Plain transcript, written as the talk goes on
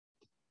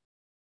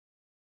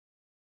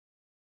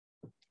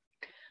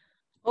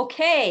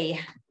Okay,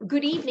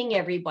 good evening,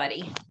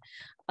 everybody.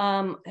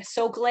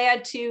 So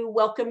glad to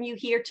welcome you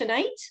here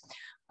tonight.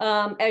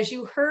 As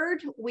you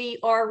heard, we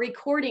are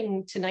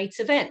recording tonight's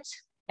event,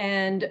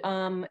 and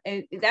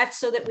that's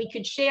so that we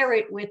could share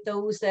it with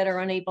those that are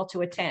unable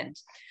to attend.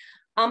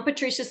 I'm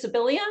Patricia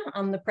Sibilia.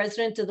 I'm the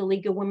president of the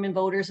League of Women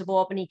Voters of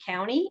Albany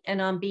County,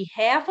 and on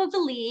behalf of the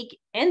League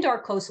and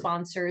our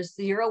co-sponsors,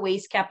 Zero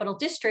Waste Capital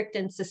District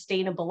and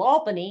Sustainable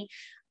Albany,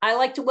 I'd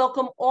like to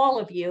welcome all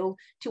of you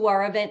to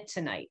our event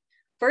tonight.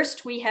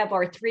 First, we have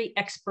our three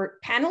expert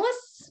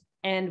panelists,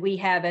 and we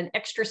have an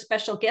extra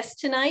special guest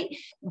tonight,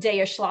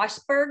 Daya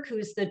Schlossberg,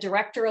 who's the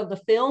director of the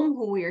film,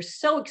 who we are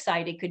so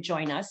excited could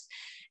join us,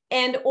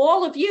 and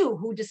all of you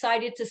who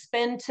decided to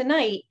spend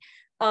tonight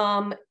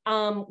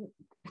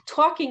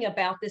talking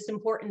about this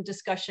important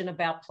discussion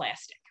about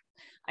plastic.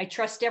 I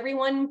trust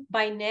everyone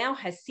by now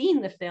has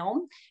seen the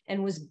film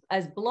and was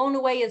as blown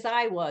away as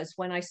I was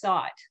when I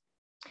saw it.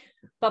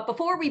 But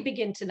before we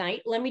begin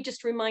tonight, let me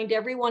just remind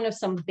everyone of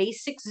some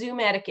basic Zoom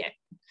etiquette.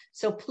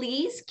 So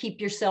please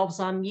keep yourselves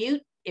on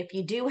mute. If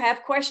you do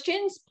have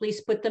questions,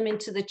 please put them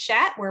into the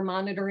chat. We're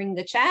monitoring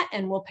the chat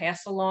and we'll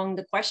pass along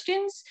the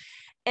questions.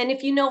 And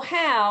if you know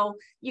how,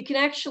 you can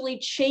actually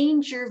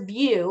change your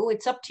view,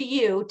 it's up to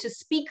you, to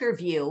speaker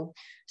view.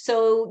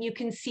 So you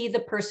can see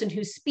the person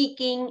who's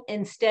speaking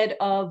instead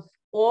of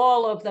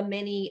all of the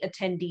many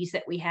attendees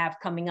that we have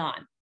coming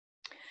on.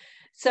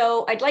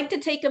 So I'd like to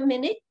take a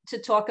minute to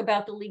talk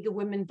about the League of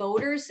Women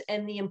Voters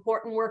and the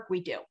important work we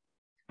do.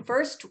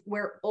 First,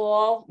 we're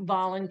all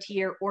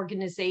volunteer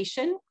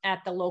organization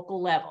at the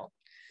local level.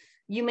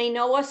 You may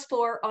know us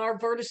for our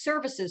voter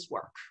services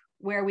work,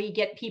 where we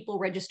get people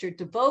registered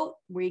to vote.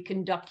 We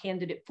conduct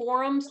candidate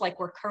forums, like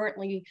we're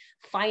currently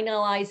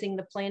finalizing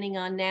the planning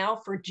on now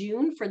for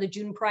June, for the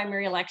June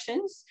primary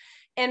elections.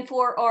 And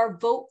for our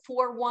Vote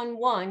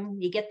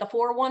 411, you get the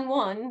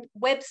 411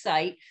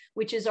 website,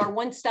 which is our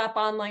one-stop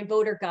online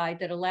voter guide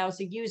that allows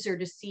a user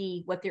to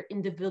see what their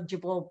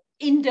individual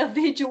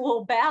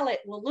ballot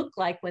will look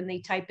like when they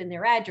type in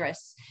their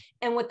address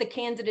and what the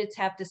candidates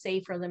have to say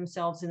for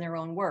themselves in their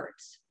own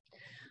words.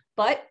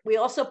 But we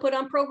also put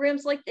on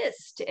programs like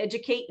this to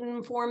educate and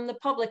inform the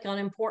public on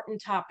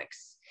important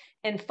topics.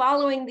 And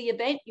following the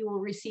event, you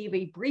will receive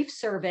a brief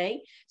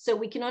survey so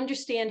we can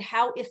understand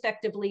how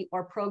effectively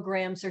our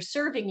programs are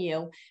serving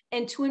you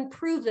and to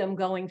improve them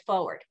going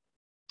forward.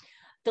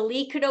 The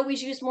League could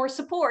always use more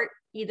support,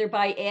 either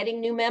by adding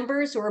new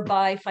members or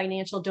by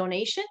financial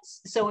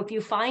donations. So if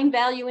you find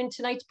value in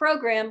tonight's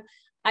program,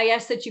 I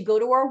ask that you go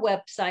to our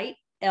website,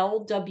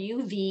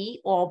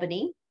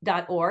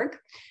 lwvalbany.org,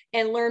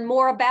 and learn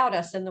more about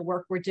us and the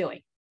work we're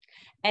doing.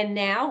 And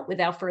now,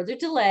 without further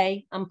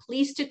delay, I'm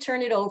pleased to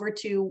turn it over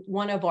to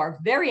one of our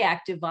very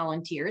active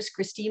volunteers,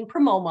 Christine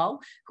Promomo,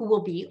 who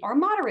will be our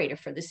moderator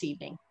for this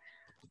evening.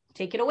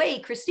 Take it away,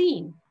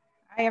 Christine.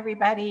 Hi,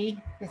 everybody.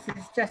 This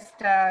is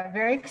just a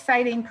very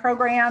exciting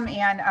program.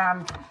 And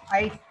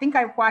I think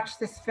I've watched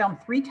this film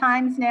 3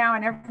 times now.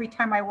 And every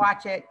time I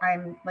watch it,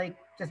 I'm like,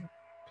 just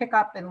pick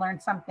up and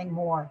learn something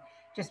more.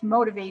 Just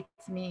motivates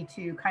me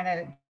to kind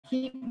of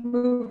keep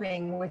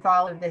moving with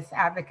all of this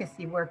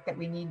advocacy work that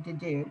we need to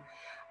do.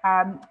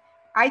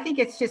 I think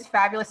it's just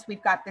fabulous.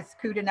 We've got this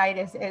crew tonight,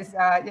 as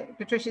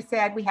Patricia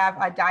said. We have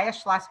Daya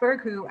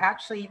Schlossberg, who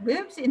actually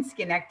lives in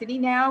Schenectady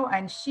now,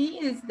 and she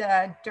is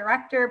the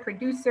director,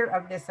 producer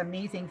of this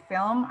amazing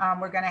film.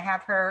 We're going to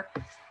have her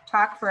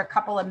talk for a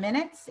couple of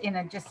minutes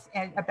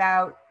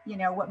about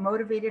what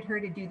motivated her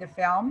to do the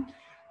film.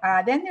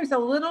 Then there's a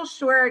little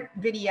short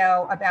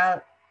video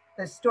about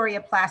the Story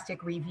of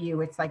Plastic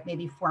review. It's like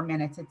maybe 4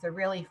 minutes. It's a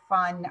really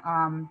fun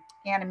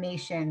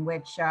animation,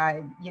 which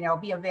will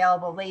be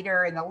available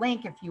later in the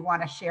link if you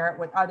want to share it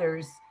with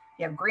others. If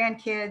you have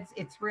grandkids,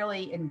 it's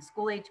really, in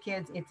school-age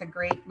kids, it's a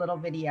great little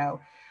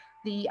video.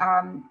 The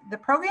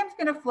program's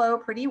going to flow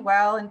pretty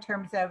well in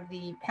terms of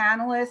the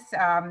panelists.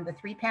 The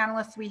 3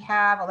 panelists we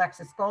have: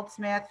 Alexis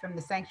Goldsmith from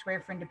the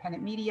Sanctuary for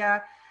Independent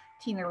Media,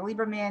 Tina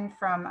Lieberman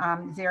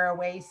from Zero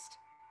Waste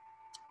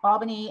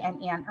Albany,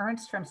 and Ann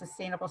Ernst from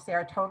Sustainable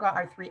Saratoga,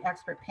 our 3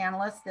 expert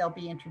panelists. They'll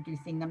be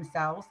introducing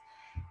themselves.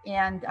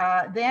 And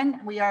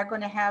then we are going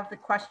to have the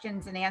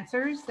questions and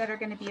answers that are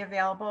going to be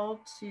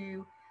available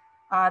to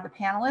the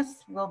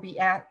panelists. Will be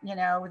at,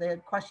 the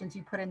questions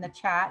you put in the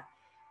chat.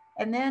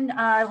 And then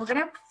we're going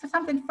to have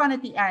something fun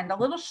at the end, a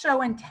little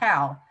show and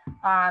tell,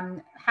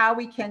 how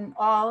we can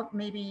all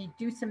maybe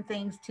do some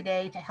things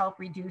today to help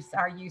reduce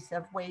our use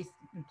of waste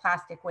and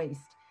plastic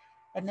waste.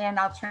 And then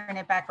I'll turn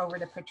it back over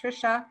to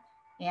Patricia,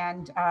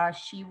 and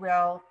she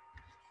will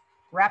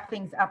wrap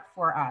things up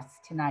for us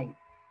tonight.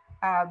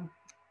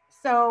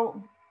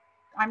 So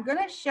I'm going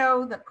to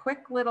show the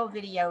quick little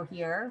video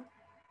here,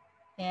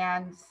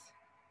 and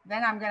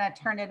then I'm going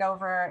to turn it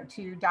over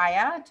to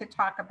Daya to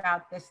talk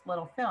about this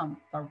little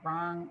film. The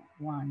wrong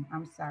one.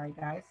 I'm sorry,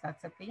 guys.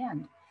 That's at the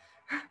end.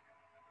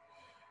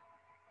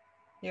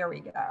 Here we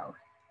go.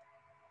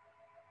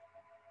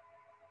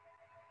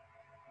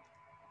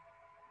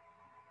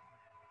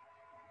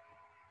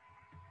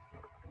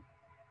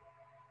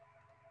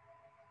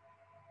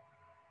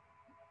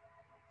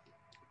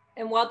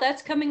 And while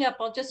that's coming up,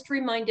 I'll just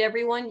remind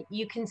everyone,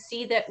 you can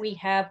see that we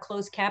have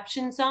closed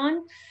captions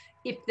on.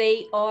 If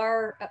they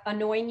are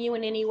annoying you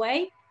in any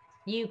way,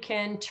 you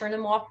can turn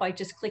them off by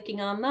just clicking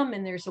on them,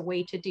 and there's a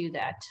way to do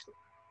that.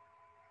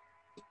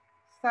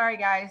 Sorry,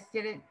 guys.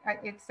 Did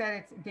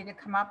it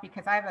come up?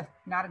 Because I have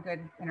not a good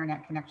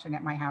internet connection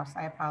at my house.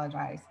 I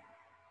apologize.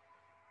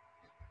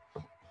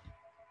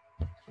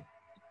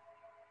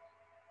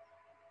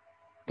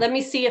 Let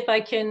me see if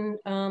I can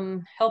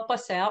help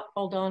us out.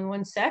 Hold on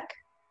one sec.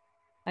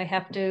 I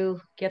have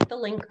to get the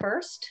link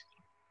first.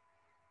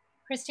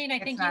 Christine, I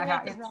think you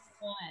have the wrong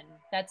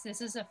one. This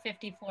is a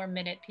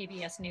 54-minute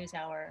PBS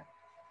NewsHour.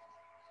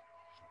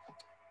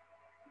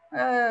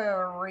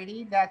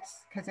 Alrighty,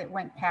 that's because it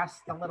went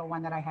past the little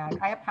one that I had.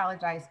 I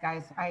apologize,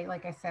 guys.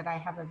 Like I said, I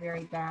have a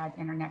very bad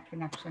internet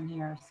connection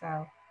here,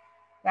 so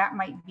that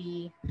might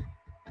be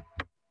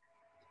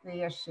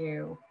the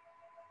issue.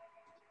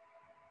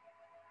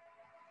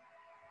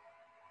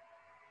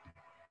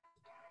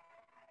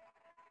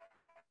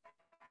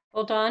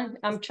 Hold on,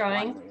 I'm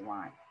trying.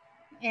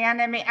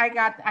 And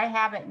I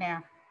have it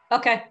now.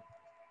 Okay.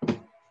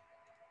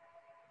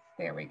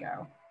 There we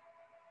go.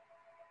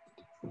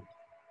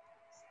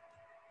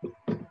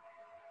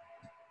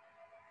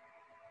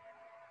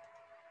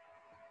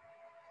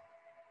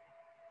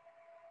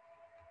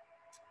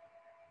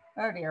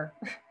 Oh dear.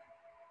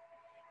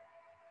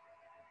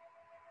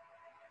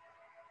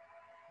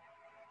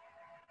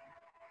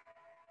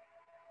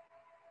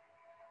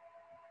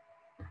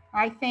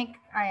 I think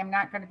I am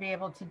not going to be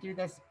able to do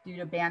this due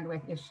to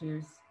bandwidth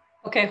issues.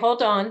 Okay,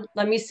 hold on.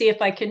 Let me see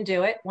if I can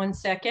do it. 1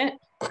 second.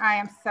 I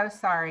am so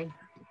sorry.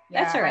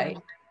 That's all right.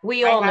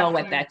 We all know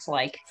what that's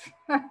like.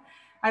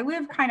 I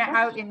live kind of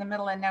out in the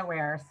middle of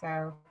nowhere,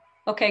 so.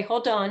 Okay,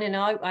 hold on, and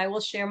I will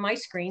share my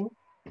screen.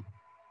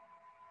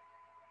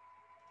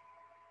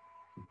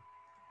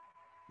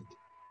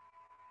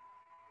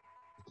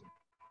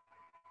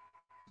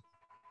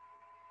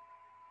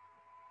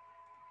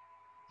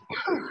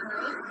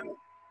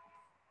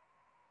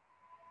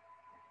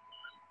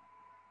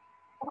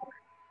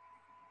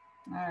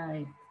 All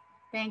right.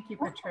 Thank you,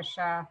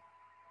 Patricia.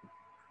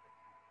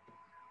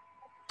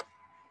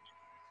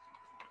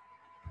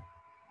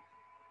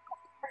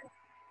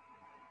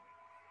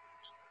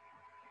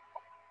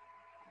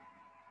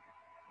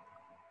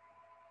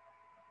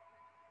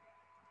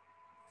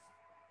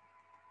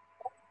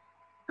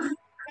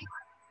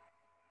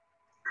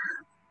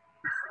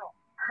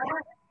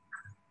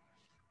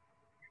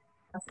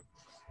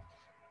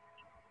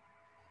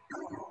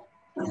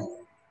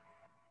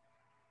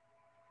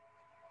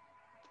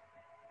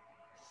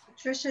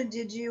 Patricia,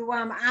 did you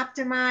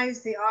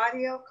optimize the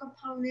audio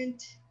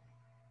component?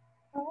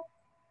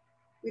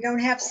 We don't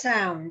have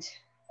sound.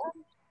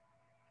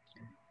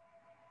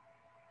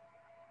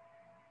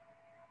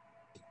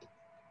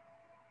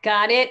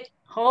 Got it.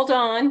 Hold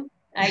on.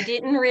 I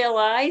didn't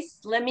realize.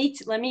 Let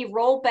me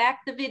roll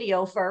back the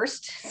video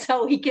first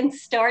so we can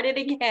start it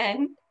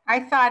again.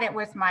 I thought it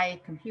was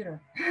my computer.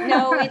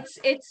 No,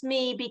 it's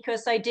me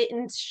because I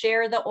didn't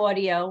share the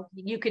audio.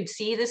 You could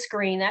see the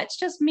screen. That's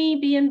just me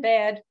being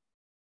bad.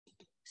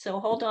 So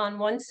hold on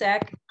 1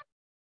 sec.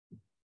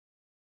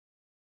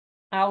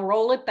 I'll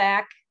roll it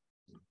back.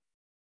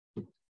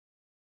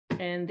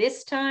 And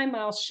this time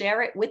I'll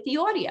share it with the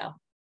audio.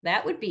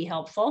 That would be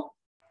helpful.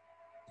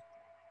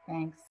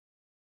 Thanks.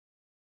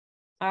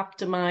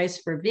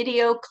 Optimize for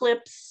video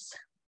clips.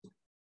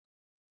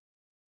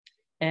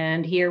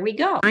 And here we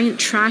go. Giant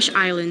trash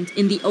island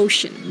in the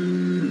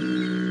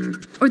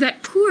ocean. Or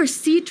that poor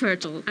sea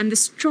turtle and the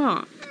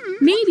straw.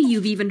 Maybe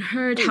you've even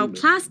heard how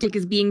plastic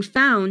is being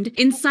found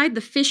inside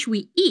the fish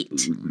we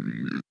eat.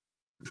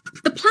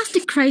 The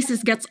plastic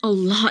crisis gets a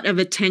lot of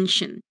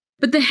attention,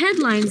 but the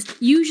headlines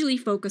usually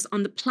focus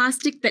on the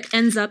plastic that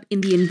ends up in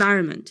the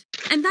environment.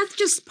 And that's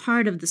just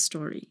part of the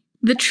story.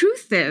 The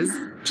truth is,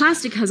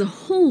 plastic has a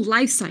whole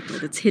life cycle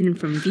that's hidden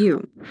from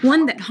view,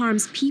 one that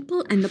harms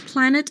people and the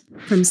planet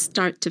from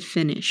start to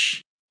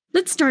finish.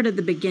 Let's start at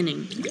the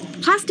beginning.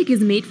 Plastic is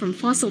made from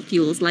fossil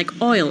fuels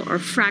like oil or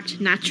fracked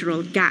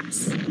natural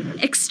gas.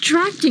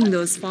 Extracting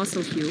those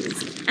fossil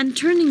fuels and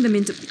turning them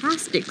into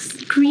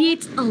plastics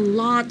creates a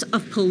lot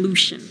of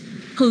pollution.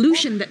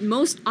 Pollution that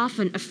most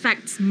often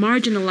affects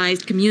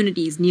marginalized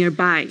communities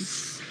nearby.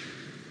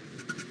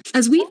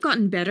 As we've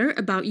gotten better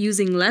about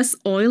using less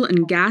oil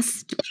and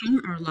gas to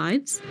power our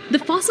lives, the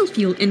fossil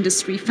fuel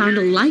industry found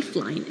a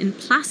lifeline in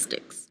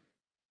plastics.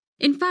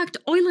 In fact,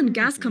 oil and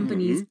gas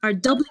companies are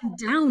doubling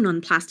down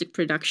on plastic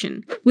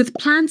production, with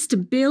plans to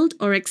build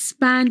or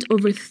expand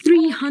over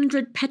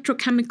 300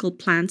 petrochemical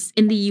plants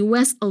in the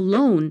US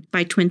alone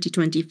by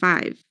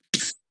 2025.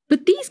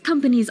 But these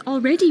companies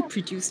already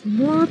produce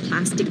more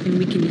plastic than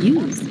we can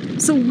use.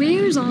 So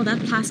where's all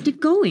that plastic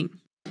going?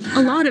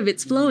 A lot of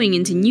it's flowing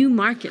into new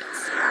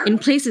markets, in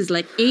places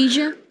like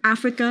Asia,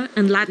 Africa,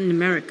 and Latin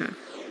America.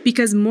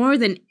 Because more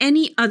than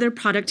any other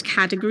product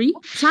category,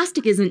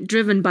 plastic isn't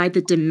driven by the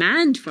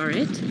demand for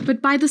it,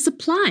 but by the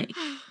supply.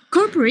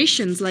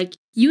 Corporations like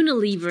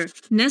Unilever,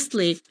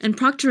 Nestle, and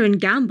Procter &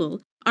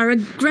 Gamble are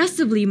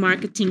aggressively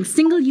marketing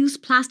single-use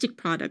plastic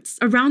products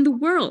around the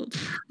world.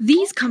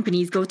 These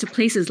companies go to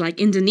places like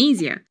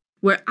Indonesia,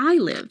 where I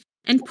live,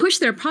 and push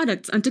their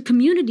products onto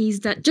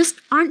communities that just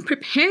aren't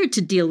prepared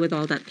to deal with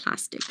all that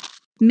plastic.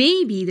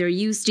 Maybe they're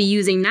used to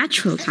using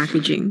natural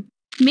packaging.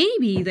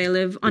 Maybe they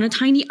live on a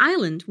tiny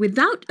island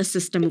without a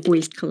system of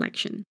waste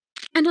collection.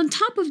 And on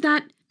top of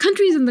that,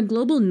 countries in the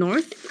global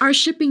north are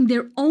shipping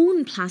their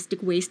own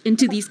plastic waste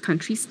into these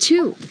countries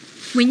too.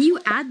 When you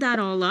add that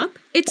all up,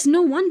 it's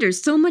no wonder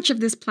so much of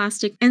this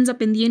plastic ends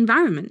up in the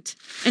environment.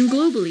 And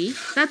globally,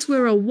 that's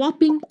where a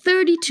whopping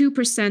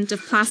 32%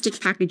 of plastic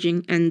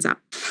packaging ends up.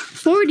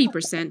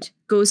 40%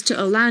 goes to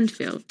a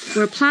landfill,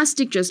 where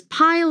plastic just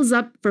piles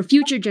up for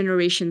future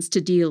generations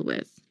to deal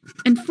with.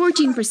 And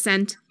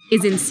 14%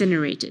 is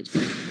incinerated.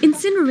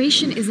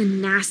 Incineration is a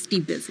nasty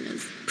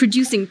business,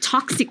 producing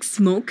toxic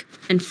smoke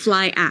and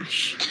fly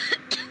ash.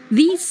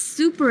 These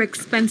super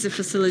expensive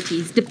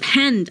facilities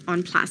depend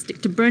on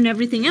plastic to burn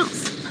everything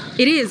else.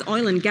 It is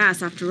oil and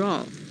gas after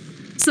all.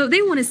 So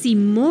they want to see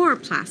more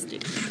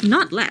plastic,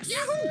 not less.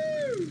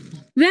 Yahoo!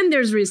 Then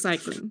there's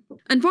recycling.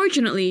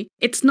 Unfortunately,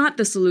 it's not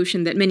the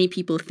solution that many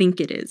people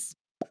think it is.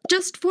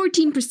 Just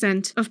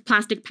 14% of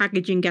plastic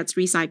packaging gets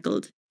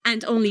recycled,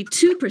 and only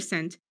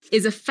 2%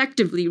 is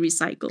effectively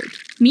recycled,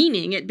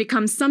 meaning it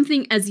becomes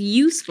something as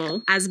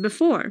useful as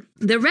before.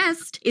 The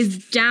rest is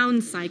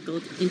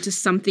downcycled into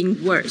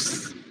something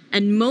worse.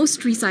 And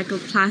most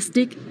recycled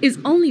plastic is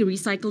only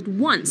recycled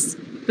once,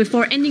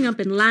 before ending up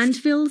in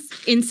landfills,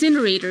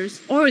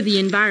 incinerators, or the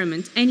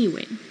environment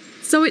anyway.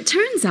 So it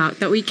turns out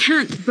that we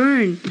can't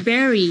burn,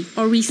 bury,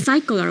 or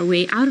recycle our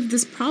way out of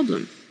this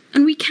problem.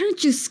 And we can't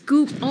just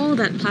scoop all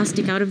that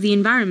plastic out of the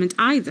environment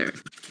either.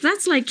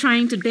 That's like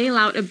trying to bail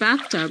out a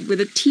bathtub with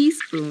a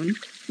teaspoon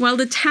while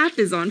the tap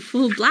is on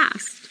full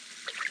blast.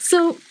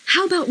 So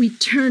how about we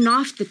turn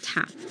off the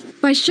tap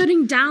by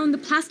shutting down the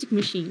plastic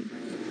machine?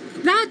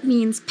 That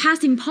means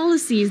passing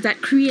policies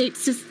that create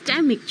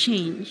systemic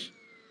change.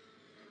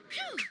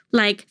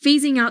 Like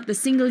phasing out the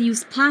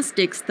single-use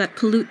plastics that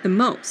pollute the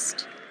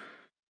most,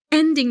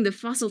 ending the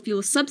fossil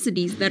fuel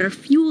subsidies that are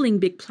fueling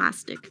big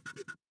plastic,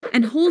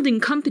 and holding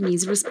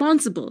companies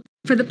responsible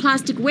for the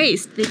plastic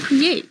waste they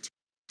create.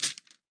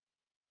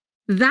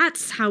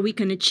 That's how we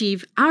can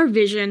achieve our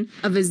vision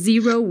of a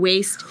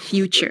zero-waste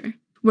future,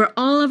 where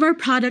all of our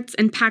products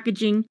and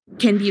packaging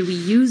can be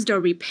reused or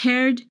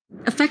repaired,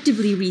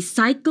 effectively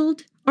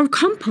recycled or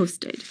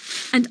composted,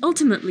 and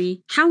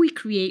ultimately how we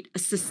create a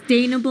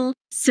sustainable,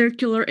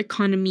 circular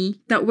economy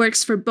that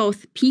works for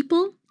both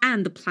people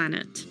and the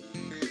planet.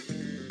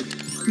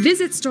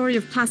 Visit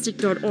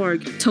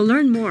storyofplastic.org to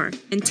learn more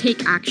and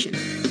take action.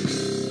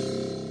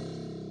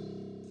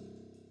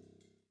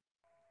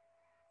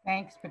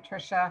 Thanks,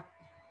 Patricia.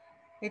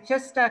 It's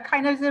just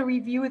kind of a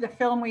review of the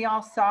film we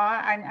all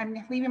saw.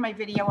 I'm leaving my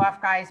video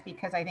off, guys,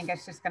 because I think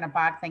it's just going to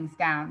bog things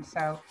down.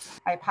 So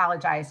I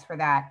apologize for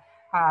that.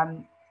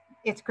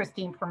 It's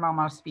Christine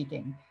Permomo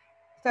speaking.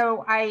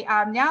 So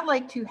I now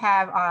like to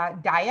have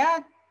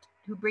Daya,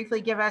 who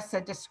briefly give us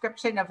a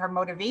description of her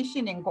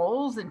motivation and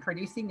goals in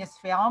producing this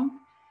film.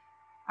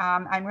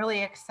 I'm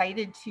really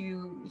excited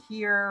to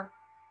hear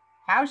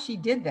how she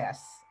did this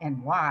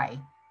and why.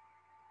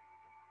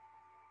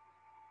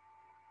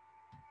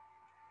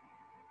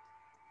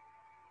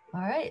 All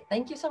right,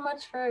 thank you so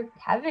much for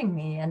having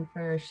me and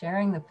for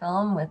sharing the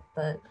film with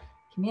the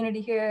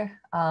community here.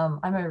 I'm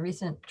a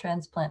recent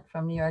transplant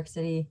from New York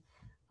City,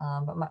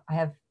 but I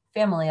have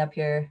family up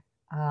here,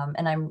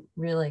 and I'm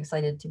really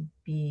excited to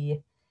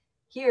be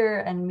here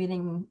and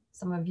meeting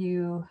some of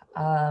you.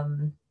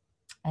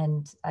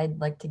 And I'd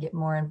like to get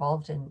more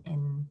involved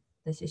in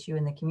this issue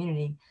in the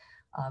community,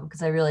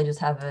 because I really just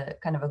have a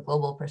kind of a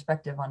global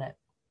perspective on it.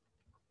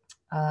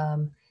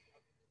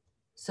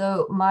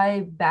 So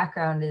my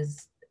background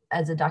is,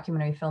 as a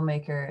documentary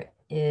filmmaker,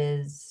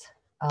 is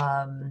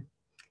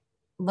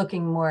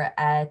looking more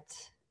at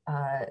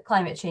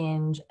climate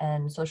change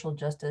and social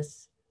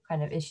justice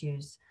kind of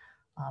issues.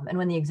 And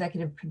when the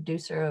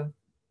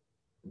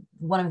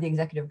one of the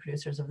executive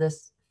producers of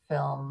this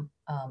film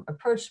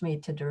approached me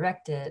to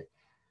direct it,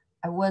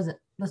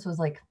 this was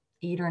like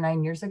 8 or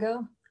 9 years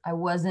ago. I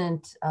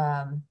wasn't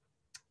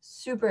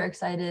super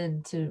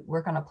excited to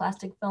work on a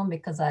plastic film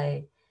because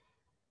I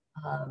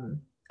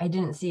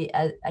didn't see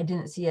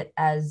it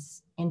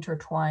as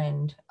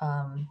intertwined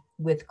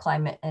with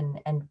climate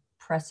and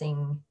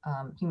pressing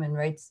human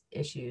rights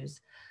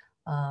issues.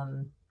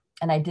 And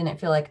I didn't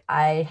feel like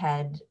I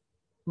had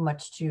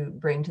much to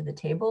bring to the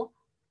table.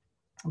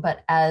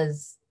 But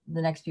as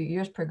the next few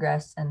years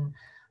progressed and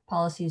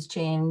policies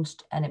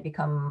changed and it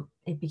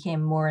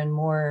became more and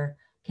more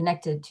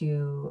connected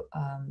to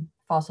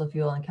fossil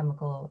fuel and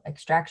chemical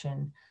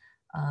extraction,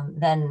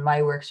 then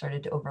my work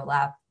started to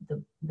overlap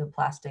the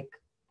plastic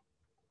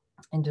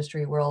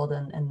industry world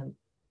and the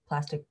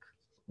plastic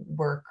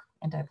work,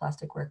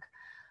 anti-plastic work.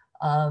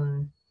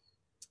 And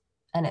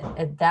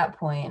at that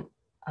point,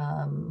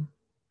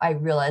 I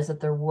realized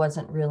that there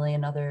wasn't really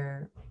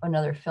another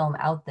film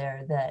out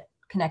there that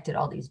connected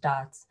all these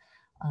dots.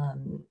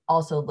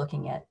 Also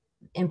looking at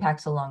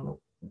impacts along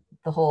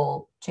the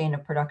whole chain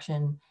of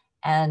production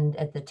and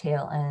at the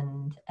tail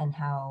end, and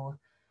how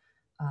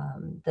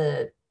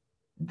the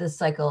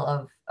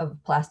cycle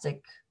of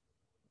plastic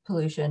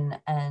pollution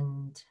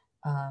and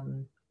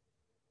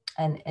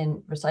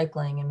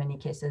recycling in many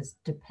cases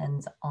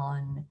depends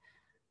on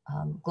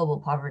global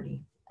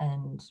poverty,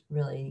 and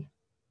really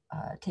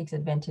takes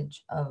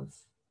advantage of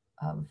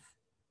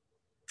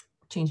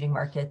changing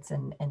markets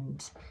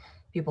and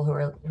people who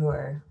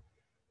are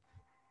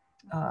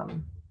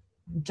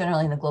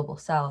generally in the global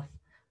south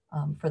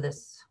for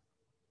this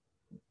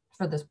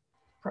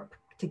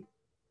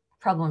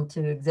problem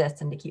to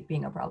exist and to keep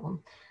being a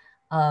problem.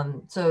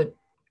 So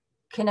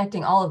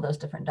connecting all of those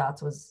different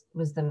dots was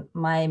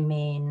my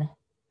main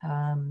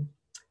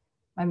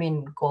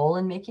goal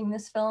in making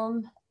this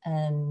film,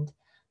 and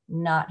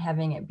not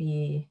having it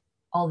be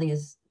all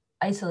these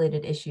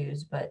isolated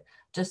issues, but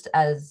just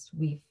as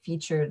we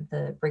featured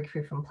the Break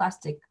Free from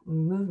Plastic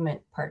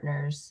movement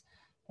partners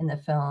in the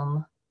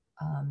film,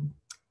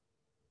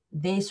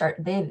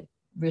 they've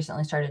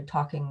recently started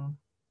talking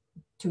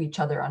to each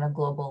other on a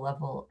global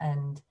level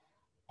and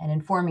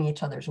informing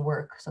each other's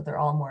work, so they're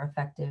all more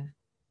effective.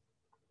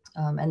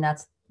 And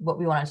that's what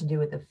we wanted to do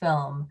with the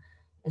film,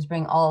 is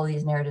bring all of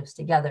these narratives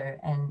together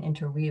and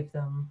interweave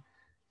them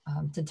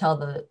to tell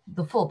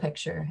the full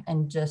picture,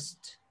 and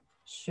just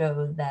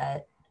show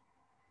that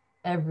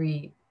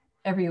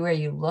everywhere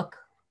you look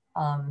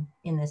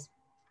in this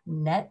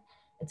net,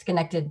 it's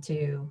connected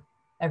to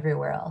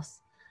everywhere else.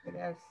 It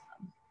is.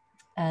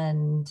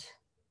 And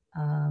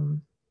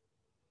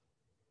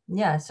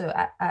yeah, so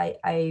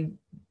I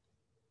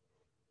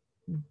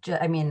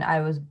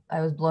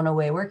was blown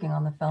away working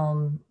on the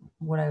film,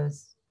 what I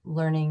was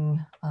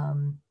learning,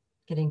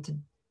 getting to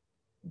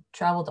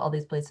travel to all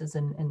these places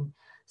and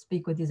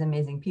speak with these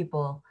amazing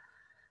people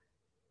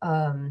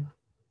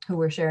who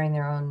were sharing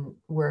their own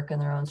work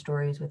and their own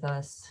stories with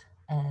us.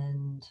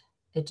 And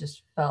it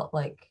just felt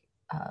like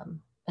an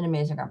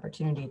amazing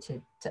opportunity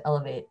to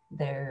elevate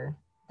their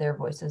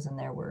voices and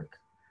their work.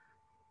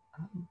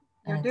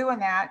 You're doing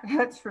that,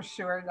 that's for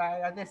sure.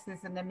 This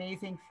is an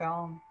amazing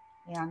film.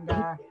 And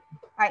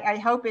I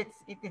hope it's,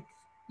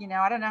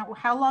 I don't know,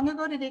 how long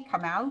ago did it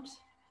come out?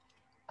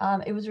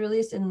 It was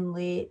released in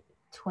late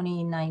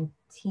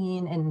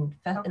 2019 in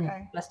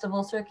the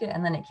festival circuit,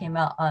 and then it came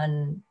out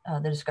on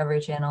the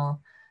Discovery Channel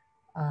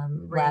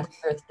last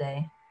Earth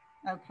Day.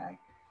 Okay,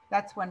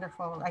 that's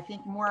wonderful. I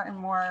think more and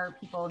more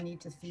people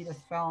need to see this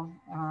film.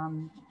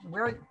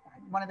 We're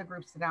one of the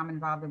groups that I'm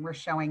involved in, we're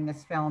showing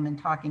this film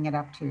and talking it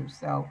up too.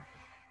 So,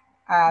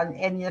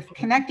 and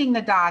connecting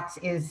the dots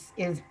is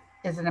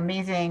an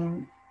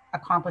amazing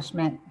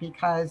accomplishment,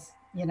 because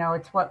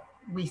it's what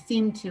we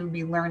seem to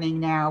be learning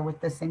now with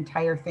this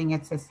entire thing.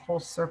 It's this whole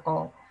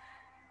circle,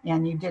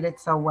 and you did it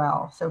so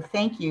well. So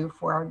thank you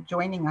for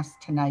joining us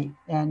tonight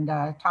and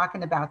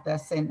talking about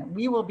this. And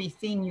we will be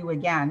seeing you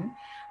again,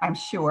 I'm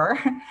sure,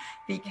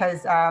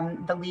 because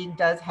the League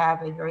does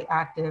have a very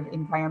active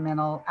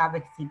environmental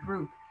advocacy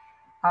group.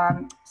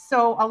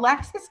 So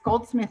Alexis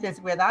Goldsmith is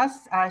with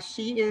us.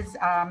 She is,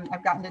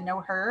 I've gotten to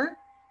know her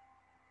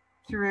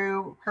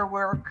through her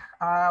work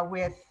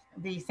with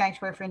the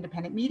Sanctuary for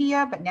Independent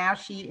Media, but now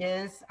she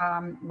is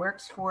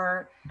works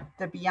for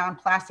the Beyond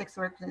Plastics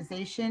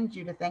organization,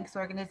 Judith Thanks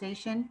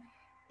organization.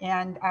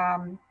 And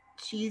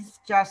she's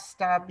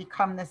just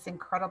become this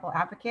incredible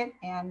advocate.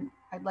 And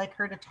I'd like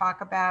her to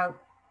talk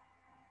about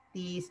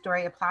the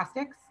story of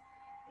plastics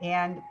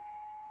and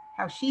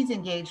how she's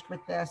engaged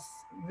with this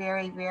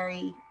very,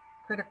 very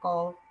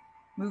critical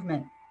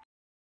movement.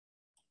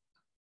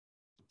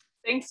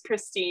 Thanks,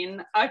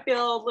 Christine. I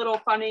feel a little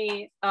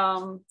funny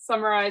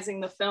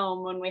summarizing the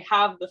film when we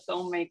have the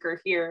filmmaker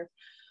here,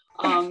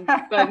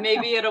 but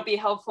maybe it'll be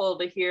helpful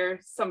to hear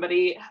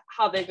somebody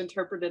how they've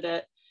interpreted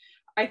it.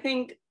 I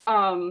think,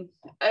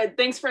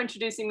 thanks for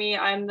introducing me.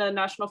 I'm the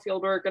National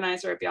Field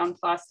Organizer at Beyond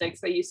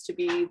Plastics. I used to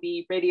be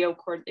the radio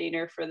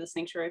coordinator for the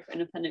Sanctuary for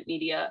Independent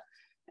Media,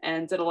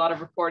 and did a lot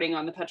of reporting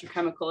on the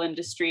petrochemical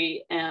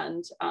industry,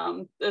 and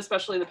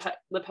especially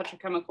the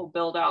petrochemical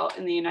build out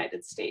in the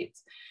United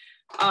States.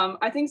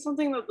 I think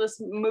something that this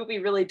movie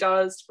really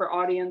does for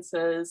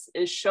audiences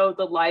is show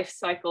the life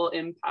cycle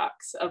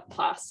impacts of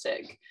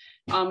plastic.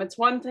 It's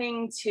one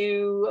thing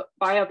to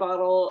buy a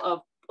bottle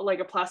of, like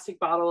a plastic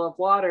bottle of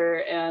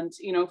water, and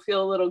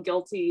feel a little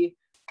guilty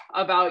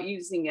about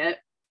using it.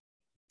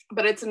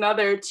 But it's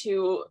another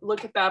to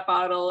look at that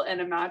bottle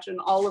and imagine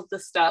all of the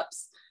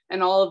steps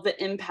and all of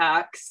the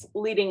impacts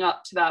leading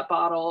up to that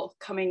bottle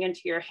coming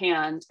into your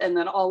hand, and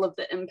then all of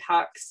the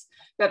impacts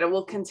that it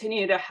will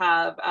continue to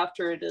have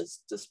after it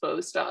is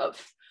disposed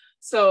of.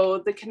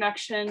 So the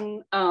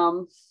connection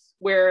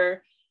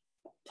where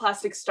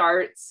plastic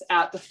starts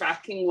at the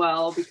fracking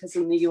well, because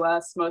in the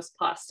US, most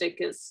plastic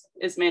is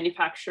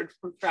manufactured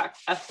from fracked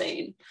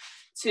ethane,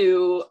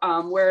 to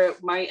where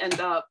it might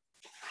end up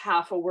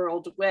half a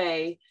world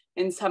away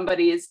in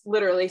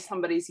literally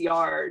somebody's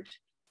yard,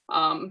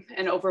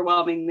 and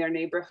overwhelming their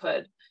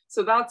neighborhood.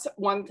 So that's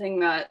one thing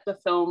that the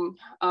film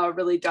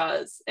really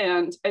does.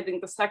 And I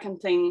think the second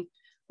thing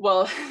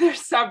well,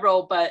 there's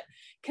several, but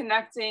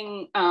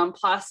connecting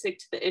plastic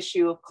to the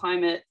issue of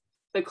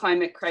the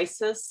climate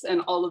crisis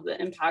and all of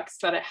the impacts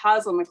that it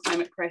has on the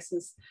climate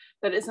crisis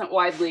that isn't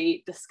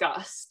widely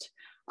discussed.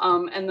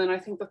 And then I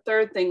think the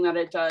third thing that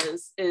it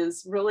does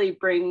is really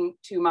bring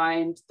to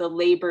mind the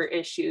labor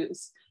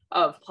issues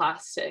of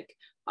plastic.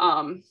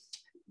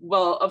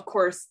 Well, of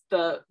course,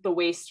 the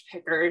waste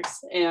pickers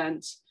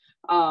and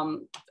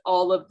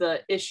all of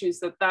the issues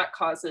that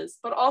causes,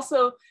 but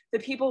also the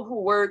people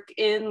who work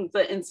in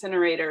the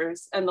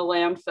incinerators and the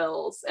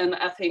landfills and the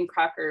ethane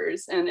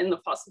crackers and in the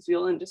fossil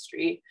fuel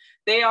industry.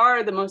 They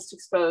are the most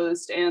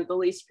exposed and the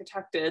least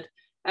protected.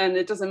 And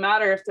it doesn't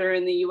matter if they're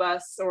in the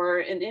US or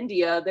in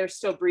India, they're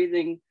still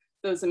breathing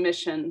those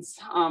emissions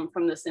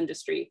from this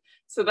industry.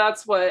 So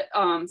that's what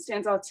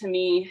stands out to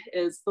me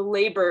is the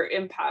labor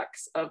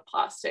impacts of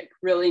plastic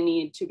really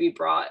need to be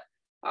brought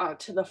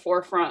to the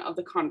forefront of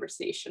the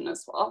conversation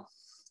as well.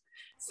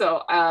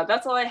 So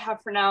that's all I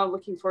have for now.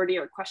 Looking forward to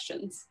your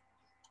questions.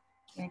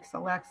 Thanks,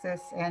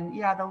 Alexis. And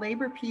yeah, the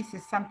labor piece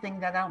is something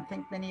that I don't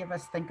think many of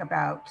us think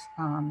about,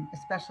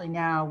 especially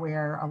now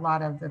where a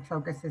lot of the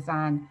focus is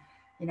on,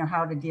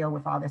 how to deal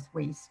with all this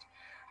waste.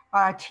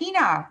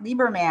 Tina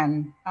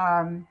Lieberman,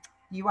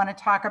 you want to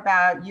talk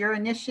about your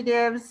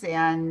initiatives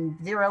and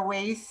zero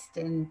waste,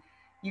 and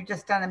you've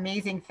just done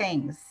amazing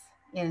things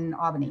in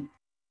Albany.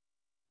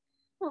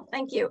 Well,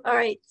 thank you. All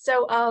right,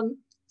 so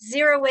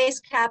Zero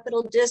Waste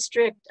Capital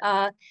District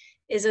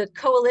is a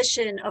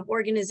coalition of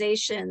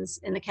organizations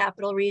in the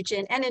Capital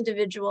Region and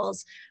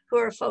individuals who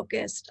are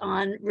focused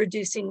on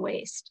reducing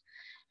waste.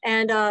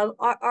 And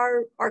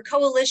our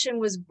coalition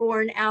was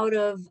born out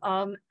of,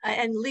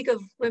 and League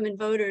of Women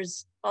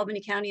Voters,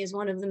 Albany County is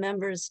one of the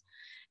members.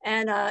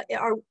 And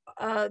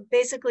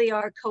basically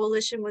our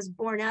coalition was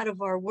born out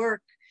of our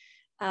work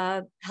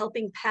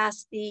helping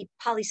pass the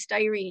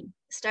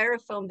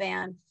styrofoam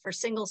ban for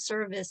single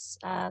service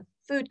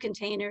food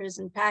containers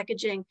and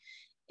packaging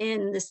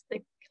in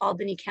the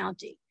Albany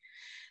County.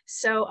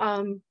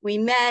 So we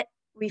met,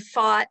 we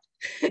fought,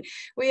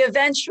 we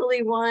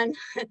eventually won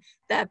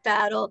that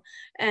battle,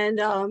 and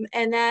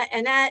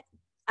that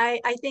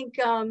I think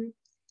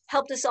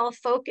helped us all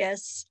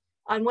focus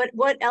on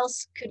what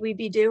else could we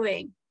be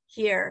doing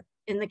here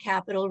in the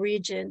Capital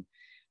Region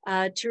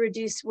to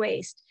reduce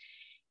waste.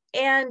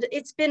 And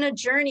it's been a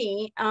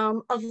journey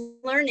of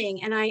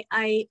learning, and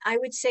I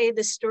would say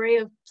the story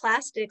of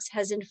plastics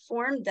has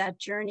informed that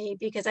journey,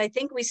 because I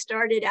think we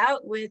started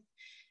out with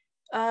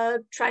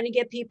trying to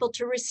get people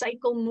to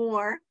recycle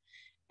more.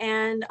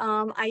 And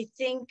I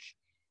think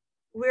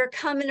we're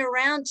coming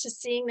around to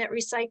seeing that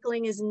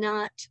recycling is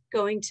not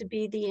going to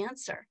be the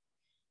answer.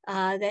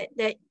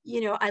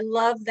 I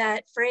love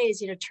that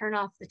phrase, turn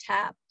off the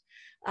tap.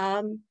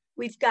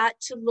 We've got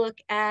to look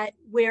at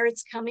where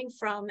it's coming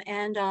from.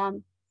 And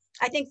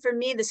I think for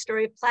me, the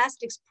story of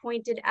plastics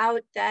pointed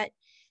out that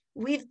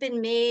we've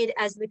been made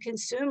as the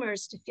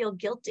consumers to feel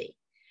guilty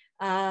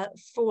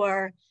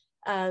for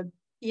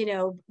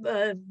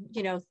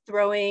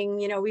throwing,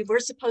 we were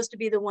supposed to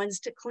be the ones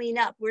to clean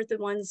up. We're the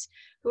ones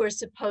who are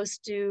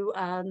supposed to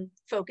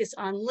focus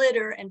on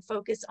litter and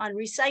focus on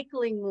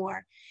recycling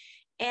more.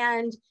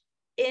 And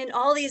in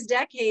all these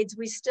decades,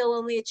 we still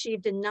only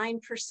achieved a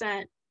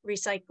 9%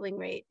 recycling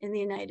rate in the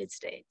United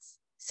States.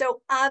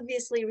 So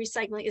obviously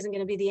recycling isn't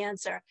going to be the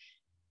answer.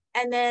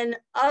 And then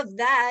of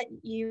that,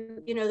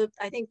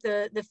 I think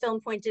the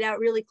film pointed out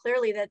really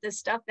clearly that the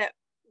stuff that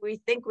we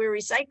think we're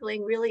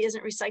recycling really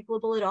isn't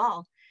recyclable at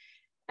all.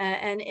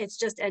 And it's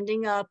just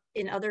ending up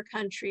in other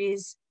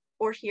countries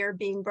or here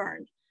being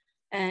burned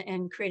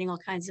and creating all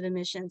kinds of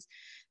emissions.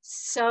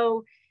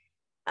 So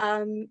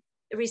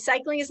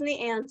recycling isn't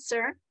the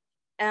answer.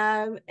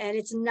 And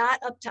it's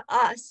not up to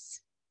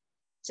us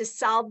to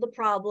solve the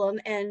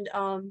problem. And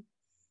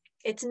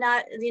it's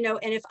not,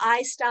 and if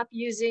I stop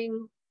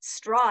using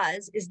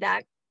straws, is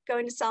that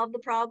going to solve the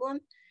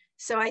problem?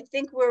 So I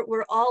think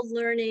we're all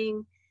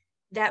learning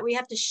that we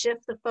have to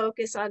shift the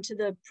focus onto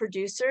the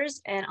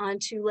producers and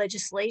onto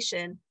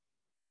legislation,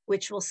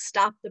 which will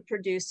stop the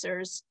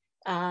producers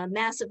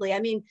massively. I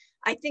mean,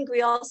 I think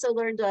we also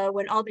learned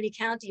when Albany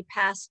County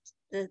passed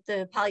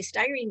the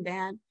polystyrene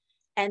ban,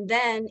 and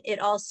then it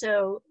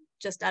also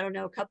just, I don't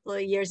know, a couple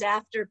of years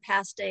after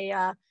passed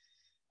a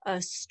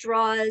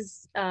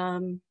straws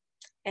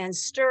and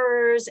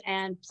stirrers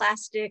and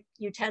plastic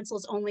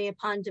utensils only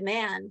upon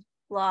demand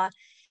law.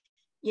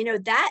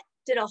 That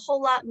did a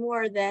whole lot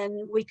more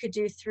than we could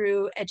do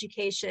through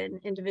education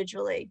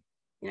individually,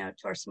 to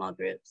our small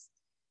groups.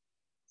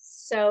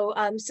 So,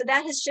 so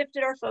that has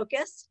shifted our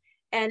focus,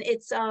 and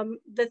it's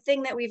the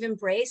thing that we've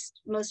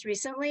embraced most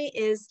recently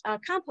is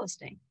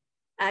composting.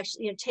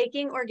 Actually,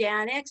 taking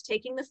organics,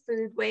 taking the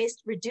food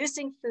waste,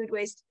 reducing food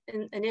waste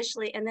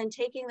initially, and then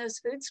taking those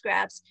food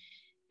scraps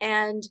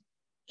and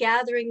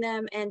gathering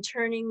them and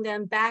turning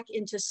them back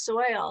into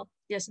soil.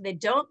 So they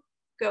don't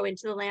go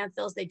into the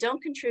landfills, they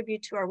don't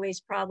contribute to our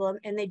waste problem,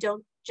 and they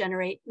don't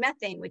generate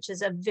methane, which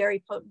is a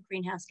very potent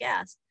greenhouse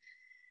gas.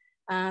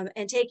 And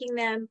taking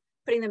them,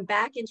 putting them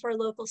back into our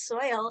local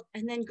soil,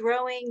 and then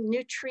growing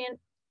nutrient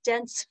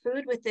dense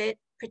food with it,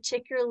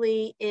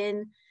 particularly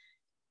in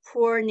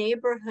poor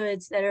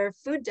neighborhoods that are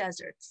food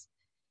deserts.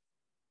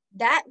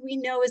 That we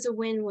know is a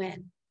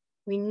win-win.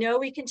 We know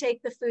we can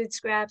take the food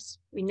scraps.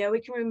 We know we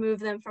can remove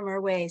them from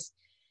our waste.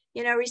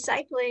 You know,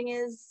 recycling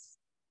is,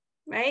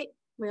 right?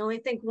 We only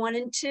think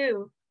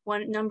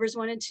numbers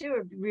 1 and 2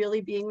 are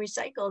really being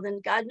recycled,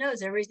 and God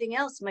knows everything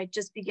else might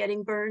just be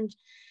getting burned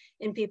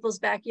in people's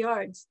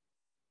backyards.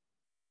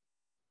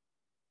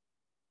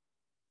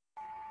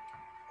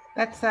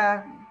 That's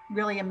a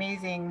really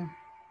amazing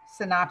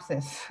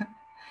synopsis,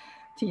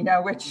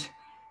 Tina, which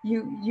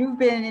you've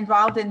been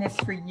involved in this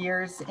for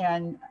years.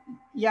 And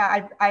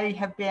yeah, I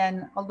have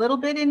been a little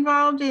bit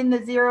involved in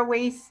the zero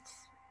waste,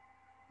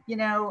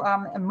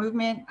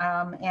 movement.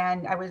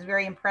 And I was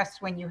very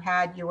impressed when you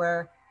had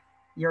your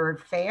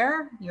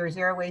fair, your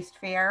zero waste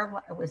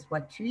fair. It was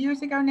what, 2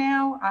 years ago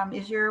now?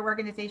 Is your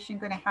organization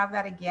going to have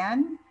that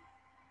again?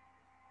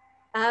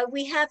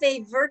 We have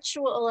a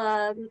virtual,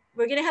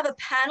 we're going to have a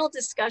panel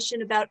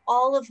discussion about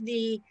all of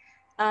the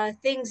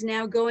things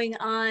now going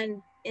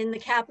on in the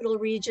capital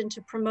region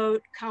to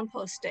promote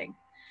composting.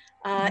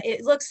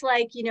 It looks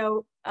like,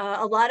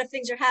 a lot of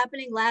things are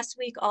happening. Last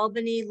week,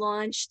 Albany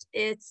launched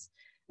its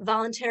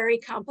voluntary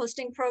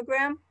composting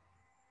program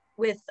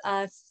with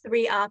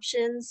 3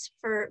 options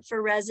for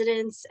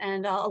residents,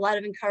 and a lot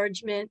of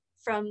encouragement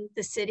from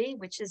the city,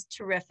 which is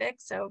terrific.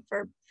 So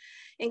for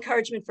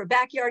encouragement for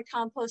backyard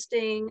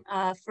composting,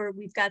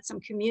 we've got some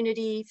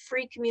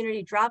free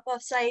community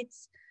drop-off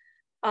sites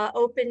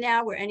open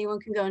now where anyone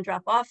can go and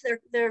drop off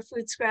their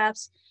food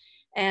scraps,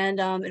 and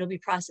it'll be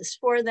processed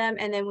for them.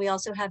 And then we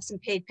also have some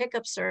paid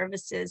pickup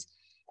services.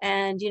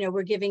 And,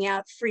 we're giving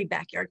out free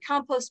backyard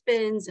compost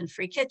bins and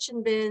free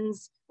kitchen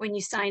bins when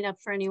you sign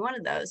up for any one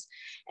of those.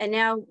 And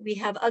now we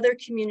have other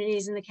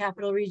communities in the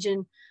capital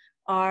region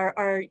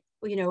are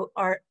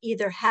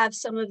either have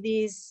some of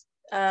these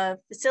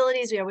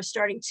facilities. We're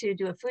starting to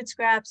do a food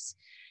scraps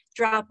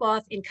drop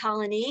off in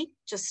Colony,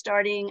 just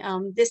starting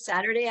this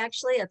Saturday,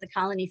 actually, at the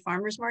Colony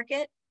Farmers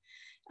Market.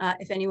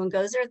 If anyone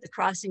goes there at the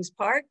Crossings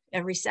Park,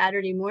 every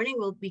Saturday morning,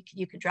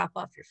 you could drop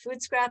off your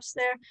food scraps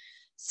there.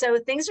 So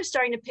things are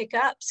starting to pick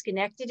up.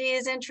 Schenectady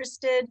is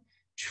interested.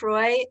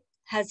 Troy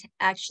has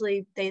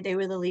actually, they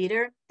were the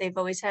leader. They've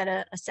always had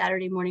a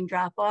Saturday morning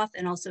drop off,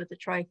 and also at the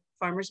Troy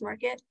Farmers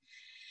Market.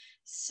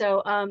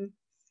 So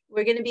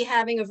we're going to be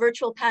having a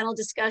virtual panel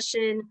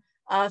discussion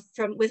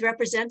with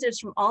representatives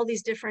from all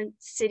these different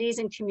cities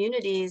and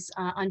communities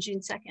on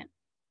June 2nd.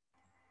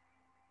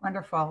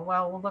 Wonderful.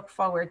 Well, we'll look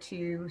forward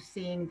to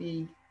seeing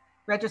the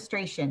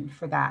registration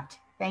for that.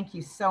 Thank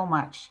you so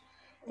much.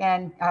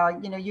 And,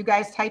 you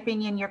guys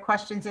typing in your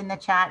questions in the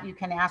chat, you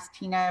can ask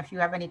Tina if you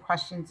have any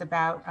questions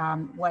about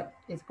what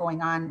is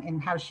going on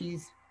and how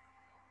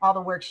all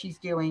the work she's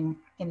doing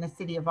in the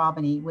city of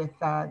Albany with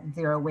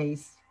Zero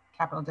Waste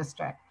Capital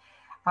District.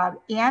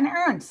 Ann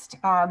Ernst,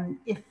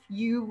 if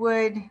you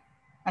would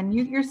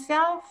unmute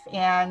yourself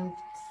and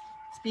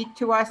speak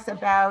to us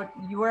about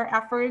your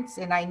efforts.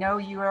 And I know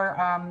you're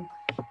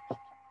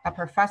a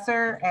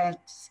professor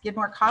at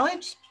Skidmore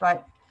College,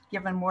 but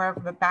given more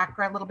of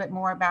a little bit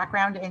more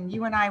background. And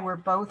you and I were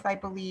both, I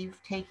believe,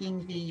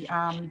 taking the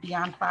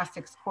Beyond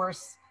Plastics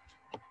course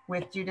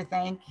with Judith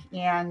Enck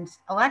and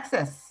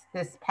Alexis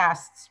this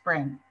past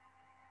spring.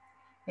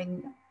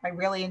 And I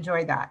really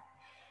enjoyed that.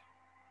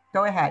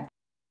 Go ahead.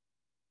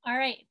 All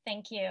right,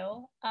 thank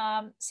you.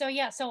 So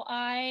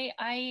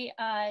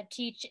I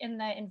teach in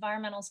the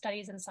Environmental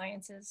Studies and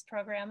Sciences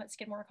program at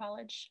Skidmore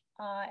College.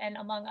 And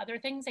among other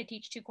things, I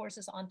teach 2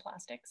 courses on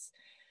plastics.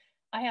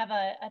 I have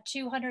a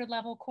 200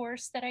 level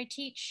course that I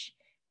teach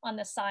on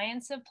the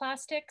science of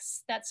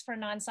plastics. That's for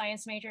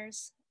non-science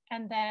majors.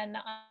 And then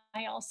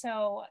I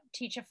also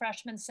teach a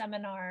freshman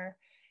seminar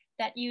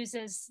that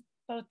uses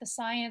both the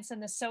science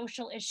and the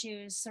social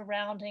issues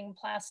surrounding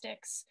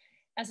plastics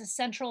as a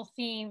central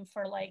theme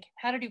for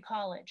how to do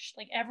college.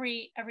 Like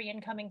every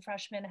incoming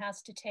freshman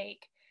has to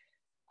take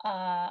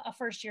a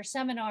first year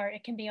seminar.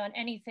 It can be on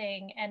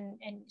anything.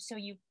 And so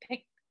you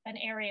pick an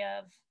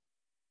area of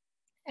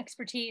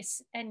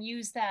expertise and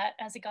use that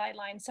as a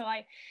guideline. So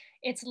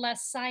it's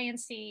less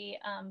sciencey,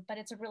 but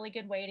it's a really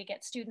good way to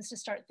get students to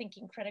start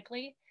thinking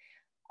critically.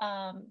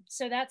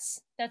 So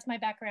that's my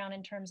background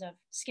in terms of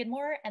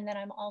Skidmore. And then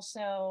I'm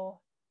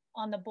also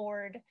on the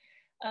board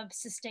of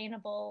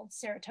Sustainable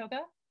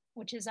Saratoga,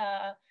 which is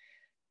a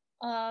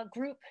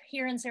group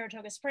here in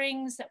Saratoga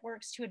Springs that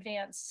works to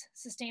advance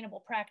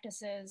sustainable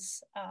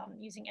practices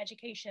using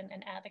education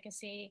and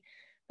advocacy,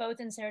 both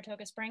in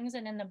Saratoga Springs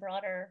and in the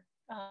broader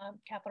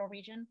capital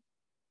region.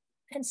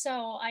 And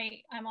so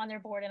I'm on their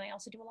board, and I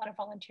also do a lot of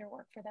volunteer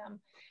work for them.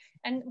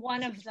 And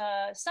one of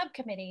the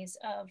subcommittees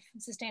of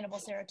Sustainable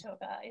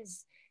Saratoga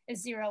is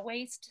zero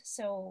waste.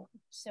 So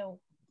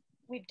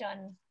we've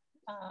done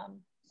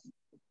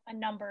a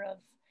number of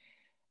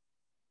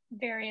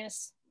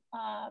various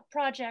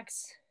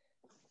projects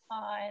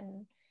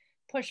and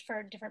push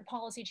for different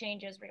policy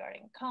changes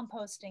regarding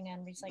composting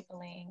and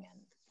recycling.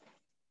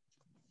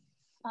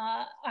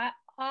 And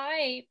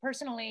I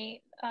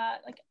personally,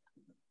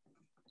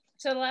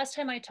 So the last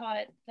time I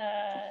taught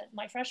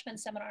my freshman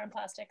seminar in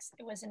plastics,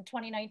 it was in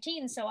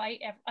 2019. So I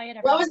had.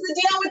 What was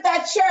the deal with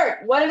that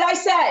shirt? What did I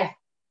say?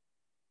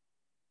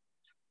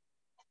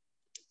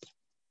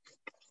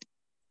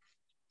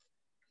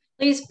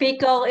 Please,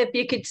 Pico, if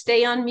you could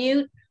stay on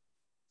mute.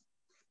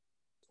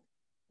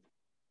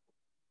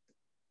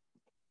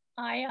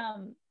 I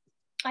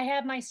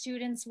had my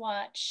students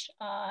watch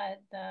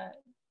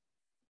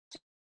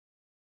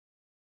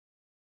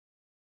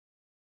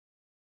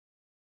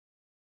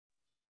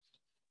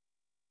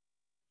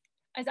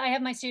I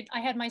had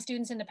my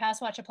students in the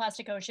past watch A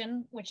Plastic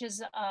Ocean, which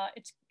is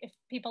if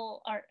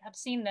people have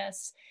seen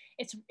this,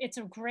 it's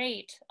a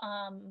great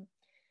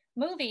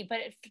movie, but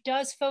it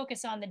does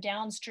focus on the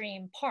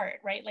downstream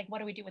part, right? Like, what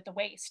do we do with the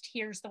waste?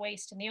 Here's the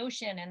waste in the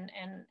ocean,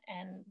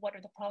 and what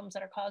are the problems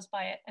that are caused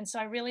by it? And so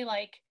I really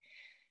like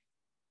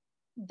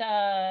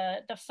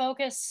the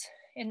focus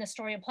in the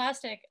story of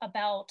plastic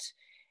about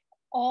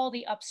all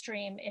the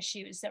upstream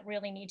issues that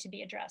really need to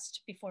be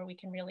addressed before we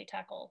can really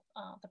tackle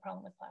the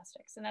problem with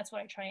plastics. And that's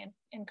what I try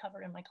and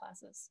cover in my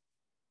classes.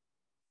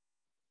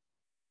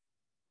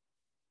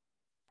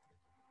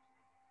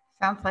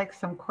 Sounds like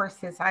some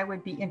courses I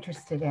would be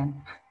interested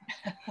in,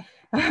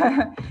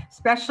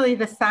 especially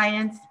the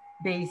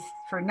science-based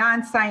for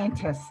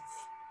non-scientists.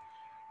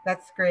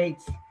 That's great.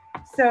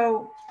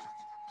 So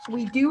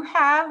we do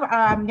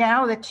have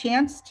now the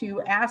chance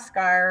to ask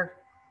our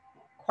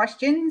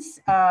questions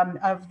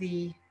of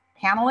the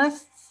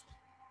panelists.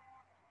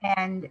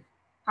 And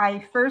I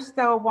first,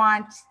 though,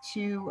 want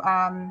to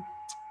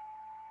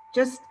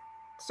just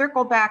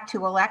circle back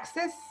to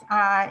Alexis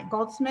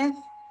Goldsmith,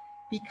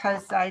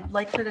 because I'd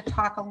like her to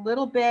talk a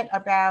little bit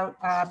about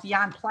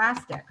Beyond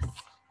Plastics,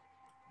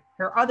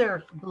 her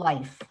other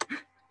life.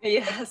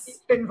 Yes.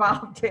 She's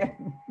involved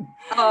in.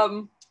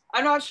 I'm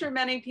not sure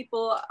many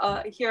people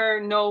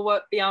here know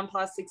what Beyond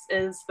Plastics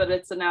is, but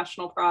it's a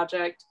national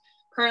project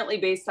currently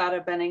based out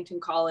of Bennington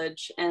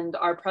College. And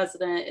our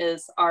president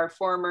is our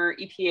former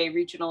EPA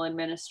Regional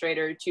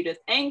Administrator, Judith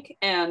Enck,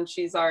 and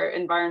she's our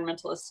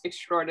environmentalist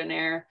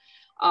extraordinaire.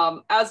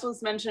 As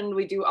was mentioned,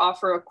 we do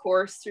offer a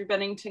course through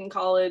Bennington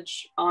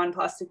College on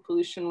plastic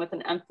pollution with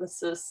an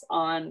emphasis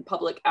on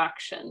public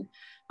action.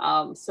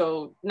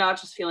 So not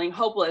just feeling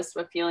hopeless,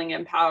 but feeling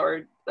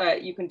empowered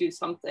that you can do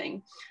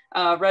something.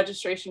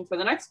 Registration for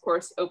the next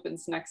course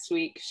opens next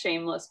week,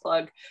 shameless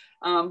plug.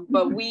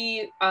 But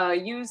we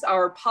use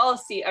our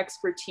policy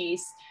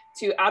expertise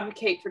to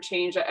advocate for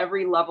change at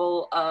every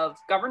level of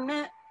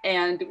government.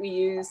 And we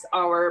use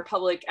our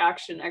public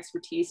action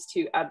expertise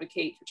to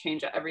advocate for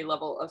change at every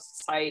level of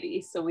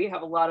society. So we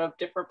have a lot of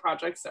different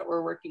projects that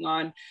we're working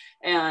on.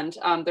 And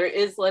there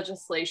is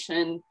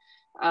legislation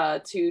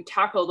to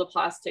tackle the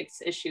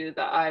plastics issue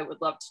that I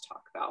would love to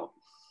talk about.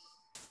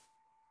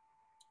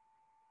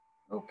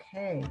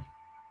 Okay.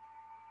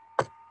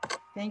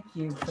 Thank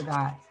you for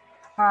that.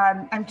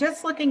 I'm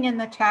just looking in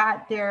the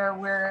chat there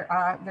where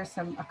there's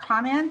some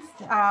comments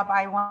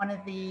by one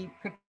of the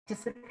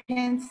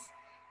participants.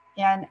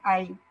 And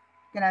I'm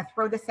going to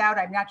throw this out.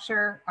 I'm not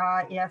sure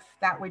if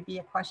that would be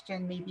a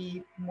question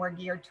maybe more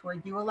geared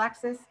toward you,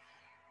 Alexis.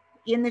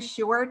 In the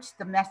short,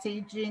 the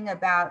messaging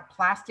about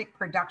plastic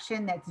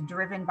production that's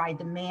driven by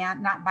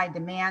demand, not by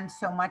demand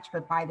so much,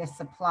 but by the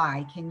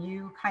supply. Can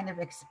you kind of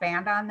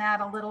expand on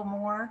that a little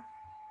more?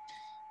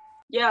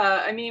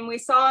 Yeah, I mean, we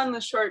saw in the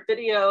short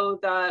video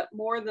that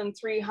more than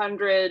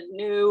 300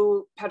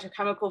 new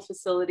petrochemical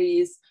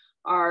facilities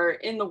are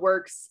in the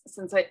works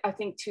since I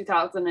think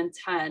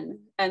 2010.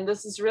 And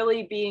this is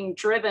really being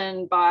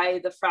driven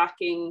by the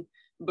fracking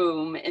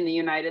boom in the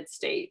United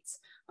States.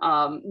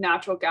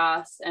 Natural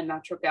gas and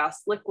natural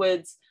gas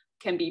liquids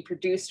can be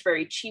produced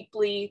very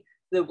cheaply.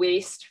 The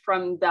waste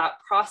from that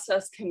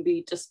process can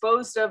be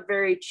disposed of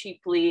very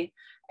cheaply.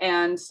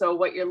 And so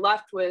what you're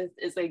left with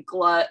is a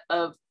glut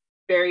of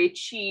very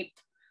cheap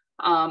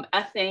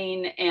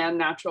ethane and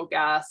natural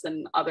gas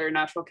and other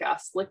natural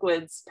gas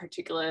liquids,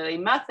 particularly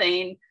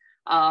methane,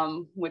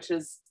 which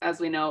is, as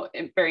we know,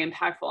 very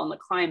impactful on the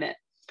climate.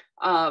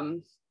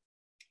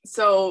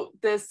 So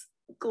this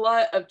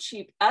glut of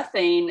cheap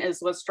ethane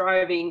is what's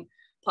driving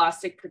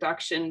plastic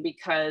production,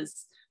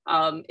 because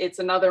it's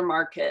another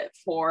market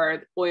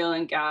for oil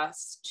and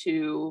gas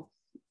to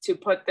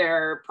put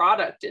their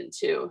product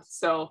into.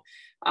 So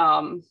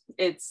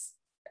it's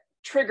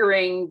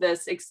triggering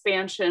this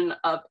expansion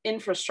of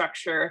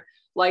infrastructure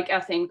like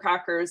ethane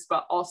crackers,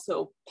 but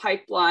also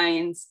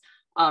pipelines,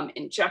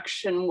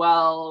 injection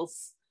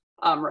wells,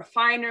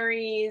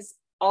 refineries,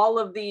 all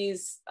of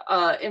these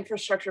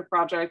infrastructure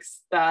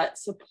projects that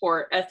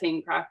support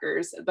ethane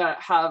crackers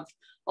that have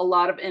a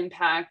lot of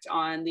impact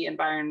on the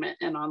environment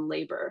and on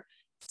labor.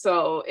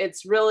 So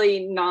it's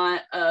really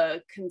not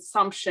a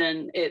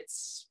consumption,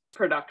 it's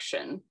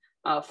production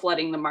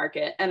flooding the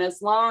market. And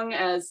as long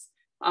as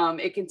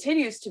it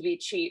continues to be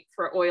cheap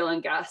for oil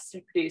and gas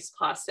to produce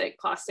plastic,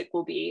 plastic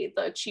will be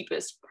the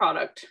cheapest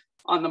product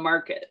on the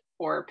market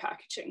for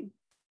packaging.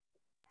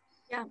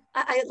 Yeah,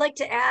 I'd like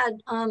to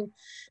add,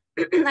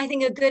 I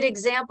think a good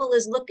example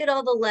is look at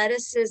all the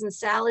lettuces and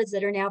salads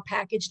that are now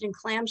packaged in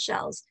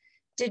clamshells.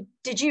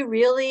 did you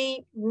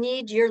really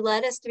need your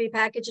lettuce to be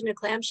packaged in a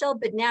clamshell?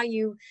 But now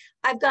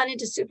I've gone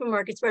into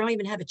supermarkets where I don't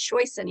even have a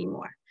choice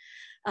anymore.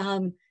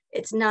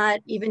 It's not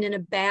even in a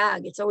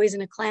bag. It's always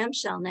in a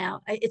clamshell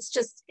now. It's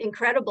just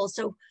incredible.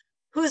 So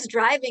who's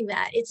driving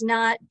that? It's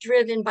not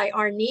driven by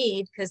our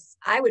need, because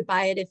I would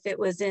buy it if it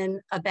was in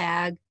a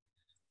bag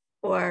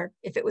or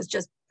if it was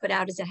just put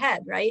out as a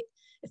head, right?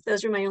 If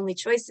those were my only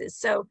choices.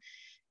 So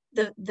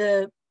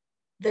the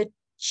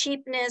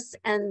cheapness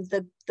and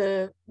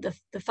the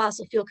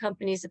fossil fuel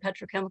companies, the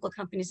petrochemical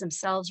companies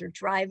themselves are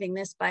driving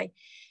this by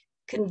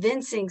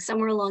convincing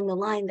somewhere along the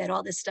line that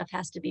all this stuff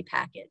has to be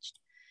packaged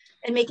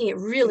and making it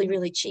really,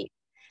 really cheap.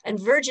 And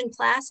virgin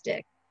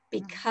plastic,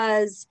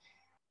 because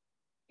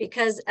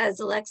as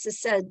Alexis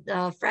said,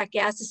 frack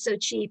gas is so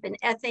cheap, and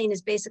ethane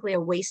is basically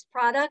a waste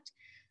product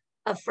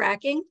of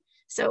fracking.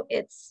 So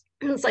it's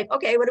like,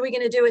 okay, what are we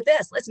going to do with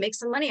this? Let's make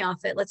some money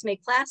off it. Let's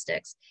make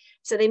plastics.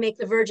 So they make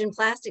the virgin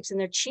plastics, and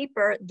they're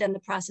cheaper than the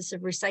process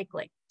of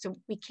recycling. So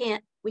we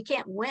can't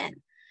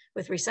win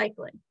with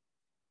recycling.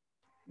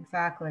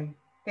 Exactly.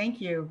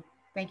 Thank you.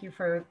 Thank you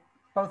for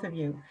both of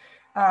you.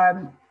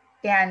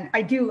 And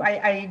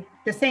I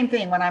the same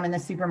thing when I'm in the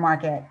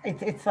supermarket.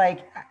 It's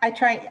like,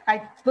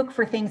 I look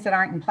for things that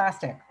aren't in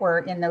plastic or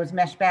in those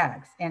mesh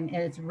bags, and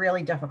it's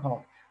really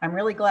difficult. I'm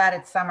really glad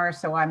it's summer,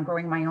 so I'm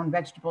growing my own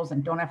vegetables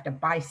and don't have to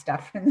buy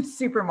stuff in the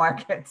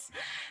supermarkets.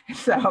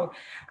 So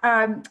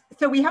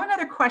we have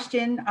another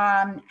question.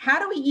 How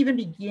do we even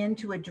begin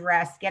to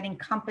address getting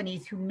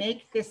companies who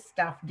make this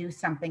stuff do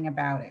something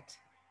about it?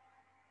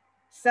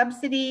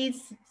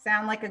 Subsidies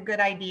sound like a good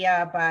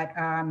idea, but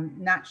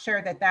not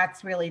sure that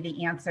that's really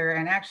the answer.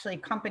 And actually,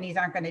 companies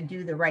aren't going to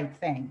do the right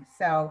thing.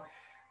 So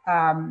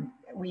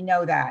we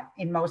know that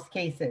in most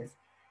cases.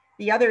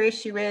 The other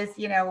issue is,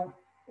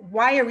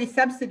 why are we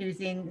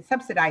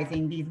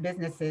subsidizing these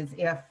businesses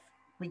if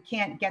we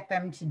can't get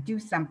them to do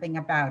something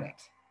about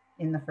it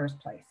in the first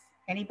place?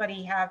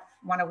 Anybody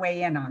want to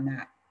weigh in on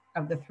that,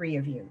 of the three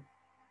of you?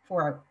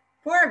 Four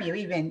of you,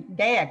 even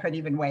Dea could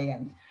even weigh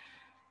in.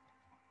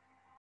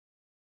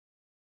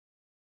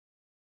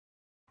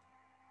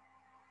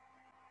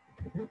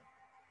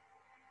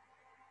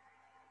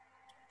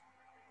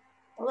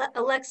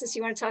 Alexis,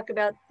 you want to talk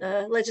about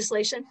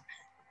legislation?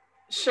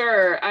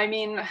 Sure. I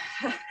mean,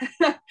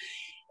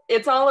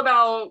 it's all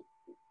about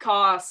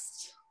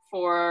cost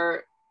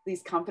for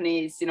these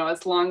companies,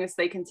 as long as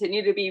they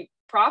continue to be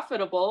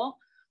profitable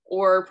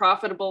or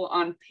profitable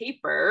on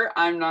paper.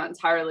 I'm not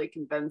entirely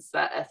convinced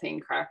that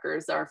ethane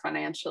crackers are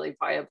financially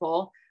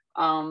viable.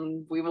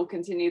 We will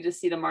continue to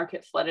see the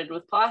market flooded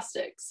with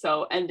plastic.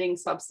 So ending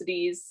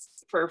subsidies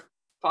for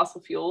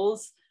fossil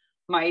fuels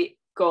might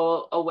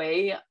go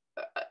away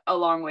a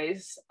long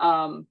ways.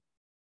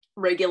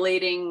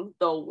 Regulating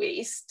the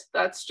waste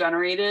that's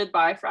generated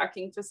by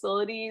fracking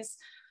facilities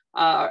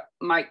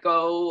might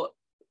go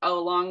a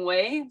long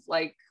way.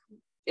 Like,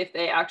 if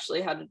they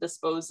actually had to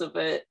dispose of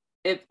it,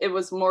 if it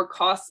was more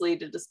costly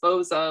to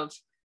dispose of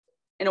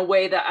in a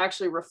way that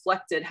actually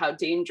reflected how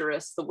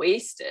dangerous the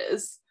waste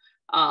is,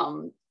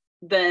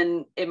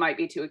 then it might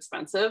be too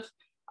expensive.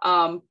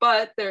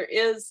 But there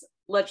is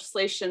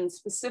legislation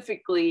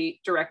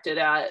specifically directed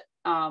at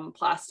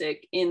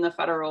plastic in the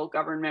federal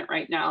government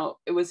right now.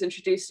 It was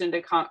reintroduced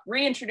into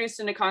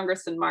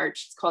Congress in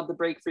March. It's called the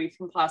Break Free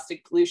from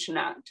Plastic Pollution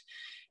Act.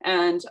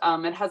 And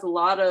it has a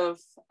lot of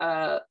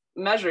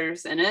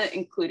measures in it,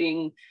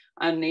 including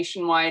a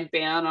nationwide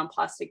ban on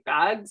plastic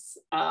bags,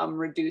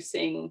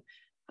 reducing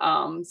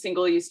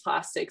single-use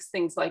plastics,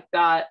 things like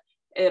that.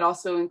 It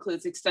also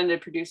includes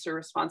extended producer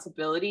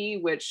responsibility,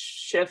 which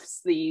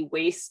shifts the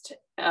waste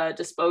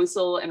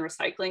disposal and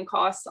recycling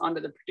costs onto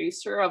the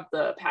producer of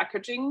the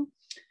packaging.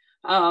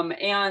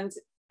 And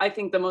I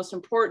think the most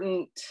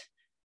important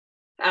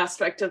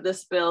aspect of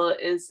this bill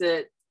is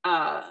it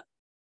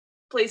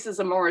places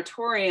a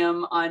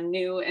moratorium on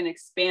new and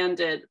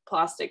expanded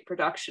plastic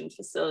production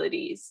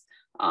facilities,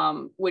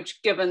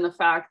 which, given the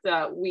fact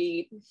that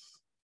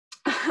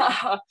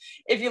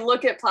if you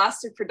look at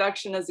plastic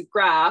production as a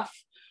graph,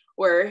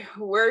 where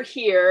we're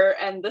here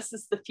and this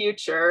is the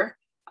future.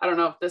 I don't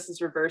know if this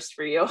is reversed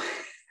for you.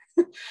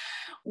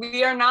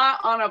 We are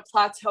not on a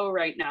plateau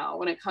right now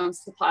when it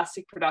comes to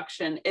plastic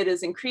production. It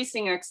is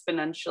increasing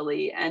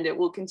exponentially, and it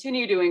will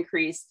continue to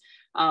increase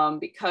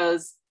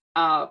because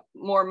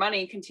more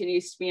money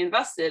continues to be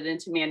invested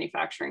into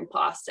manufacturing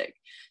plastic.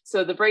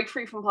 So the Break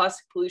Free from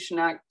Plastic Pollution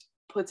Act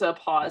puts a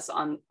pause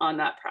on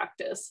that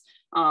practice.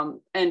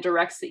 And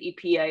directs the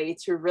EPA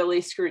to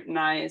really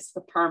scrutinize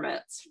the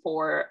permits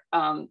for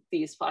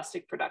these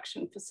plastic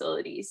production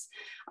facilities.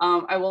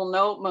 I will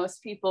note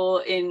most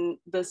people in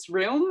this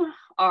room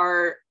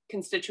are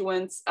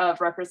constituents of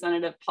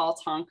Representative Paul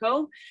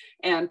Tonko,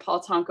 and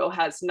Paul Tonko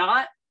has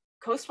not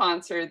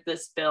co-sponsored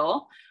this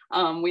bill.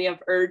 We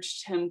have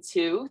urged him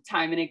to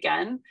time and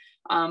again.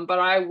 But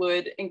I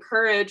would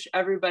encourage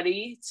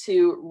everybody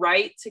to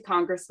write to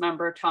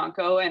Congressmember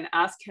Tonko and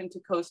ask him to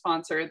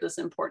co-sponsor this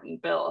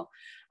important bill.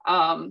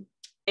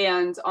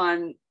 And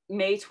on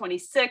May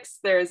 26th,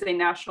 there is a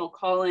national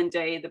call-in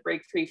day. The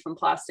Break Free from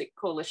Plastic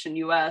Coalition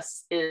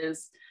US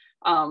is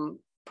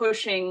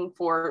pushing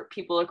for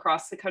people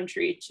across the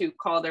country to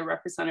call their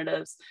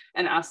representatives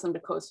and ask them to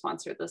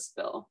co-sponsor this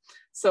bill.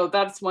 So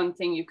that's one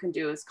thing you can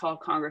do, is call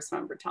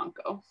Congressmember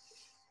Tonko.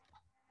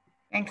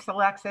 Thanks,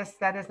 Alexis.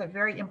 That is a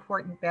very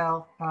important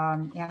bill.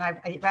 And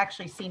I've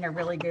actually seen a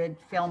really good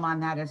film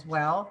on that as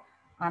well,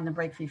 on the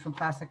Break Free from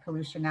Plastic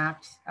Pollution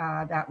Act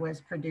that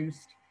was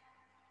produced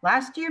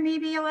last year,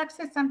 maybe,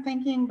 Alexis, I'm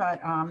thinking, but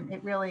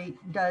it really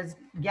does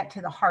get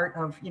to the heart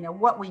of, you know,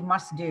 what we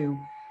must do,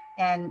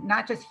 and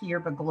not just here,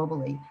 but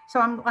globally.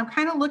 So I'm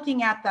kind of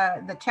looking at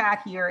the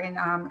chat here, and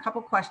a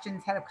couple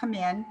questions have come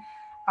in.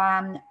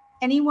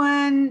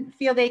 Anyone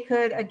feel they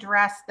could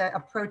address the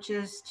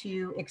approaches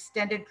to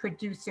extended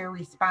producer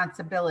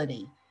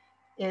responsibility?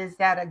 Is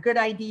that a good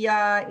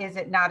idea? Is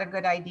it not a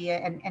good idea?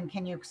 And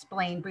can you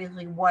explain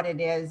briefly what it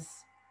is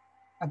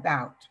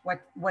about?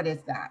 What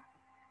is that?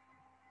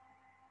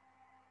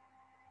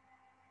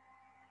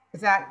 Is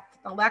that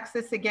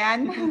Alexis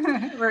again?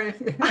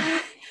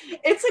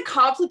 It's a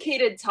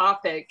complicated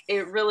topic.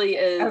 It really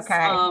is.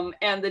 Okay.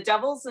 And the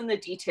devil's in the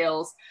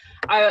details.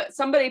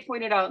 Somebody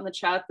pointed out in the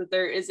chat that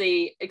there is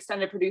a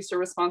extended producer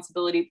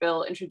responsibility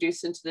bill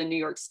introduced into the New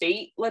York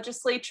State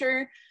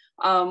legislature.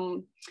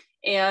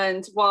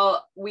 And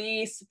while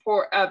we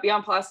support,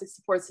 Beyond Plastic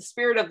supports the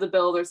spirit of the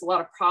bill, there's a lot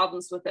of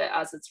problems with it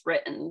as it's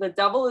written. The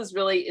devil is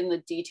really in the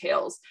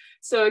details.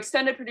 So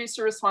extended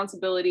producer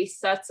responsibility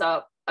sets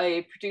up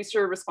a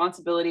producer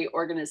responsibility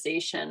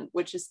organization,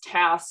 which is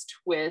tasked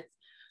with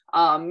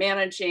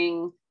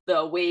managing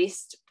the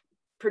waste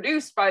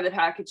produced by the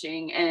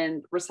packaging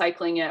and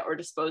recycling it or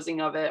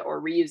disposing of it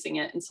or reusing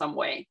it in some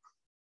way.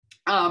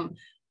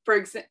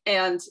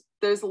 And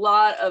there's a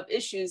lot of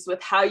issues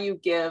with how you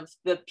give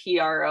the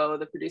PRO,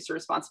 the producer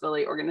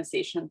responsibility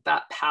organization,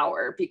 that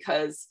power,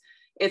 because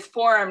it's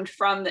formed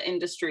from the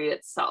industry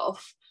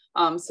itself.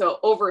 So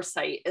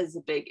oversight is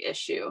a big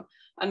issue.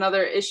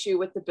 Another issue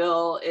with the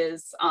bill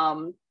is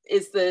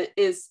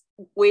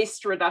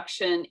waste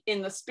reduction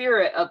in the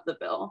spirit of the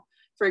bill.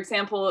 For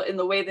example, in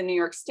the way the New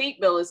York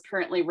State bill is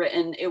currently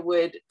written, it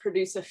would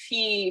produce a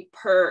fee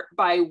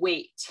by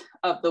weight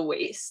of the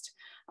waste,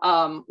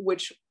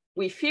 which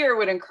we fear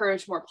would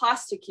encourage more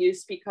plastic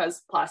use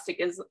because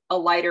plastic is a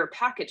lighter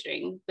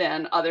packaging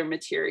than other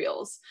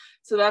materials.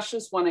 So that's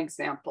just one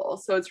example.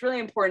 So it's really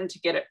important to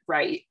get it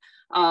right.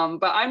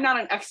 But I'm not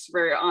an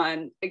expert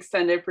on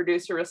extended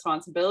producer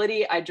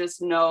responsibility. I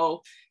just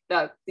know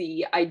that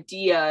the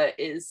idea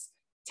is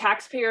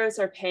taxpayers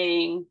are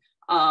paying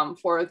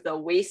for the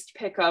waste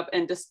pickup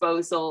and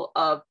disposal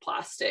of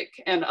plastic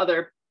and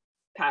other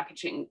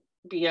packaging,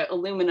 be it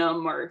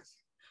aluminum or,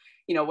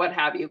 you know, what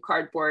have you,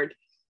 cardboard,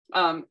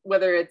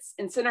 whether it's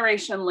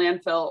incineration,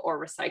 landfill,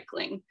 or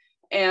recycling.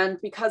 And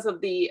because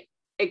of the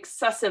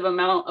excessive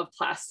amount of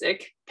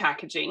plastic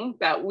packaging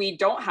that we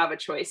don't have a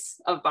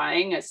choice of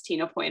buying, as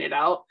Tina pointed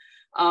out,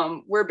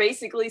 we're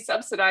basically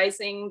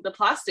subsidizing the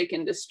plastic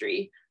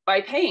industry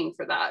by paying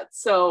for that.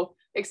 So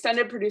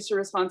extended producer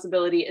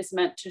responsibility is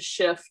meant to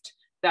shift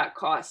that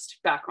cost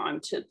back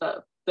onto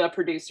the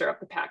producer of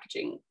the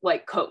packaging,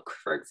 like Coke,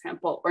 for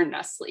example, or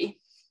Nestle.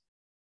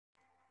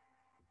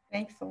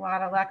 Thanks a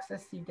lot,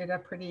 Alexis. You did a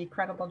pretty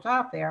credible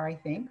job there, I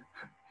think.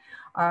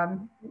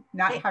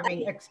 Not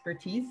having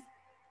expertise.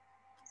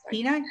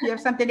 Tina, you have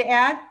something to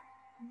add?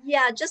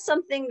 Yeah, just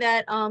something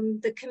that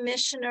the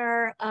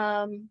commissioner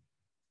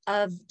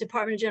of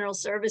Department of General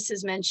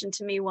Services mentioned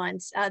to me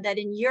once, that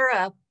in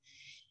Europe,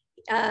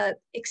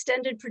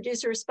 extended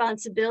producer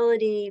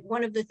responsibility,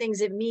 one of the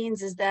things it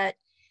means is that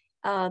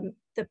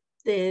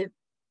the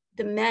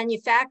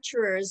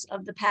manufacturers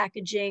of the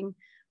packaging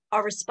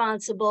are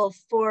responsible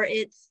for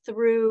it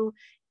through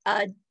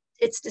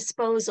its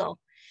disposal.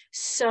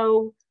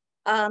 So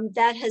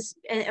that has,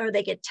 or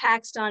they get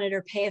taxed on it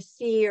or pay a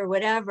fee or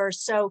whatever.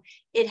 So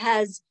it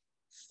has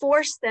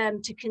forced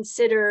them to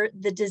consider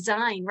the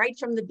design right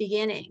from the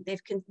beginning.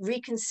 They've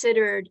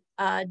reconsidered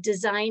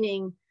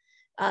designing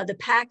the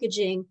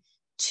packaging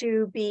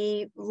to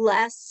be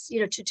less, you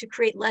know, to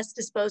create less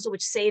disposal,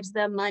 which saves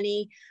them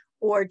money,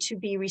 or to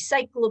be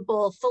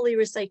recyclable, fully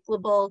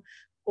recyclable,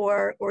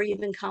 or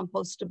even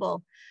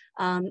compostable.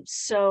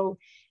 So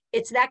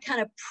it's that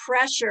kind of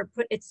pressure.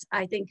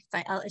 I think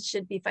it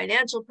should be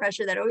financial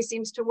pressure that always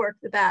seems to work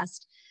the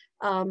best,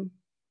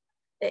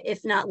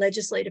 if not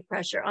legislative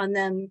pressure on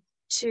them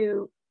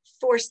to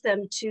force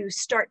them to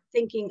start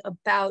thinking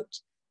about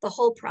the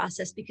whole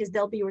process, because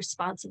they'll be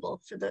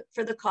responsible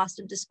for the cost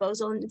of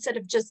disposal, and instead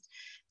of just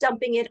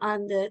dumping it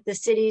on the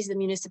cities, the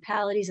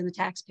municipalities, and the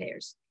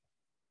taxpayers.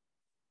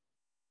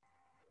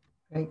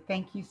 Great,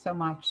 thank you so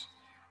much.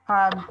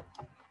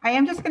 I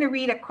am just going to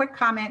read a quick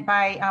comment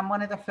by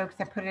one of the folks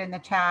that put it in the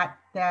chat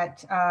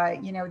that,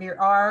 you know, there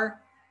are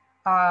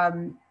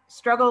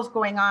struggles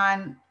going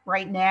on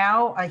right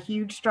now, a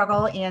huge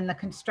struggle in the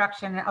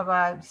construction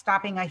of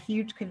stopping a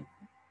huge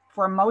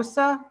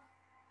Formosa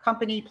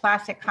company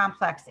plastic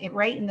complex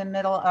right in the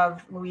middle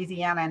of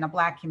Louisiana in a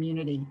Black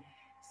community.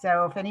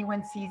 So if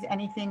anyone sees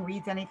anything,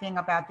 reads anything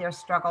about their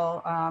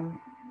struggle,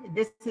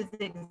 this is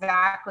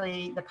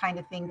exactly the kind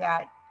of thing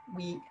that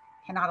we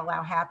cannot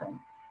allow happen.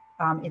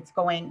 It's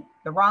going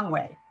the wrong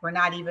way. We're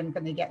not even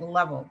going to get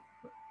level.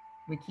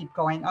 We keep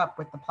going up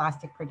with the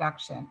plastic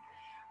production.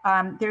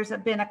 There's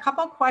been a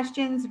couple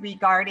questions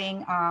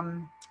regarding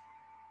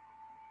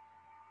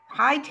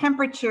high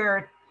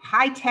temperature,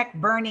 high-tech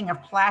burning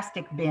of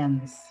plastic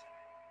bins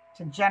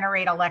to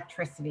generate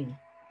electricity.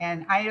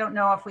 And I don't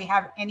know if we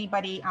have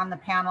anybody on the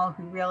panel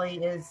who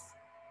really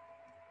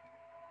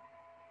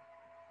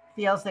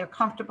feels they're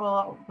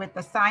comfortable with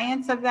the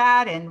science of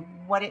that and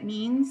what it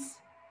means.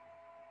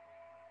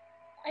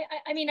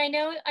 I mean, I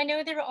know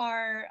there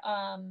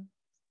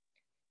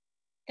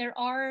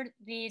are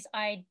these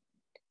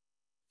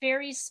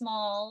very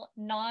small,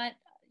 not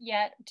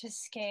yet to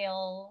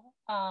scale,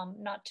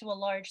 not to a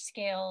large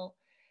scale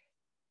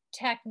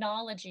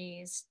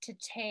technologies to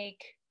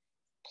take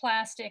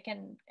plastic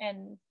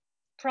and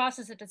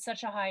process it at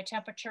such a high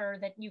temperature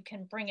that you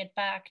can bring it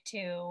back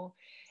to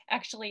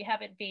actually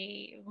have it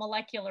be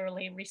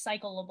molecularly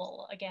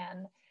recyclable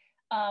again.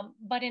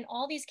 But in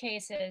all these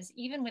cases,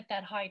 even with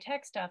that high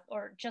tech stuff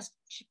or just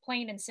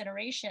plain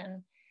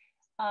incineration,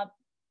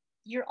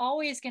 you're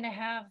always going to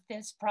have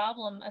this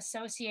problem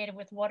associated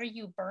with what are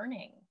you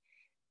burning?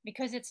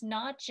 Because it's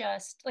not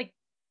just like,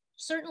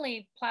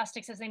 certainly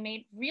plastics, as they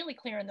made really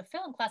clear in the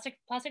film,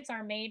 plastics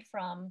are made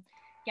from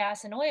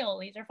gas and oil.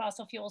 These are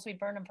fossil fuels, we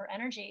burn them for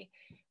energy,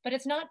 but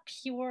it's not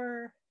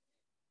pure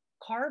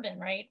carbon,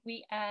 right?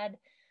 We add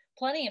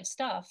plenty of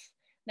stuff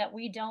that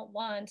we don't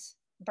want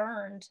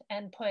burned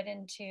and put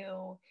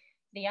into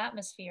the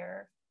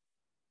atmosphere.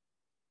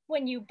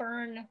 When you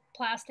burn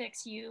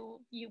plastics, you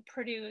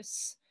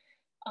produce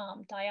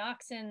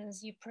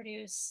dioxins, you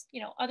produce,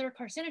 other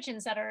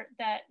carcinogens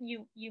that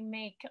you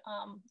make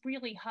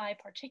really high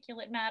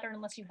particulate matter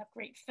unless you have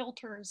great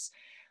filters.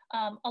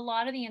 A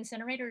lot of the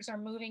incinerators are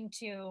moving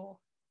to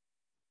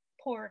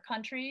poor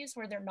countries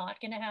where they're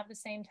not going to have the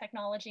same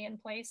technology in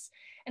place.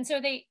 And so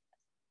I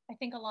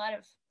think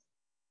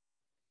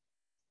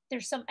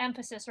there's some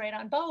emphasis right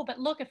on, but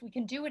look, if we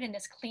can do it in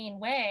this clean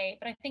way,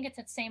 but I think it's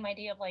that same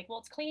idea of like, well,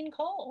 it's clean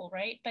coal,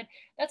 right? But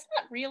that's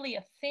not really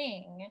a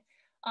thing.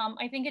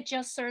 I think it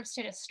just serves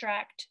to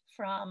distract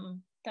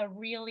from the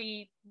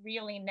really,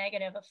 really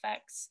negative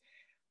effects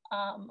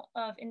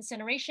of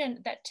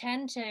incineration that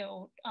tend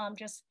to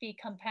just be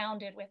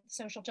compounded with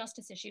social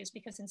justice issues,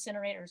 because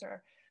incinerators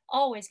are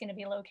always going to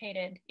be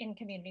located in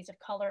communities of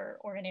color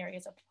or in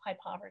areas of high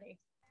poverty.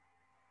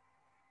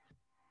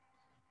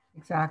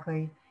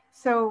 Exactly.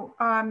 So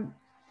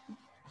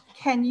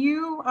can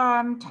you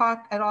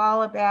talk at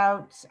all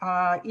about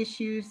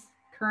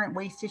current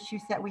waste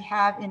issues that we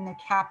have in the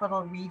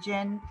capital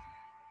region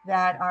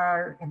that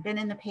have been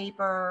in the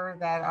paper,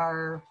 that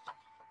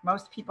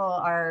most people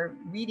are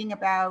reading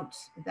about,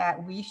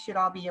 that we should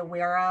all be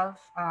aware of?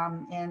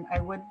 And I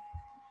would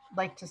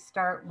like to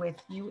start with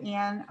you,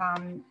 Anne.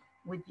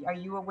 Are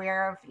you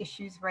aware of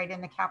issues right in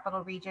the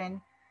capital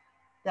region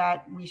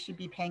that we should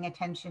be paying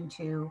attention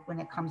to when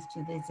it comes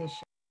to these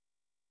issues?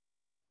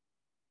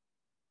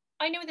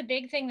 I know the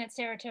big thing that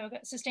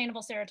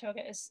Sustainable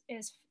Saratoga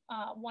is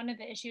one of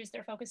the issues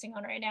they're focusing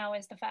on right now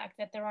is the fact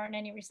that there aren't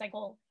any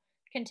recycle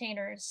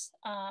containers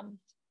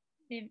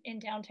in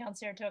downtown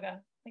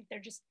Saratoga. Like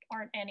there just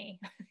aren't any.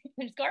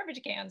 There's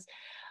garbage cans,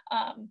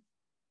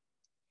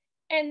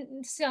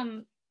 and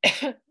some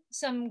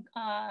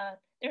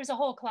there's a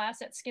whole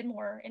class at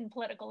Skidmore in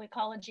political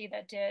ecology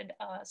that did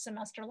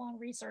semester-long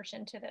research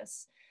into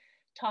this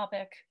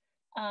topic.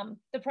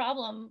 The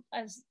problem,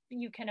 as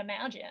you can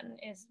imagine,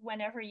 is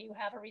whenever you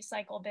have a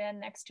recycle bin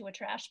next to a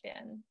trash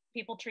bin,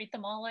 people treat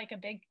them all like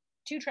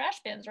two trash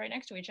bins right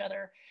next to each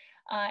other.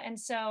 And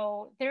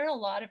so there are a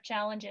lot of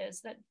challenges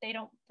that they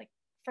don't, like,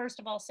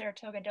 first of all,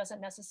 Saratoga doesn't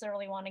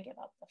necessarily want to give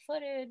up the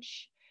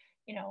footage,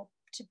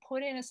 to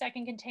put in a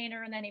second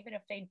container. And then even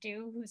if they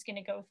do, who's going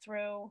to go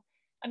through?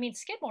 I mean,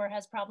 Skidmore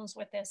has problems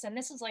with this. And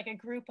this is like a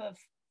group of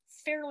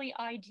fairly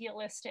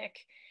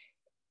idealistic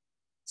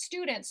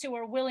students who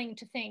are willing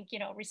to think,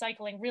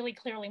 recycling really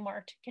clearly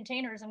marked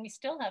containers, and we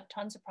still have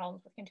tons of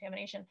problems with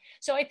contamination.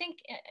 So I think,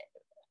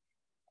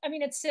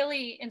 it's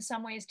silly in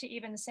some ways to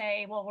even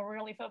say, well, we're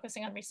really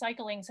focusing on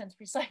recycling, since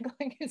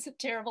recycling is a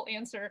terrible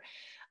answer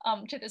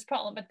to this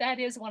problem. But that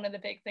is one of the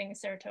big things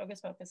Saratoga is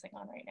focusing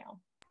on right now.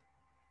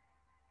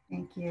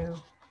 Thank you.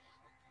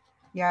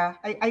 Yeah,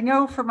 I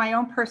know from my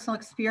own personal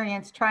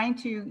experience, trying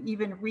to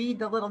even read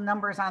the little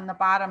numbers on the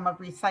bottom of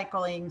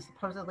recycling,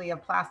 supposedly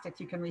of plastics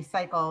you can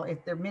recycle,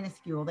 if they're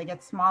minuscule. They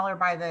get smaller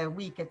by the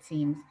week, it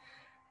seems,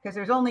 because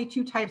there's only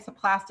 2 types of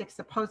plastic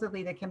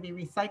supposedly that can be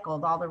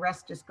recycled. All the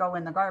rest just go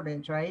in the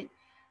garbage, right?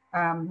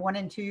 1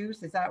 and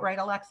 2s, is that right,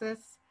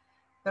 Alexis?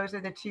 Those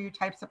are the 2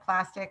 types of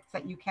plastics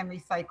that you can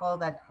recycle,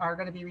 that are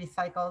going to be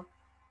recycled.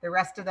 The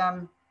rest of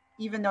them,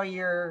 even though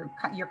your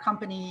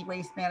company,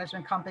 waste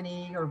management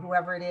company, or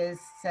whoever it is,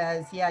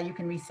 says, yeah, you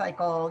can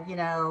recycle,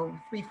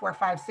 3, 4,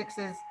 5,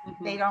 6s,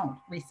 they don't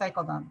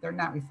recycle them. They're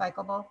not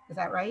recyclable. Is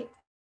that right?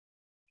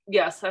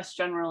 Yes, that's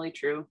generally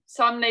true.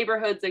 Some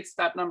neighborhoods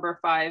accept number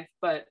 5,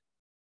 but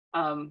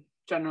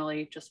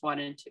generally just 1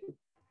 and 2.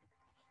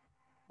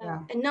 Yeah.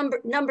 And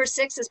number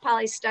 6 is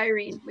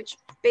polystyrene, which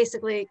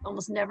basically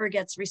almost never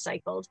gets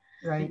recycled.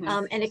 Right.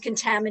 And it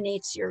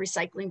contaminates your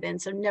recycling bin.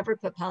 So never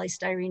put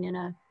polystyrene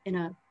in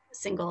a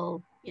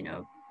single,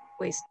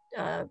 waste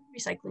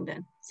recycling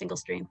bin, single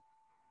stream.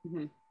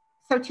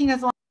 So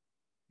Tina's.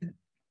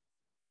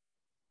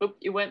 Oh,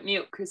 you went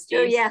mute, Christine.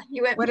 Oh yeah,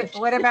 you went mute.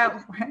 What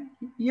about,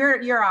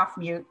 you're off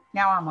mute.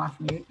 Now I'm off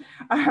mute.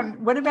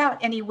 What about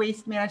any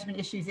waste management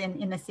issues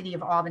in the city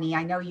of Albany?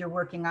 I know you're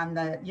working on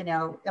the,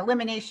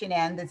 elimination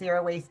end, the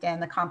zero waste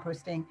end, the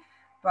composting,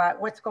 but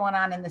what's going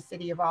on in the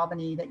city of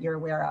Albany that you're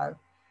aware of?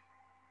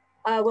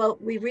 Well,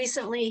 we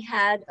recently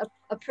had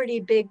a pretty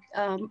big,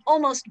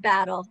 almost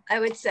battle, I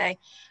would say.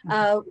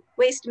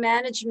 Waste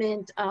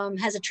Management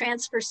has a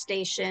transfer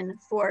station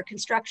for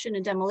construction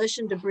and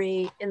demolition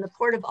debris in the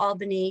Port of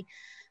Albany,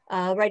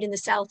 right in the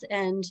South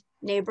End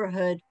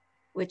neighborhood,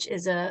 which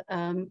is a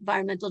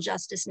environmental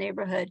justice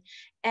neighborhood.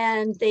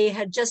 And they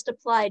had just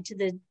applied to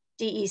the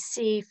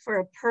DEC for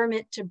a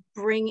permit to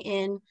bring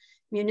in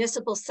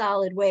municipal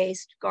solid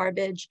waste,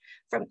 garbage,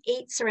 from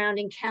 8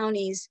 surrounding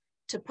counties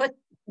to put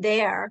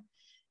there,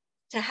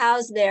 to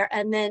house there,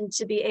 and then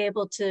to be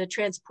able to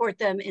transport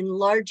them in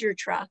larger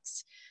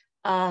trucks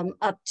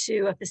up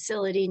to a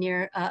facility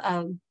near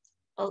a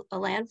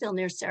landfill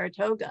near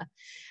Saratoga.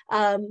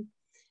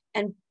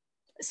 And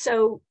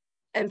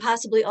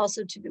possibly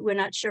also to be, we're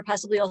not sure,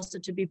 possibly also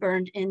to be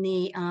burned in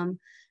the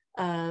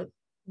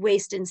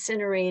waste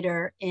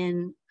incinerator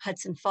in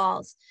Hudson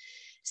Falls.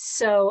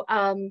 So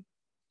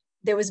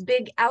there was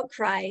big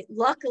outcry.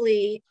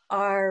 Luckily,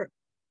 our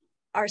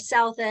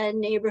South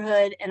End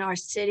neighborhood and our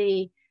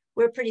city,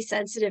 we're pretty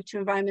sensitive to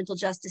environmental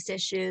justice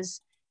issues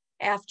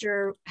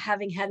after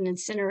having had an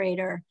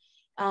incinerator,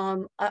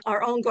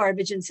 our own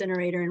garbage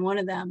incinerator in one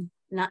of them,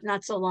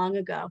 not so long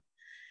ago.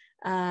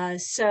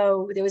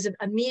 So there was an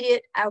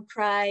immediate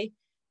outcry.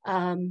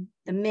 The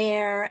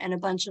mayor and a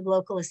bunch of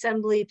local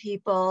assembly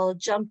people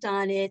jumped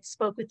on it,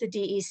 spoke with the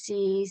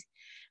DEC.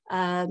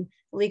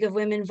 League of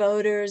Women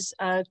Voters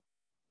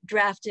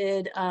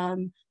drafted a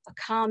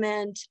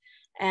comment,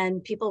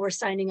 and people were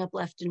signing up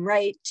left and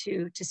right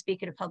to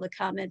speak at a public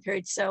comment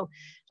period. So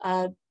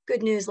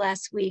good news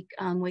last week,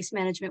 Waste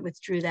Management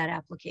withdrew that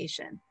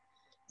application.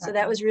 So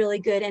that was really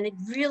good. And it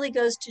really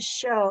goes to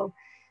show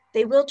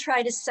they will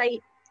try to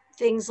cite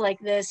things like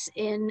this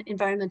in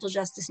environmental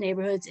justice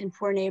neighborhoods, in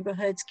poor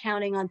neighborhoods,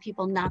 counting on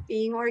people not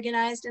being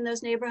organized in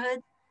those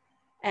neighborhoods.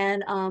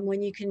 And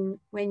when you can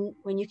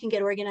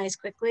get organized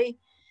quickly,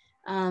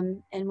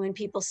 and when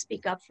people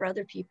speak up for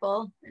other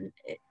people, and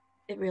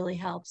it really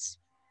helps.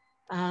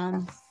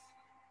 Do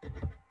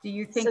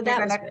you think so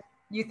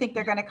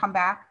they're gonna come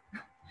back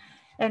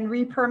and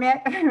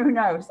re-permit? Who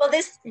knows? Well,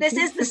 this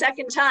is the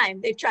second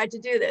time they've tried to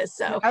do this.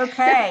 So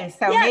okay,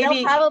 so yeah, maybe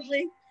they'll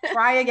probably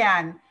try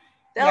again.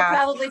 They'll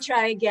probably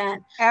try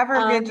again.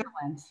 Ever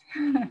vigilant.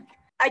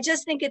 I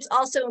just think it's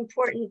also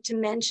important to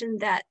mention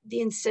that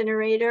the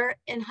incinerator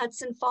in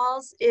Hudson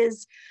Falls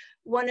is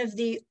one of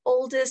the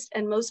oldest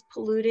and most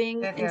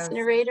polluting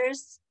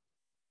incinerators,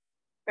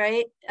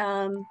 right?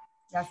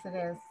 Yes, it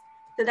is.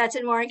 So that's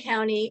in Warren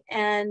County,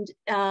 and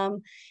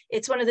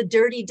it's one of the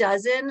dirty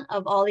dozen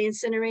of all the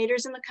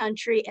incinerators in the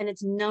country, and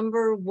it's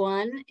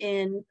 #1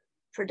 in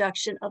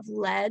production of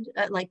lead,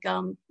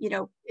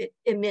 it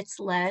emits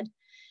lead.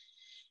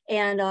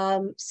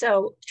 And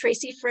so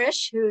Tracy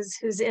Frisch,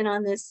 who's in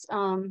on this,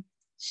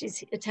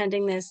 she's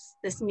attending this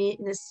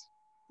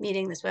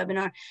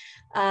webinar.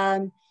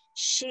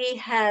 She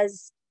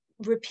has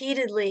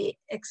repeatedly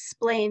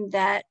explained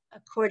that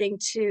according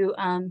to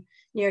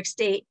New York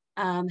State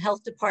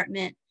Health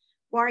Department,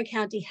 Warren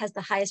County has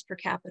the highest per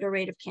capita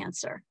rate of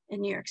cancer in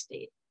New York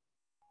State.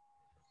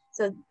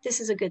 So this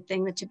is a good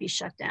thing that to be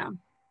shut down.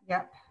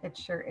 Yep, it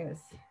sure is.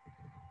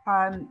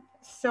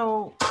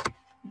 So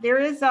there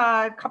is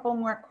a couple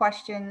more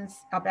questions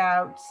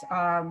about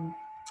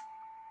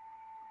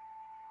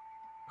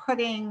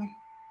putting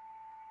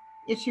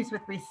issues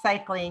with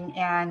recycling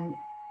and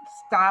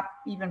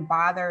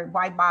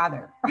why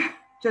bother?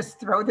 Just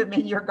throw them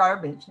in your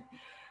garbage.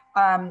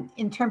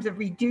 In terms of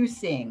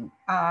reducing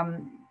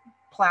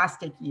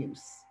plastic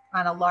use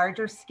on a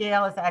larger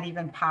scale, is that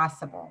even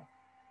possible?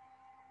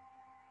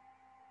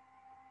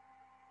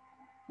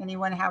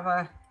 Anyone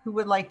who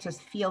would like to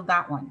field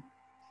that one?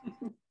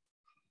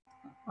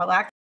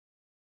 Alexis?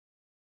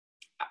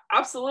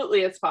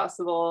 Absolutely, it's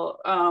possible.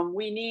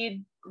 We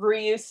need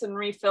reuse and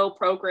refill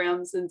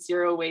programs and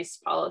zero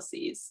waste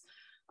policies.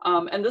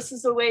 And this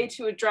is a way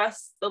to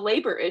address the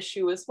labor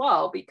issue as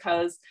well,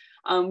 because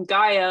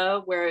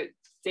Gaia, where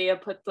Dea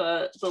put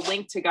the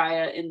link to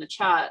Gaia in the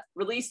chat,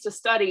 released a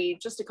study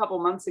just a couple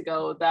months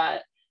ago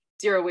that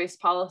zero waste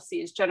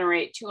policies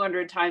generate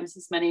 200 times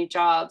as many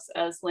jobs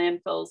as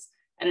landfills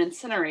and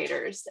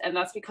incinerators. And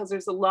that's because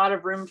there's a lot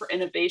of room for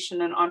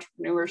innovation and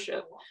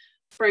entrepreneurship.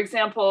 For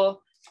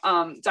example,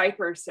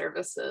 diaper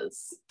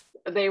services.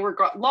 they were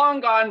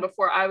long gone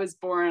before I was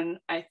born,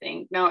 I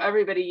think. Now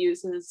everybody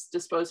uses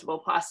disposable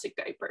plastic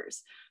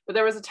diapers, but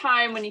there was a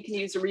time when you can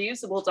use a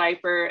reusable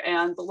diaper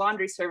and the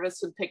laundry service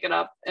would pick it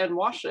up and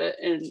wash it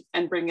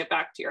and bring it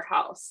back to your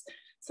house.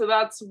 So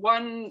that's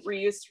one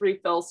reuse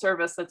refill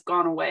service that's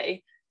gone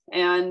away.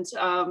 And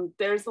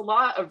there's a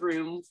lot of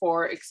room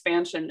for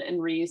expansion in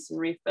reuse and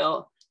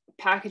refill,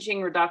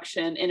 packaging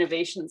reduction,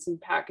 innovations in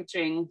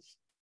packaging.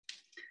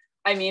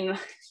 I mean,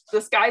 the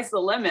sky's the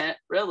limit,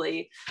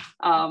 really.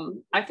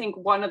 I think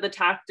one of the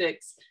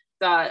tactics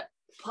that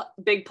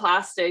big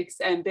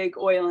plastics and big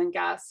oil and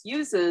gas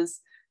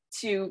uses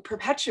to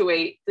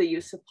perpetuate the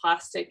use of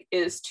plastic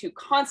is to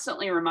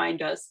constantly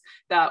remind us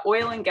that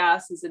oil and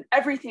gas is in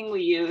everything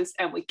we use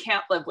and we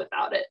can't live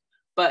without it.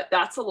 But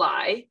that's a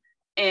lie.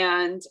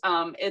 And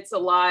it's a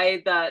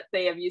lie that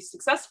they have used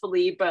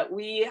successfully, but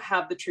we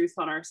have the truth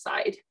on our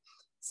side.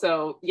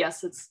 So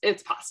yes,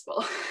 it's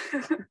possible.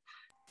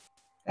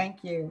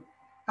 Thank you.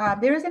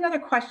 There is another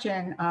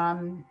question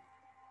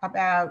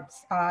about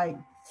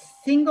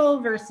single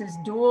versus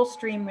dual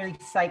stream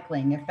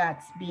recycling, if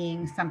that's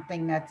being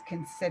something that's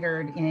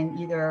considered in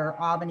either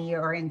Albany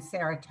or in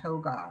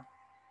Saratoga.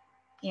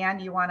 Anne,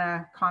 do you want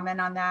to comment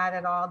on that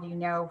at all? Do you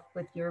know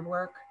with your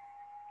work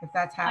if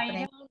that's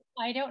happening?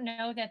 I don't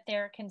know that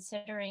they're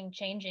considering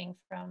changing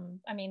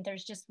from, I mean,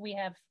 we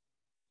have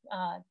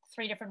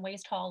 3 different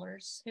waste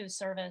haulers who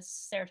service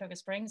Saratoga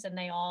Springs and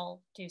they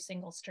all do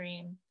single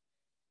stream.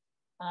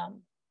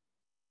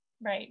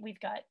 Right, we've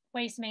got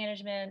waste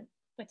management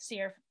with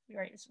Sierra,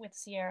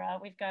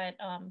 we've got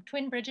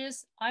Twin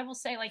Bridges. I will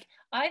say, like,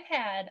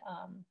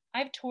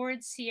 I've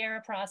toured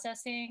Sierra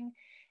Processing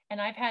and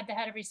I've had the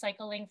head of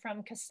recycling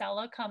from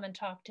Casella come and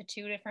talk to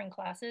 2 different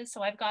classes.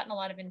 So I've gotten a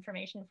lot of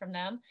information from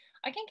them.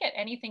 I can get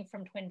anything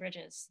from Twin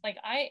Bridges. Like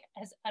I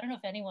don't know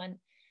if anyone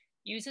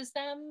uses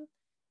them.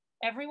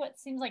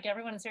 Seems like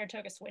everyone in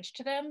Saratoga switched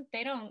to them.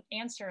 They don't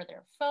answer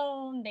their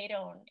phone. They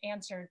don't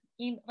answer,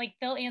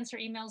 they'll answer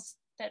emails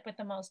that with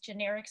the most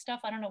generic stuff.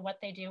 I don't know what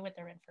they do with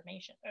their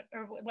information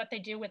or what they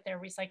do with their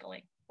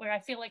recycling, where I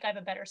feel like I have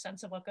a better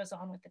sense of what goes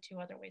on with the 2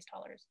 other waste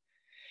haulers.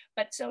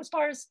 But so as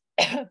far as,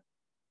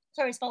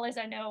 sorry, as far as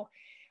I know,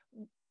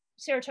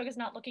 Saratoga is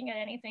not looking at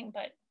anything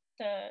but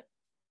the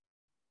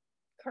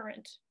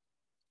current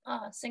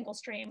single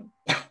stream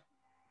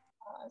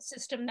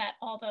system that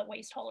all the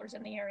waste haulers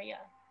in the area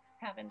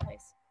have in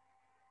place.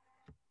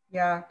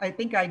 Yeah, I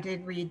think I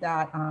did read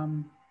that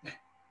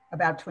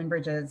about Twin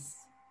Bridges.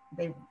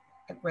 They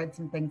read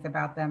some things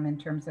about them in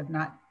terms of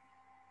not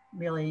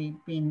really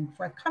being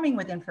forthcoming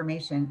with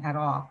information at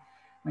all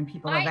when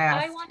people have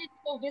asked. I wanted to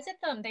go visit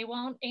them. They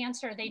won't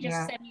answer. They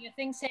just sent me a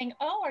thing saying,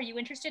 oh, are you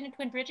interested in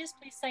Twin Bridges?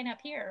 Please sign up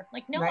here.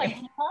 Like, no, right. I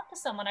want to talk to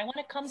someone. I want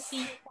to come see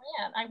your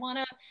plant. I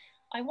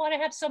want to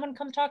have someone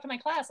come talk to my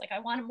class. Like, I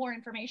want more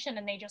information,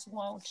 and they just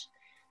won't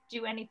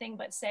do anything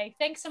but say,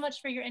 thanks so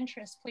much for your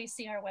interest. Please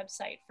see our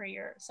website for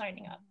your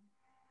signing up.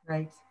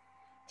 Right.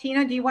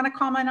 Tina, do you want to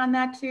comment on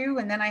that too?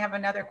 And then I have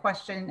another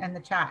question in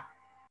the chat.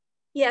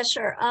 Yeah,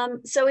 sure.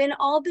 So in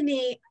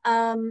Albany,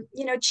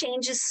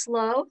 change is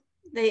slow.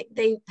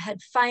 They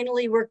had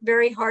finally worked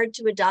very hard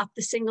to adopt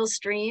the single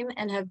stream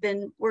and have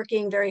been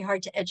working very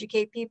hard to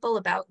educate people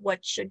about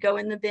what should go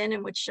in the bin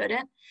and what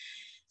shouldn't.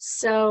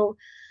 So,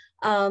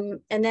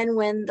 and then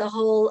when the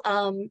whole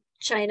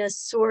China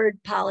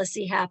sword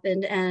policy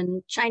happened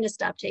and China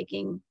stopped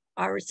taking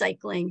our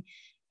recycling,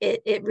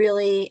 it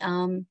really,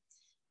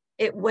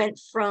 it went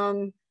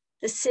from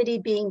the city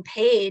being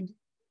paid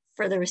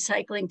for the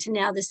recycling to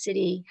now the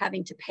city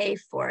having to pay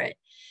for it.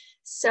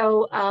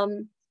 So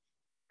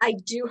I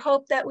do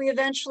hope that we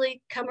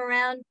eventually come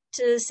around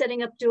to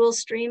setting up dual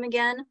stream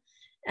again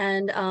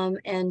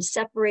and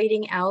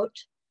separating out.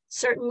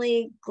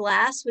 Certainly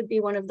glass would be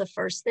one of the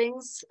first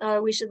things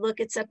we should look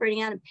at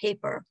separating out, and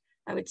paper,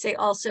 I would say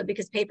also,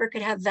 because paper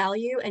could have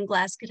value and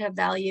glass could have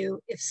value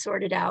if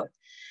sorted out.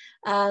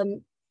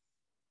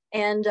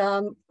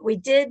 We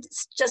did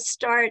just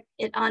start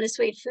at Honest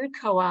Weight Food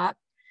Co-op,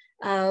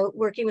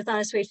 working with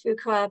Honest Weight Food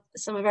Co-op.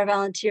 Some of our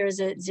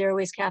volunteers at Zero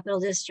Waste Capital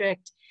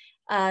District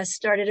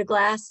started a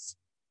glass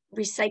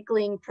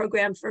recycling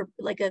program for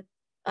like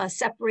a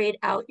separate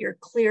out your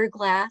clear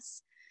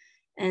glass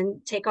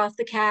and take off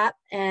the cap,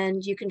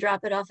 and you can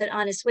drop it off at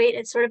Honest Weight.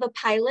 It's sort of a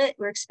pilot.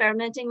 We're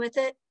experimenting with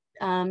it.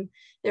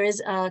 There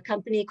is a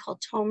company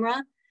called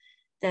Tomra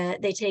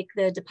that they take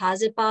the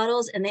deposit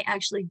bottles and they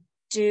actually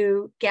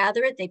do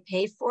gather it. They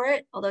pay for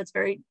it, although it's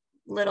very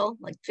little,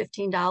 like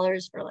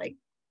 $15 for like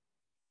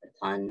a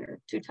ton or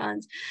 2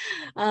 tons.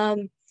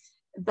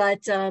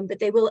 But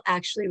they will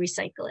actually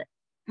recycle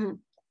it.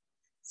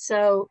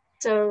 So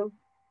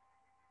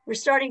we're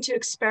starting to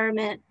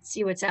experiment,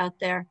 see what's out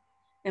there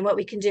and what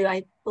we can do.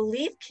 I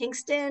believe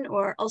Kingston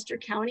or Ulster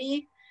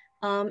County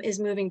is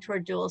moving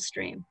toward dual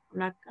stream.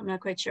 I'm not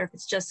quite sure if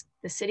it's just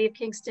the city of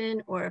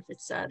Kingston or if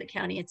it's the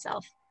county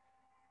itself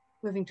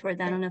moving toward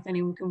that. I don't know if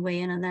anyone can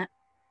weigh in on that.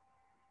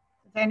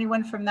 Is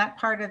anyone from that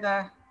part of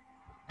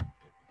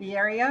the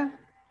area,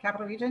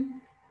 Capital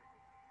Region?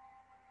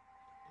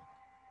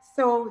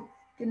 So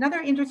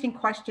Another interesting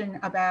question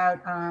about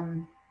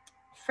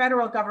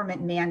federal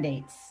government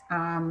mandates.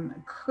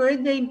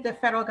 Could the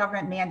federal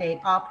government mandate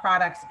all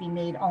products be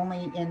made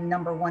only in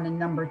number 1 and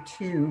number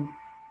 2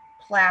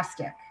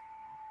 plastic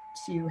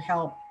to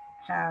help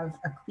have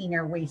a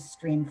cleaner waste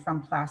stream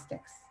from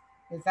plastics?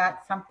 Is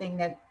that something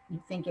that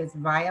you think is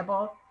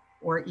viable,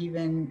 or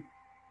even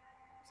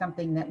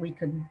something that we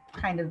could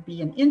kind of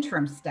be an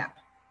interim step?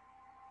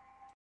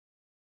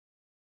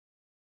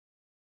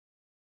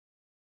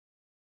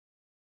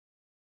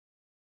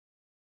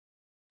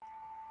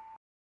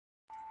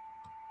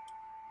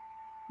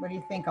 What do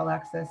you think,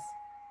 Alexis?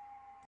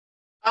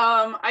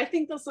 I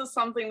think this is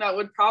something that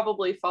would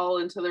probably fall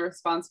into the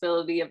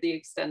responsibility of the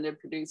extended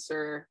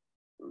producer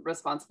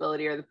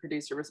responsibility or the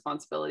producer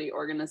responsibility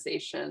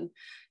organization.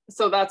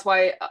 So that's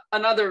why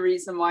another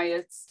reason why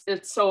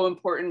it's so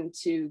important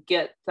to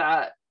get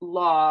that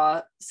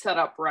law set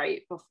up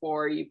right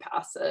before you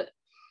pass it.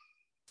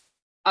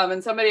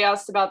 And somebody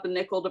asked about the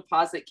nickel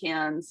deposit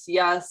cans.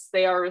 Yes,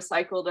 they are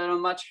recycled at a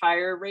much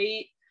higher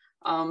rate.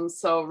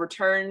 So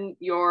return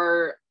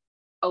your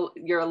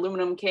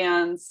aluminum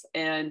cans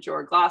and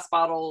your glass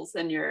bottles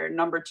and your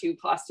number 2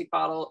 plastic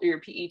bottle, your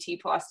PET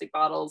plastic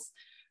bottles.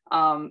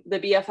 The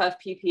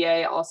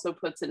BFFPPA also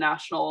puts a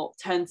national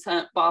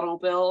 10-cent bottle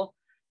bill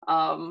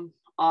on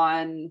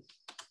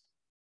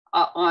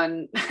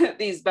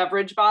these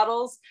beverage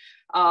bottles.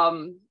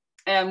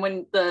 And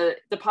when the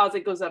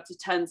deposit goes up to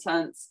 10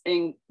 cents,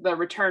 the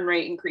return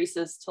rate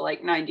increases to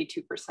like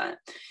 92%.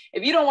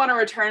 If you don't want to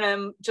return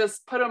them,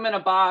 just put them in a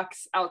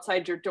box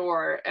outside your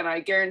door, and I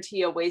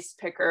guarantee a waste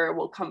picker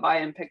will come by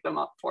and pick them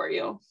up for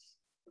you.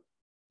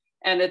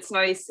 And it's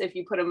nice if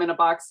you put them in a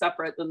box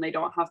separate, then they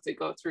don't have to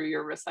go through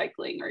your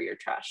recycling or your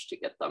trash to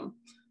get them.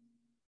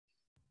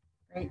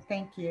 Great,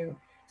 thank you.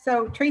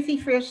 So Tracy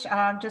Fish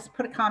just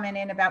put a comment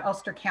in about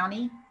Ulster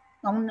County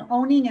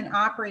owning and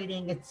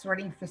operating its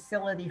sorting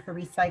facility for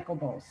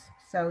recyclables.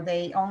 So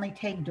they only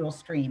take dual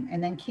stream.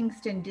 And then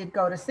Kingston did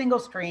go to single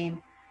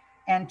stream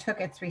and took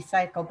its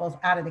recyclables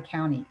out of the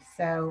county.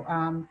 So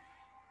I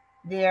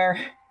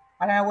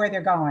don't know where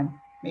they're going.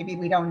 Maybe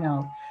we don't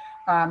know.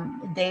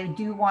 They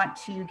do want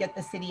to get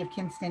the city of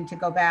Kingston to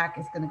go back.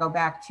 It's going to go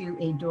back to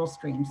a dual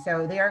stream.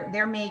 So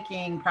they're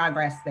making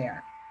progress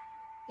there.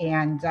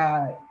 And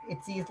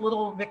it's these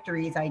little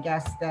victories, I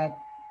guess, that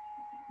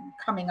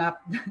coming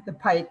up the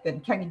pike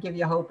that kind of give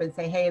you hope and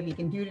say, hey, if you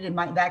can do it in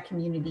that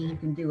community, you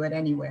can do it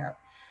anywhere.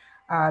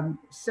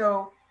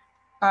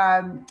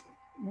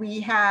 We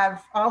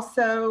have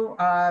also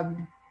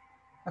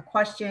a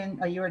question.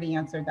 Oh, you already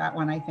answered that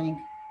one, I think,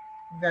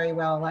 very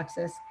well,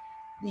 Alexis.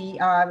 The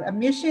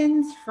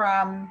emissions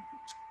from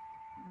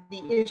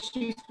the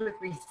issues with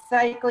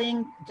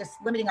recycling, just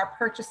limiting our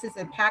purchases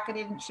and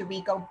packaging. Should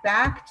we go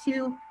back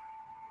to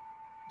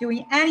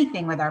doing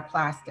anything with our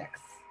plastics?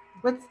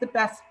 What's the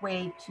best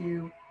way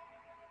to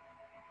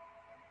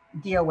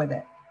deal with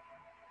it?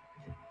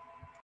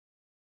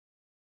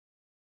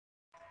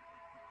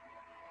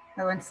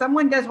 Oh, and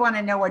someone does want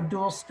to know what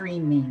dual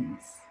stream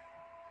means.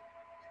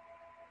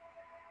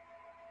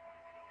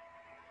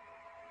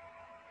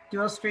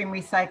 Dual stream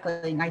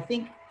recycling. I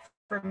think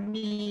for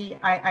me,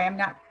 I am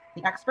not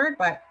the expert,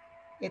 but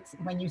it's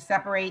when you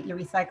separate your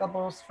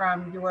recyclables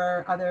from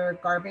your other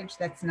garbage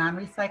that's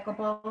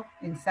non-recyclable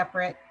in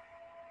separate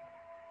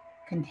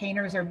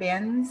containers or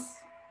bins,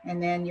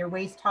 and then your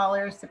waste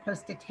hauler is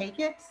supposed to take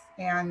it,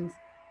 and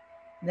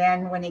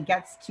then when it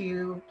gets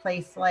to a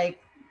place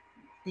like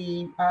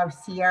the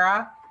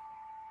Sierra,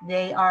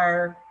 they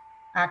are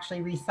actually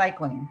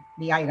recycling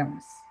the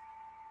items,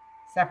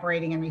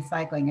 separating and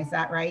recycling. Is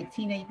that right?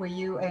 Tina, were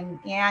you, and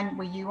Anne,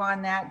 were you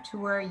on that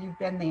tour? You've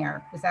been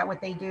there. Is that what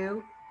they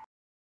do?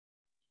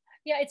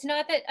 Yeah, it's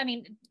not that, I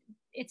mean,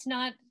 it's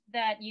not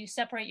that you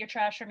separate your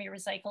trash from your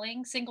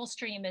recycling. Single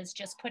stream is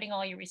just putting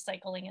all your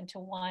recycling into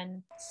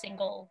one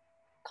single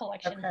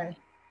collection. Okay.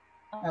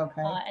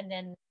 Okay. And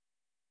then,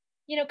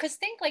 you know, because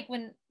think like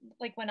when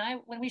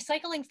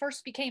recycling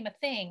first became a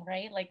thing,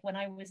 right? Like when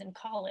I was in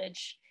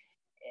college,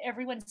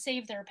 everyone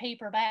saved their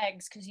paper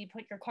bags because you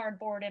put your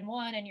cardboard in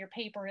one and your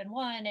paper in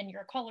one and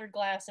your colored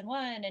glass in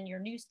one and your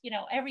new, you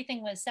know,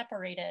 everything was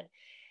separated.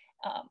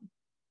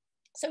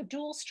 So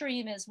dual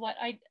stream is what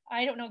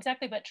I don't know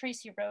exactly, but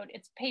Tracy wrote,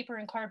 it's paper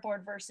and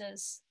cardboard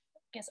versus,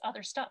 I guess,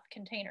 other stuff,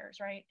 containers,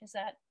 right? Is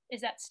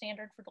that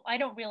standard for, I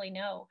don't really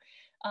know,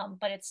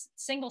 but it's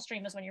single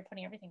stream is when you're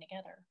putting everything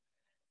together.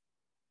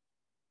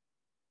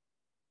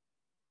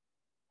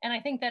 And I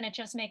think then it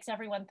just makes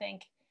everyone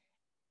think,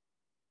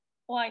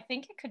 well, I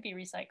think it could be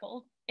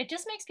recycled. It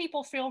just makes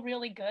people feel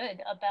really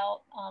good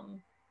about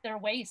their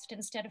waste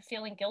instead of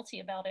feeling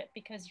guilty about it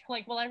because you're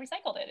like, well, I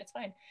recycled it, it's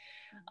fine.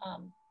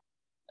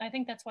 I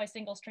think that's why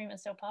single stream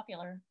is so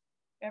popular.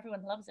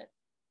 Everyone loves it.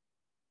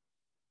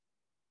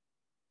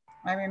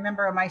 I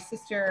remember my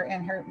sister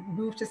and her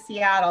moved to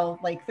Seattle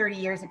like 30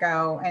 years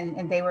ago,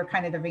 and they were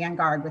kind of the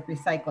vanguard with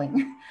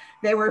recycling.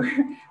 We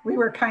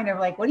were kind of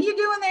like, what are you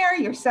doing there?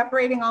 You're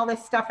separating all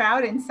this stuff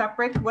out in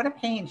separate, what a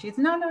pain. She's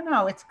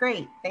no, it's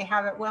great. They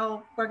have it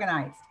well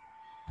organized.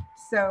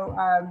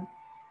 So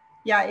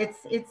Yeah,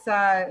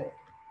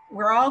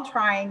 we're all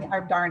trying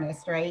our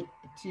darnest, right,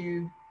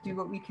 to do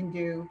what we can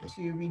do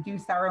to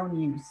reduce our own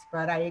use.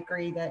 But I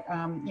agree that,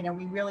 you know,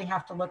 we really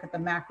have to look at the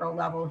macro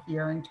level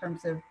here in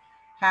terms of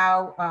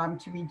how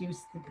to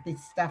reduce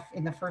this stuff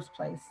in the first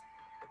place.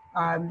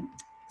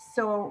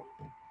 So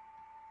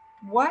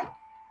what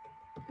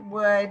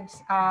would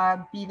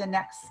be the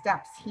next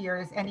steps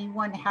here? Does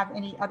anyone have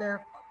any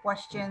other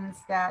questions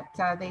that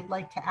they'd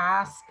like to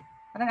ask?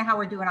 I don't know how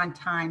we're doing on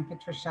time,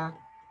 Patricia.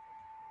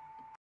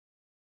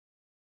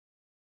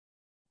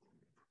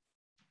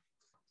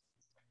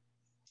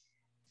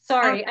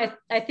 Sorry,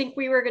 I think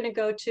we were going to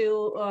go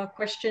to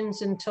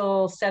questions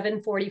until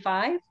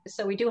 7:45,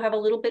 so we do have a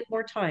little bit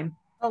more time.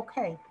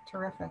 Okay,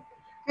 terrific.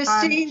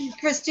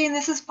 Christine,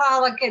 this is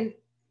Paula. Can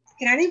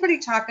anybody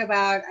talk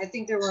about, I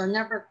think there were a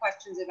number of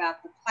questions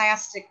about the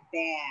plastic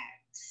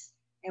bags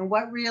and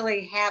what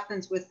really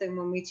happens with them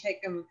when we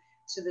take them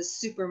to the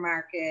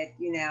supermarket.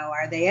 You know,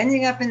 are they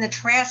ending up in the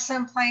trash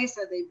someplace?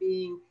 Are they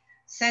being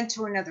sent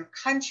to another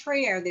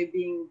country? Are they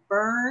being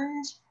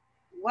burned?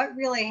 What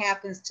really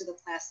happens to the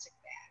plastic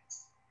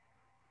bags?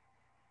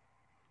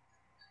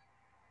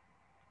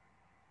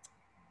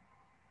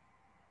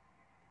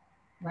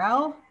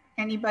 Well,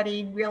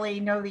 anybody really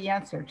know the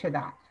answer to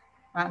that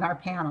on our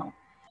panel?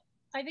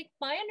 I think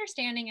my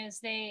understanding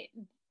is they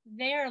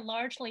are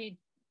largely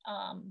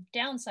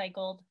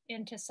downcycled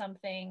into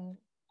something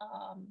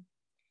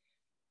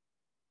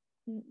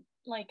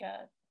like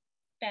a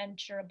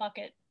bench or a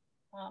bucket.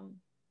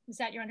 Is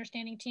that your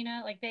understanding,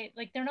 Tina?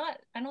 They're not,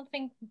 I don't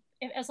think,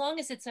 as long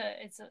as it's a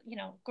you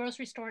know,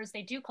 grocery stores,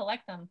 they do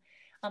collect them.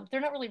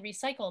 They're not really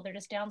recycled. They're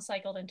just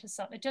downcycled into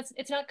something.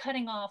 It's not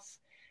cutting off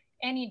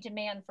any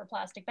demand for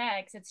plastic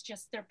bags. It's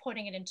just they're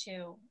putting it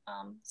into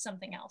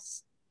something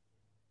else.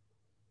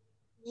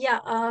 Yeah,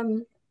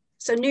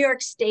 so New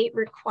York State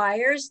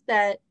requires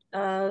that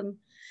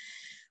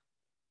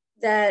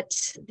that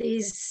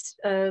these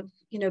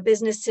you know,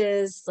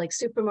 businesses like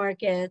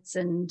supermarkets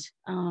and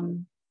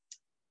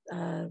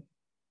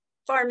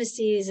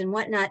pharmacies and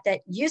whatnot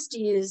that used to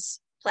use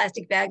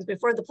plastic bags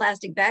before the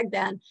plastic bag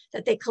ban,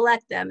 that they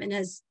collect them, and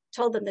has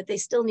told them that they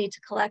still need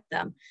to collect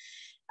them.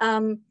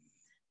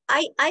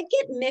 I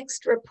get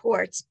mixed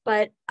reports,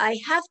 but I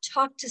have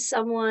talked to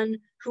someone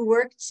who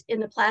worked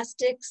in the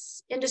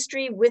plastics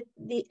industry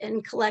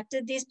and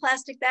collected these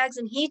plastic bags,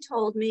 and he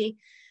told me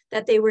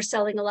that they were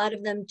selling a lot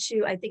of them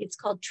to, I think it's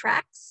called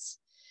Trax,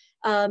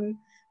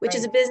 which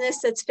is a business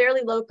that's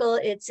fairly local.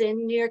 It's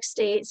in New York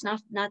State. It's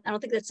not I don't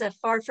think that's that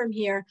far from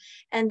here.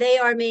 And they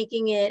are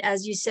making it,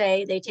 as you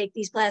say, they take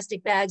these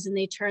plastic bags and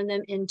they turn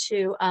them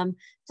into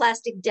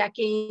plastic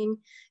decking.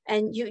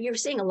 And you're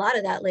seeing a lot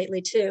of that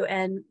lately too.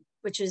 And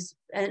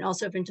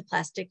also into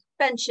plastic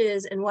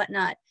benches and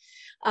whatnot.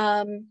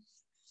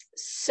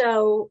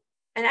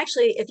 And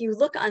actually, if you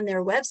look on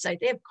their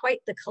website, they have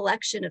quite the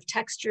collection of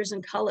textures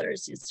and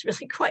colors. It's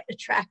really quite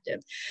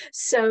attractive.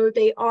 So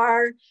they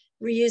are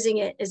reusing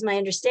it, is my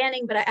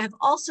understanding. But I have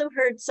also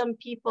heard some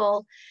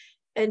people,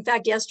 in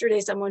fact, yesterday,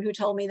 someone who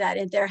told me that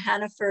in their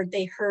Hannaford,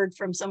 they heard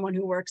from someone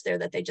who works there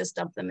that they just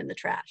dump them in the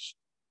trash.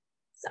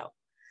 So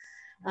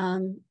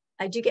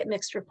I do get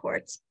mixed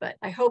reports, but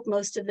I hope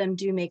most of them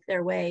do make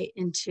their way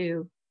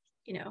into,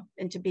 you know,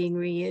 into being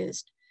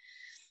reused.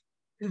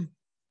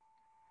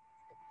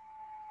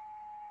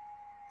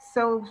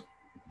 So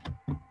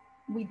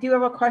we do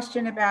have a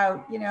question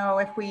about, you know,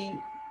 if we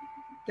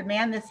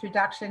demand this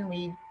reduction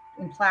in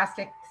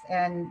plastics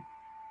and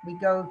we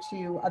go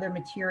to other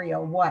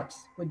material, what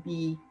would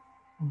be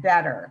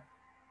better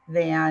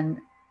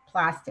than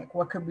plastic?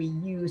 What could we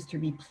use to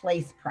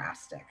replace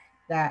plastic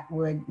that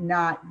would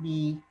not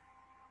be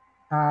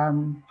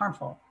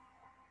harmful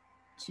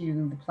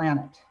to the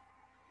planet?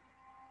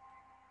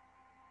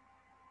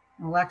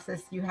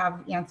 Alexis, you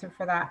have the answer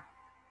for that?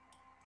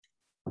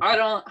 I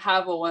don't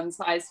have a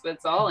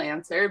one-size-fits-all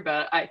answer,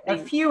 but I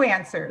think a few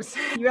answers.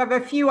 You have a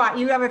few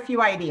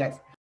ideas.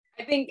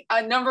 I think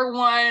number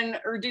one,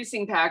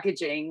 reducing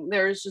packaging.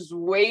 There's just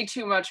way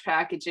too much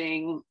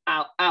packaging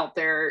out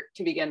there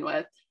to begin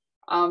with.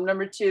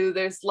 Number two,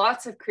 there's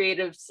lots of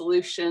creative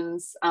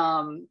solutions.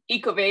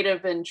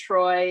 Ecovative in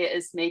Troy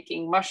is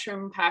making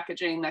mushroom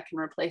packaging that can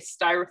replace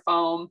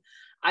styrofoam.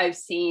 I've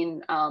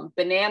seen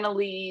banana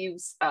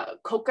leaves,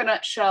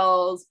 coconut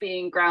shells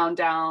being ground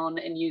down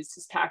and used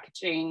as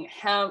packaging,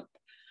 hemp.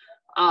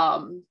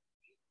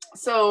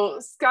 So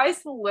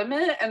sky's the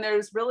limit, and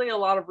there's really a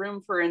lot of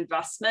room for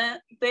investment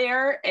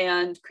there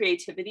and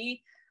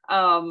creativity.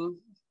 So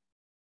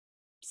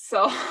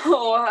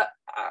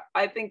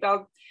I think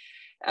the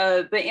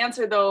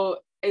answer though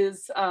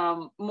is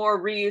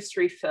more reuse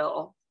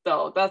refill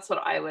though. That's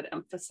what I would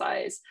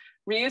emphasize.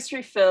 Reuse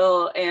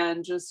refill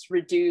and just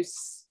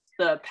reduce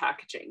the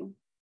packaging.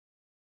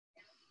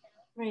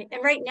 Right,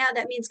 and right now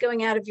that means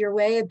going out of your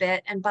way a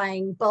bit and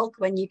buying bulk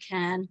when you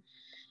can.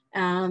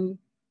 And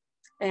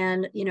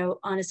you know,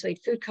 Honest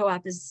Weight Food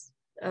Co-op is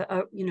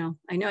you know,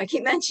 I know I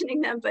keep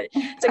mentioning them, but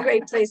it's a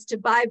great place to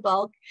buy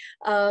bulk.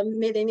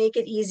 They make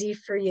it easy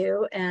for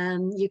you,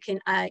 and you can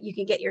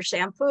get your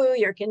shampoo,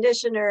 your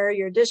conditioner,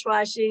 your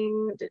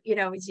dishwashing, you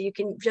know, so you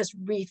can just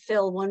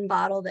refill one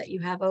bottle that you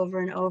have over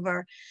and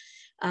over.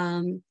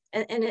 And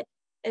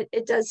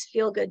it does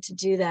feel good to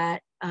do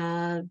that.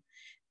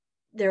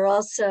 There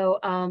also,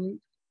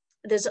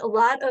 there's a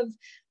lot of,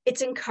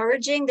 it's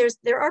encouraging.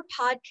 There are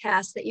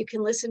podcasts that you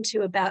can listen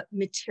to about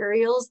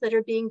materials that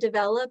are being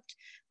developed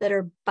that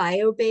are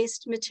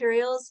bio-based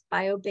materials,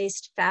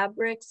 bio-based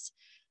fabrics,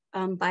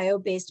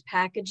 bio-based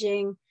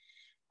packaging.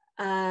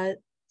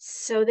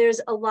 So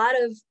there's a lot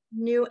of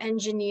new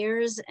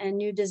engineers and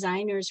new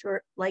designers who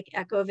are like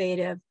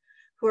Ecovative,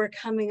 who are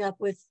coming up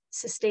with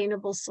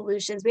sustainable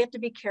solutions. We have to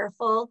be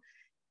careful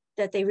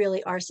that they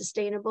really are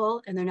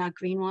sustainable and they're not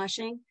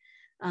greenwashing.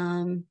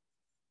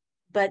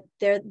 But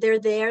they're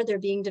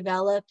being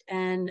developed,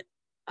 and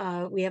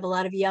we have a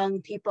lot of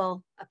young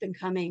people up and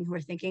coming who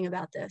are thinking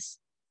about this.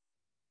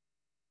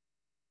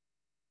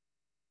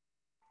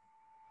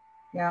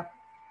 Yeah,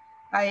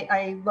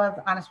 I love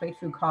Honest Way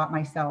Food Co-op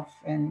myself,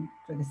 and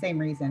for the same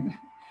reason,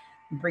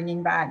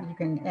 bringing back,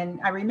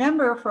 and I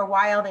remember for a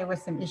while there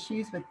was some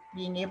issues with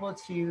being able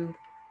to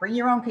bring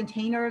your own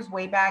containers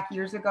way back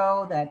years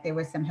ago, that there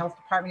was some health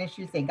department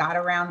issues. They got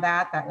around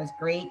that. That was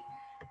great.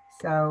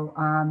 So,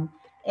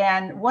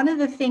 and one of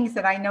the things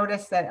that I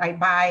noticed, that I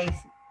buy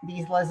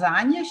these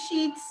lasagna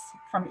sheets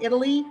from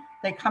Italy.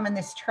 They come in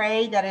this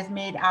tray that is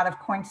made out of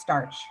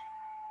cornstarch.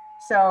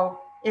 So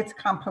it's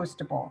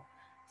compostable.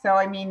 So,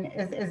 I mean,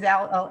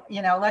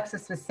 you know,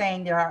 Alexis was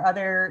saying, there are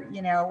other,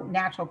 you know,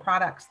 natural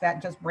products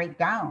that just break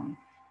down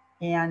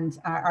and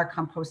are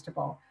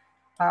compostable.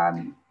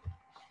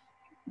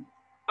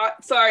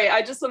 Sorry,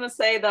 I just want to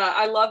say that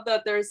I love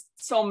that there's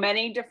so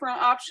many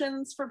different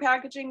options for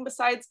packaging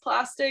besides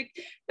plastic,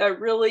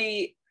 that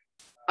really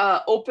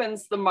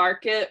opens the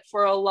market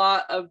for a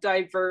lot of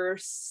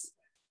diverse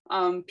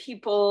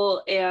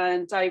people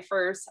and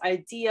diverse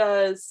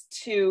ideas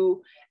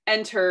to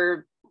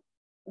enter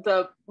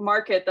the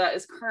market that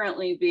is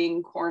currently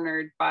being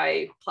cornered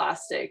by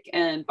plastic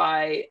and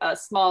by a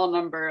small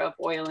number of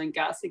oil and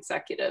gas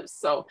executives.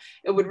 So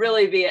it would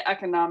really be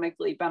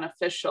economically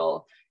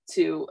beneficial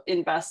to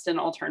invest in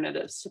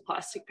alternatives to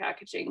plastic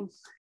packaging.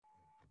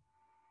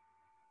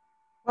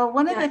 Well,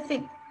 one of the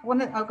things,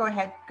 oh, go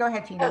ahead,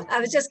 Tina. I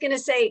was just going to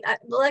say,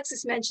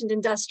 Alexis mentioned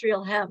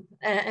industrial hemp,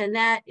 and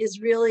that is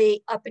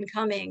really up and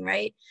coming,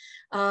 right?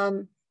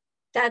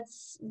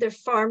 That's, the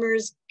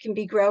farmers can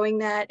be growing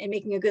that and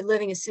making a good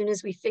living as soon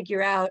as we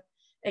figure out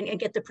and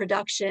get the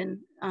production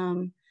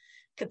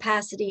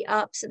capacity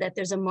up, so that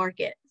there's a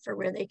market for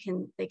where they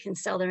can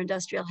sell their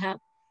industrial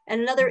hemp.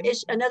 And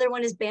another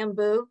one is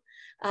bamboo,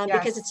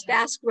 because it's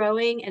fast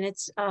growing and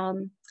it's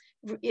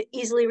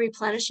easily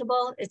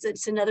replenishable.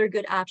 It's another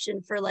good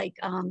option for, like,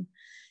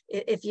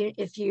 if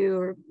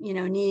you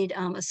need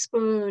a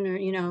spoon,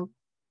 or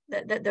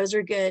those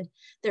are good.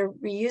 They're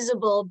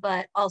reusable,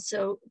 but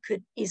also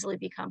could easily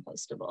be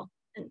compostable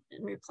and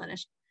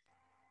replenished.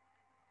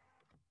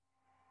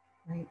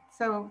 Right.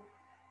 So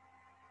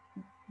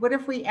what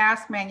if we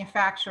ask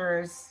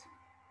manufacturers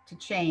to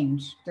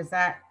change? Does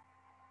that,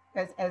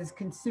 as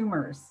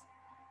consumers?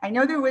 I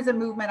know there was a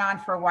movement on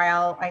for a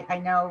while. I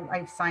know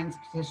I've signed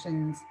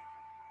petitions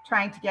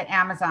trying to get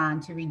Amazon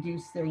to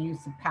reduce their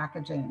use of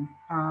packaging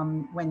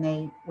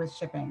with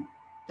shipping.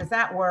 Does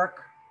that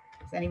work?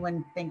 Does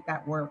anyone think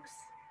that works?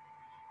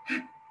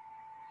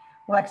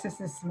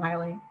 Alexis is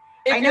smiling.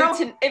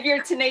 If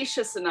you're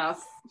tenacious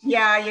enough.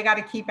 Yeah, you got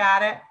to keep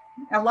at it.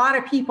 A lot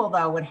of people,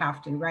 though, would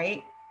have to,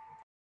 right?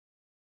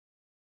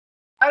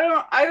 I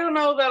don't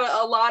know that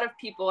a lot of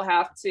people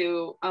have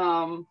to.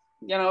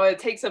 It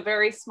takes a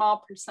very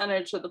small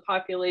percentage of the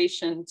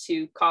population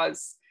to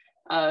cause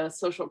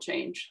social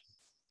change.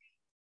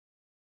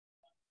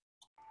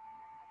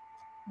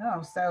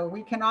 Oh, so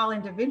we can all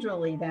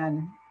individually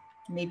then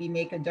maybe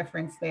make a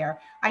difference there.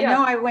 I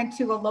know I went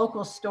to a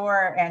local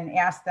store and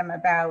asked them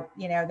about,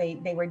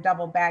 they were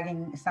double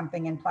bagging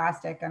something in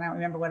plastic, and I don't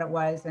remember what it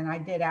was. And I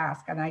did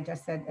ask, and I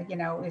just said,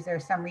 is there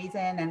some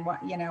reason, and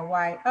what,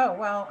 why? Oh,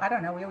 well, I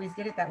don't know. We always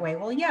did it that way.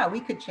 Well, yeah, we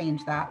could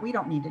change that. We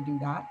don't need to do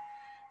that.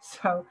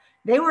 So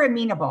they were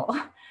amenable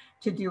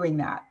to doing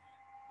that.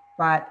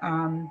 But,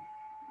 and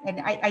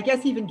I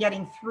guess even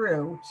getting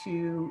through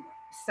to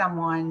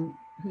someone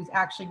who's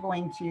actually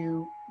going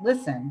to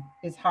listen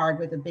is hard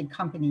with a big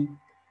company.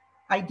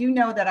 I do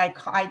know that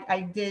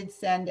I did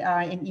send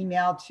an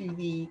email to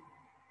the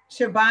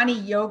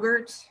Chobani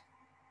yogurt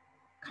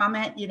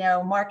comment,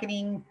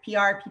 marketing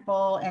PR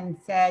people, and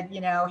said,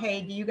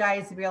 hey, do you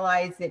guys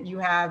realize that you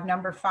have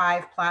number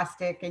 5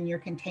 plastic in your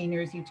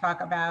containers? You talk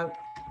about,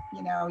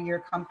 your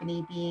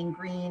company being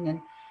green,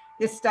 and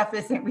this stuff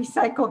isn't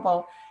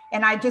recyclable.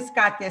 And I just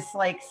got this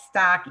like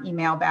stock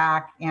email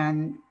back,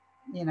 and,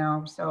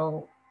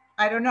 so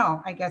I don't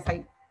know. I guess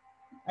I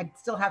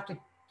still have to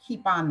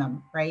keep on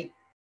them, right?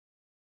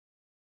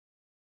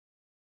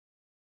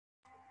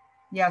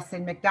 Yes,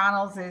 and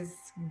McDonald's is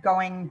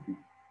going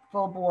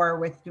full bore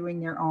with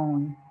doing their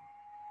own.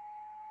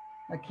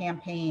 a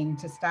campaign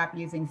to stop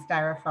using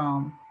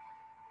styrofoam.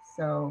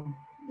 So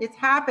it's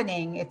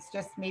happening. It's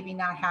just maybe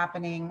not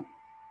happening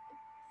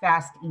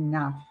fast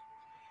enough.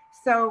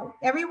 So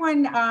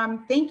everyone,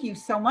 thank you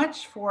so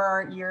much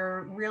for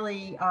your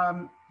really,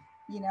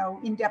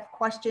 in-depth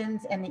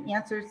questions, and the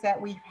answers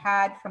that we've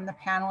had from the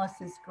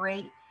panelists is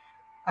great.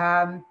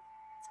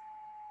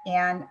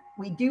 And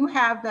we do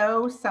have,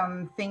 though,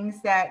 some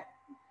things that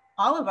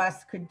all of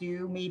us could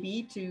do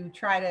maybe to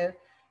try to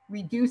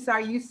reduce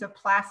our use of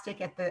plastic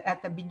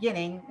at the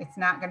beginning. It's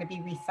not going to be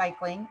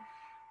recycling.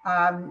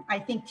 I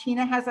think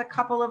Tina has a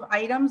couple of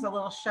items, a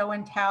little show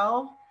and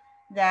tell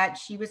that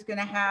she was going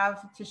to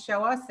have to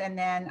show us. And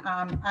then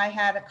I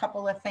had a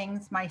couple of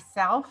things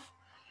myself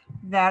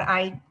that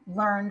I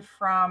learned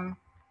from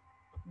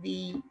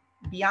the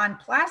Beyond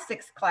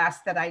Plastics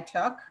class that I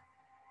took.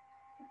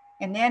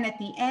 And then at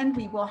the end,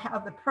 we will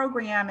have the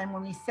program. And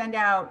when we send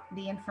out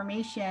the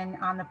information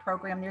on the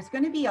program, there's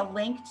going to be a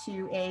link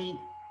to a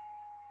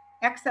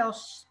Excel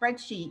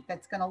spreadsheet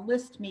that's going to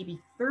list maybe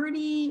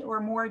 30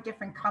 or more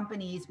different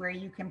companies where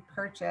you can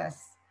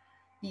purchase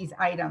these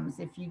items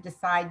if you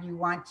decide you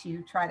want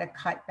to try to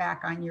cut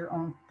back on your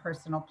own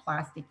personal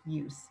plastic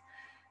use.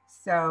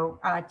 So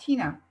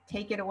Tina,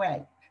 take it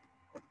away.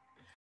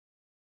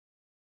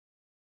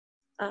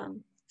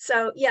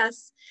 So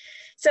yes,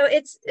 so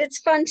it's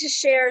fun to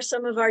share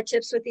some of our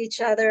tips with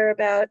each other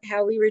about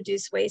how we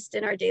reduce waste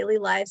in our daily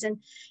lives. And,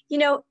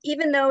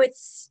 even though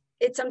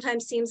it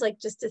sometimes seems like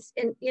just,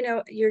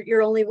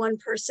 you're only one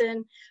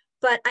person,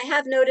 but I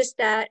have noticed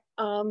that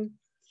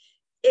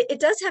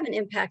it does have an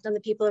impact on the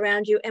people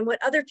around you, and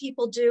what other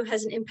people do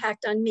has an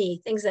impact on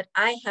me, things that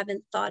I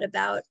haven't thought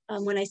about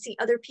when I see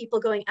other people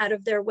going out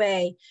of their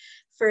way,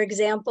 for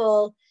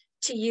example,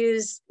 to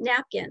use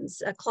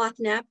napkins, cloth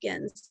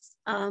napkins.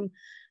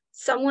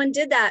 Someone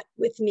did that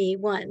with me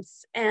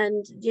once,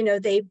 and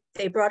they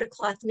brought a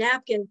cloth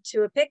napkin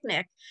to a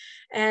picnic,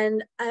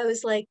 and I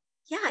was like,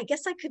 yeah, I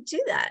guess I could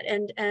do that.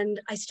 And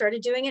I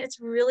started doing it. It's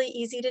really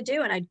easy to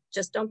do, and I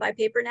just don't buy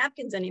paper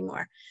napkins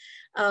anymore.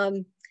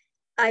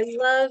 I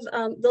love,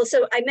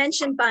 so I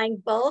mentioned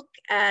buying bulk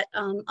at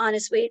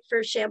Honest Weight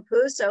for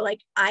shampoo. So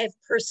like I've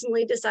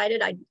personally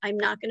decided I'm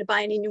not going to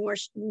buy any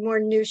more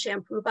new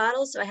shampoo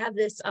bottles. So I have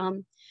this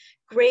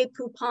gray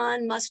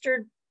Poupon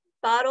mustard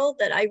bottle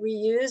that I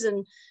reuse,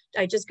 and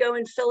I just go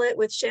and fill it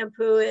with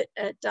shampoo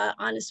at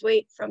Honest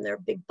Weight from their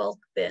big bulk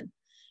bin.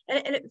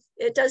 And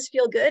it does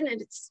feel good,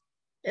 and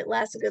it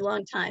lasts a good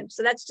long time.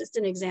 So that's just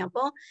an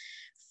example.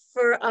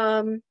 For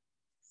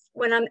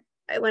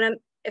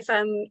if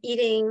I'm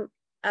eating,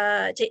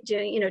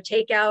 doing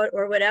takeout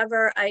or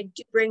whatever, I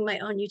do bring my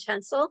own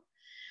utensil.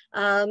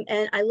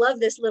 And I love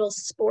this little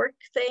spork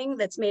thing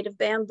that's made of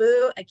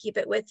bamboo. I keep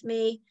it with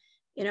me,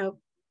 and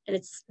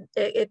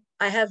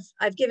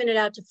I've given it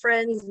out to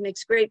friends. It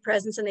makes great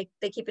presents, and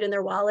they keep it in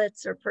their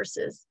wallets or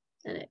purses,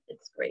 and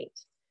it's great.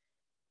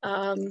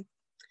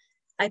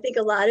 I think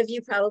a lot of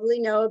you probably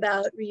know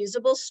about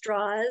reusable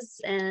straws,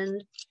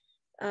 and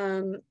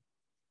they're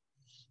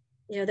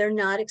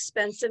not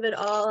expensive at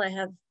all. I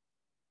have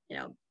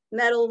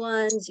metal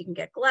ones, you can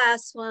get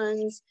glass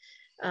ones.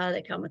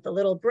 They come with the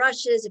little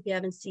brushes. If you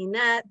haven't seen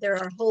that, there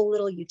are whole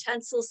little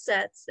utensil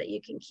sets that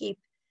you can keep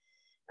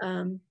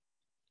in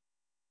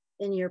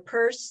your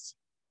purse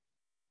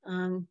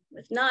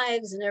with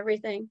knives and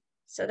everything.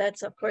 So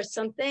that's of course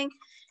something.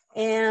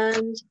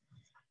 And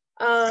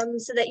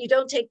so that you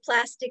don't take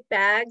plastic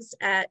bags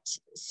at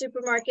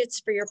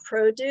supermarkets for your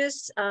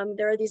produce.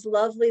 There are these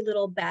lovely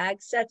little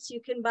bag sets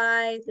you can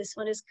buy. This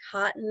one is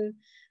cotton.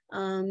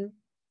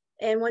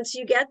 And once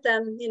you get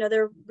them,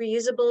 they're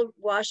reusable,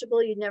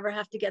 washable. You never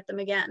have to get them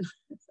again.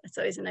 That's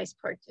always a nice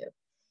part too.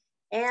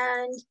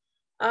 And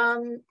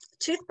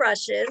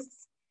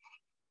toothbrushes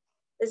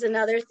is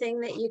another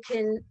thing that you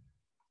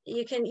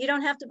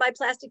don't have to buy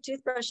plastic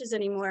toothbrushes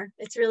anymore.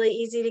 It's really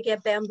easy to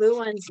get bamboo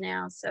ones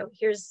now. So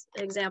here's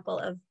an example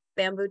of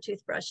bamboo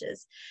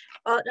toothbrushes.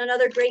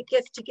 Another great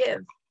gift to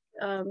give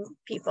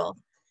people,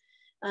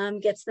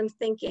 gets them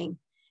thinking.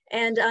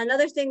 And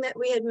another thing that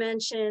we had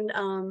mentioned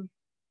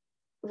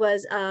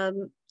was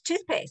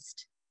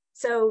toothpaste.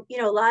 So,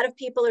 a lot of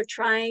people are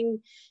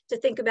trying to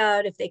think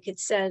about if they could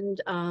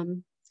send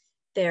to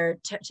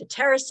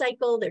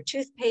TerraCycle their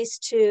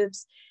toothpaste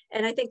tubes.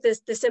 And I think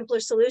the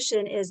simpler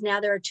solution is now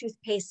there are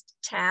toothpaste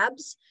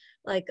tabs,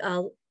 like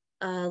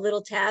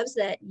little tabs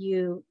that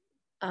you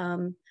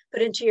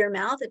put into your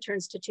mouth. It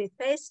turns to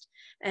toothpaste,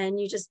 and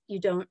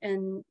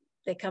and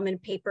they come in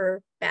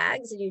paper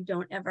bags, and you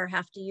don't ever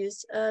have to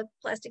use a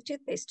plastic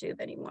toothpaste tube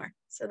anymore.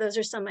 So those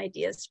are some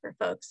ideas for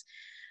folks.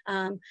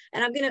 And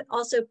I'm going to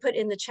also put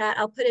in the chat,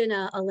 I'll put in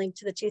a link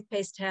to the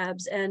toothpaste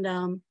tabs. And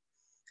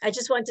I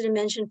just wanted to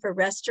mention for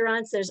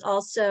restaurants, there's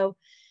also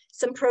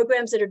some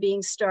programs that are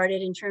being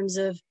started in terms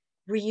of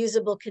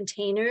reusable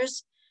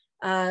containers,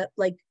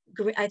 like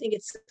I think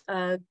it's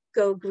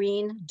Go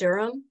Green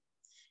Durham,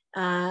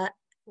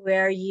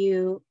 where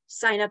you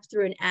sign up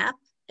through an app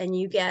and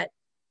you get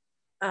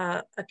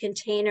a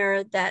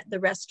container that the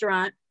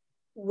restaurant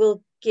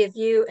will give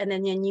you, and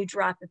then you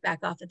drop it back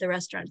off at the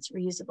restaurant. It's a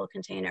reusable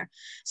container.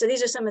 So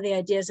these are some of the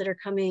ideas that are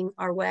coming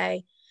our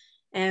way,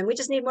 and we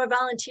just need more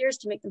volunteers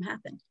to make them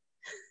happen.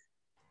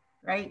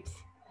 Right.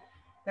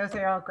 Those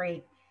are all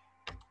great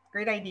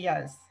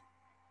ideas.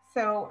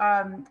 So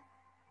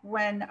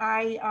when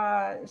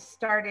I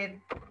started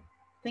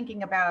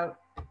thinking about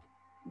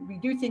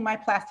reducing my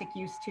plastic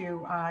use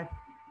too,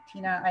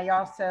 Tina, I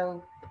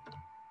also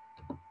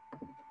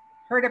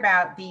heard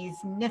about these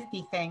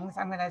nifty things.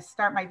 I'm going to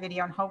start my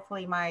video and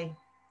hopefully my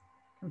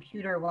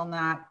computer will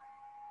not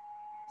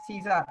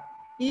seize up.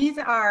 These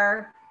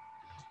are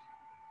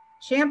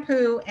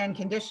shampoo and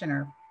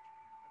conditioner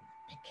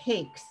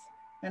cakes,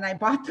 and I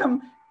bought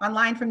them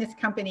online from this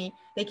company.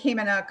 They came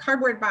in a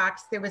cardboard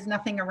box. There was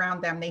nothing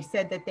around them. They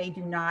said that they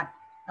do not,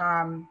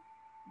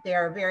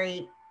 they're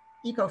very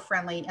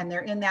eco-friendly, and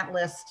they're in that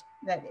list,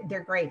 that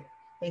they're great.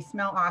 They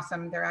smell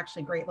awesome. They're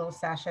actually great little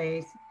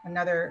sachets.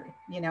 Another,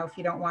 you know, if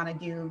you don't want to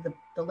do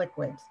the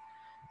liquids.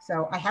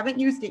 So I haven't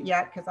used it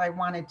yet because I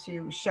wanted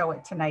to show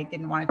it tonight.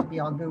 Didn't want it to be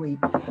all gooey.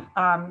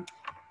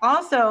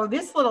 Also,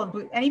 this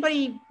little,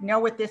 anybody know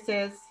what this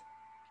is?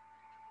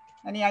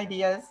 Any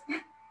ideas?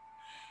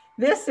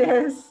 This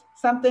is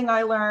something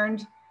I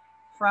learned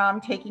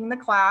from taking the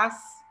class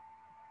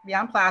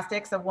Beyond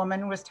Plastics. A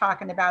woman was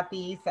talking about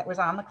these that was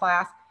on the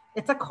class.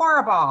 It's a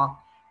Cora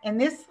ball. And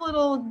this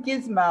little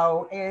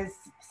gizmo is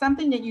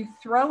something that you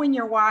throw in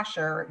your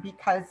washer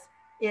because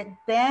it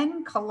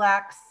then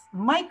collects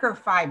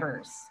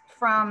microfibers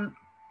from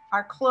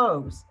our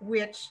clothes,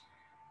 which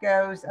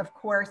goes, of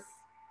course,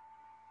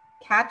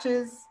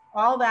 catches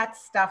all that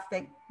stuff,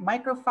 that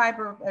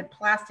microfiber and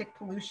plastic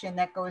pollution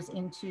that goes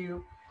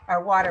into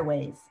our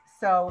waterways.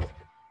 So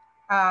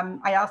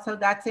I also,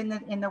 that's in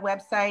the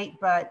website,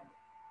 but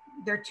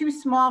they're too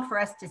small for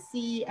us to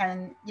see.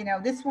 And, you know,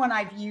 this one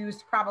I've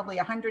used probably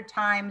 100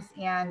 times,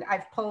 and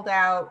I've pulled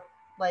out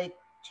like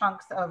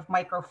chunks of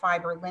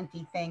microfiber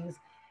linty things.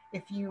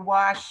 If you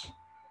wash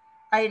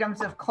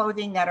items of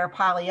clothing that are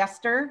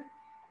polyester,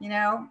 you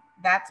know,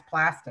 that's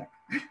plastic.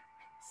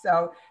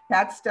 So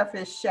that stuff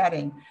is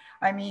shedding.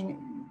 I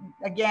mean,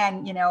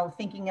 again, you know,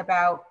 thinking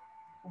about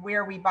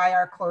where we buy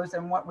our clothes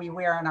and what we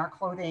wear on our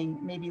clothing,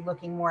 maybe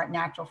looking more at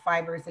natural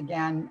fibers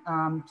again,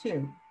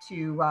 too,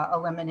 to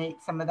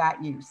eliminate some of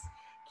that use,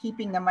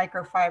 keeping the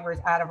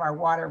microfibers out of our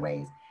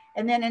waterways.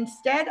 And then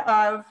instead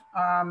of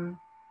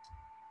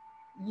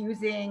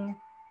using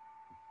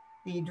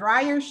the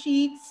dryer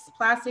sheets,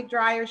 plastic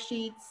dryer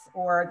sheets,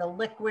 or the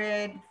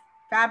liquid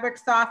fabric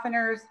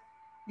softeners,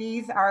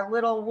 these are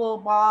little wool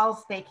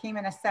balls. They came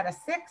in a set of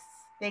 6.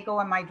 They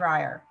go in my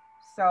dryer.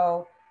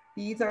 So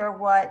these are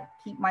what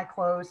keep my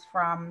clothes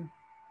from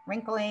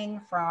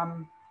wrinkling.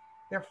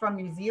 They're from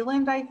New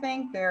Zealand, I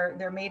think.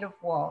 They're made of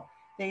wool.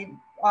 They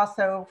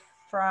also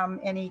from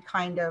any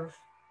kind of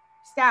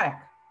static.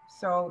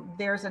 So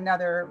there's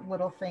another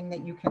little thing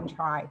that you can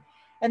try.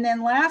 And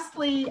then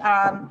lastly,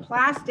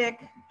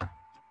 plastic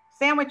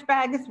sandwich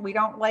bags. We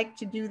don't like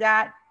to do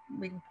that.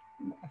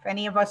 If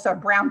any of us are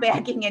brown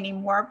bagging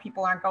anymore,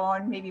 people aren't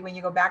going, maybe when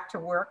you go back to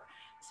work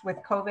with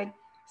COVID,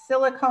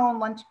 silicone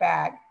lunch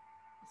bag,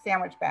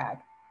 sandwich bag,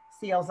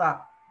 seals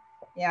up.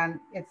 And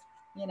it's,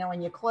 you know,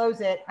 when you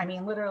close it, I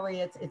mean,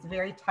 literally it's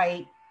very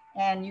tight,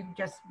 and you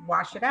just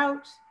wash it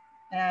out,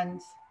 and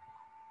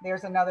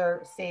there's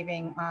another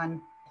saving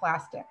on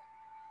plastic.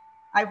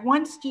 I've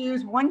once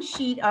used one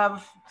sheet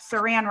of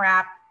saran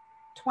wrap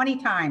 20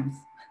 times.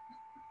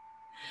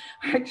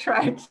 I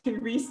tried to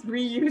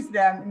reuse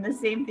them, and the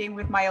same thing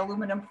with my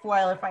aluminum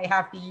foil. If I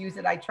have to use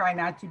it, I try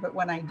not to, but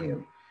when I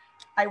do,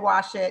 I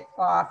wash it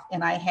off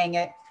and I hang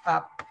it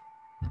up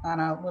on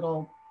a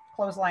little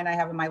clothesline I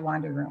have in my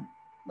laundry room,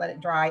 let it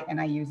dry,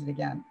 and I use it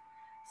again.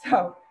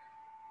 So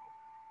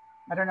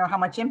I don't know how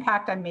much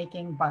impact I'm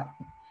making, but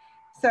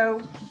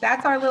so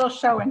that's our little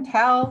show and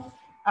tell.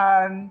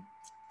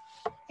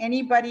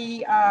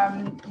 Anybody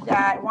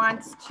that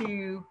wants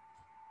to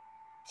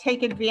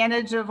take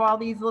advantage of all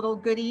these little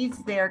goodies,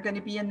 they're going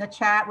to be in the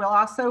chat. We'll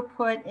also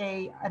put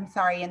in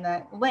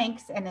the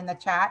links and in the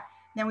chat.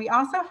 Then we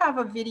also have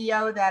a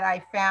video that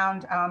I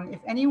found. If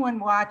anyone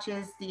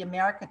watches the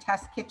America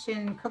Test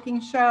Kitchen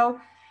cooking show,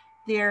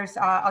 there's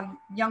a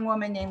young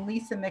woman named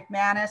Lisa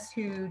McManus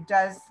who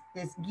does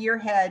this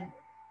gearhead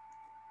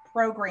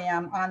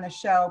program on the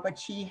show, but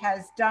she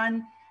has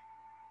done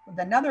with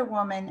another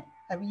woman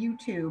of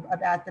YouTube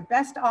about the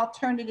best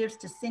alternatives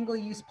to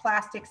single-use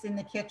plastics in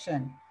the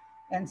kitchen.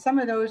 And some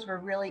of those were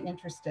really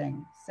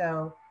interesting.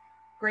 So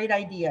great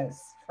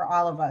ideas for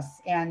all of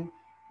us. And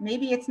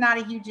maybe it's not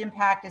a huge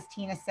impact, as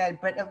Tina said,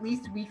 but at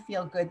least we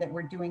feel good that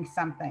we're doing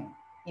something.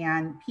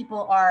 And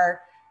people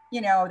are,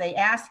 you know, they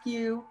ask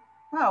you,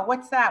 oh,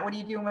 what's that? What are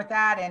you doing with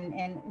that?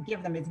 And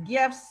give them as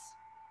gifts.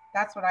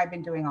 That's what I've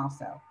been doing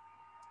also.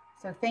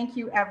 So thank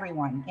you,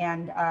 everyone.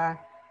 And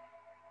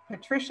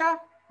Patricia,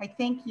 I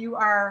think you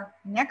are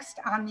next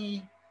on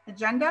the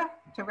agenda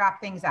to wrap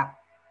things up.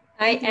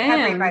 I am.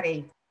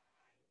 Everybody.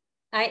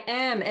 I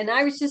am. And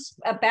I was just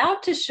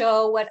about to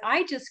show what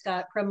I just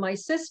got from my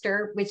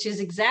sister, which is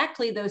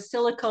exactly those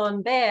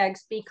silicone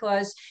bags,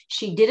 because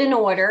she did an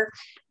order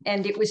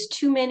and it was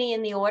too many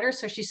in the order.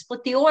 So she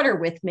split the order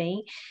with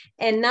me.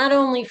 And not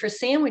only for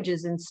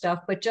sandwiches and stuff,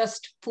 but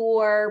just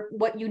for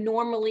what you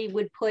normally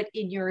would put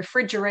in your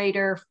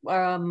refrigerator,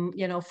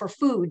 you know, for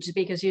foods,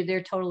 because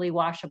they're totally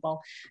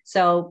washable.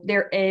 So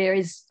there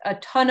is a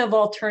ton of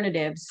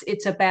alternatives.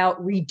 It's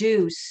about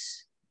reduce.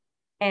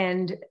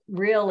 And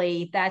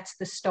really, that's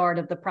the start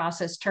of the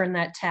process. Turn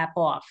that tap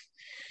off.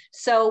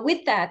 So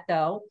with that,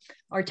 though,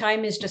 our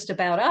time is just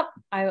about up.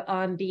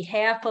 On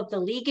behalf of the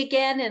League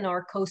again, and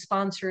our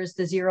co-sponsors,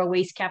 the Zero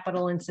Waste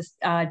Capital and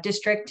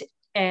District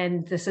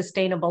and the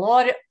Sustainable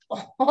Audit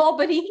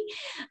Albany,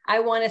 I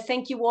want to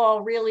thank you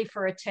all really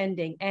for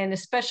attending. And a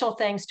special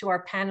thanks to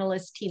our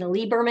panelists, Tina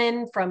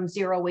Lieberman from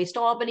Zero Waste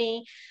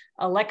Albany,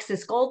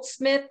 Alexis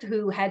Goldsmith,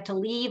 who had to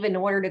leave in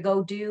order to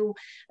go do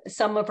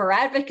some of her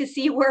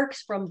advocacy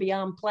works from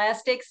Beyond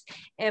Plastics,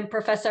 and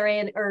Professor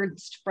Ann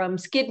Ernst from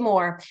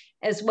Skidmore,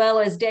 as well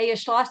as Daya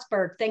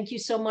Schlossberg. Thank you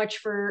so much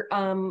for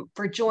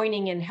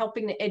joining and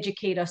helping to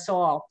educate us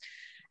all.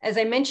 As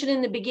I mentioned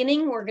in the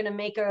beginning, we're going to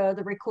make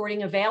the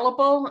recording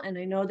available, and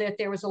I know that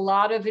there was a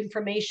lot of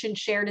information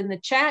shared in the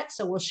chat,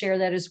 so we'll share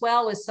that as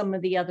well as some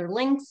of the other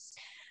links.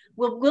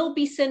 We'll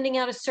be sending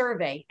out a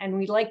survey, and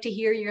we'd like to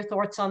hear your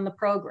thoughts on the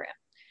program.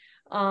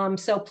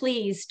 So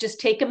please just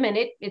take a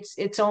minute.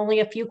 It's only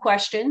a few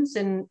questions,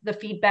 and the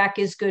feedback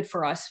is good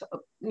for us.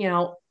 You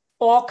know,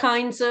 all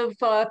kinds of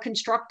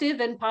constructive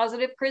and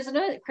positive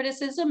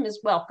criticism is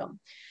welcome.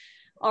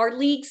 Our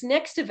League's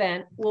next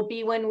event will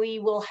be when we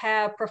will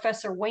have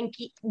Professor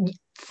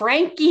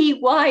Frankie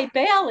Y.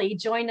 Bailey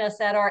join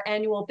us at our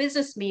annual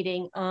business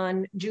meeting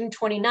on June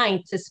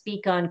 29th to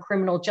speak on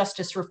criminal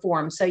justice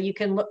reform. So you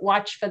can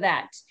watch for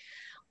that.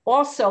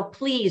 Also,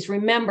 please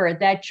remember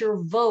that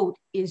your vote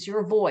is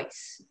your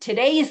voice.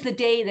 Today is the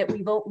day that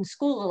we vote in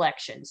school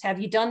elections.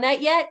 Have you done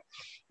that yet?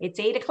 It's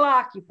 8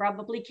 o'clock. You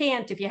probably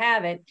can't if you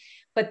haven't.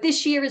 But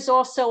this year is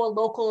also a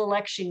local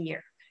election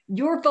year.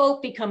 Your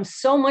vote becomes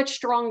so much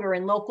stronger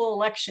in local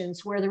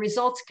elections where the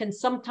results can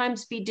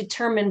sometimes be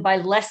determined by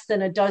less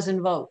than a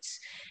dozen votes,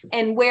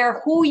 and where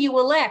who you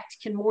elect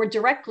can more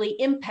directly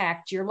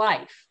impact your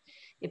life.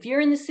 If you're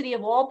in the city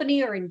of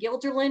Albany or in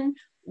Guilderland,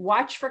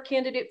 watch for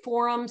candidate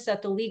forums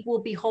that the League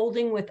will be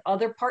holding with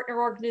other partner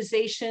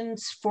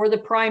organizations for the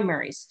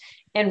primaries.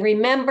 And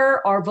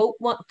remember our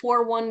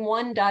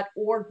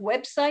vote411.org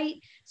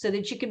website so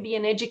that you can be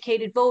an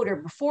educated voter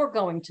before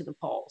going to the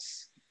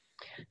polls.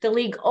 The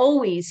League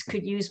always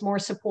could use more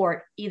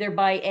support, either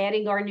by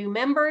adding our new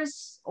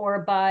members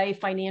or by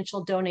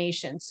financial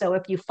donations. So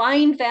if you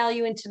find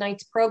value in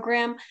tonight's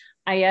program,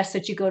 I ask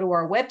that you go to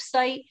our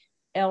website,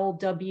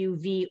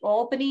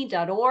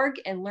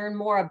 lwvalbany.org, and learn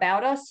more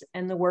about us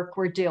and the work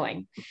we're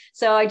doing.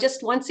 So I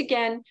just, once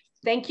again,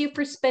 thank you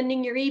for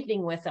spending your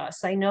evening with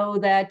us. I know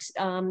that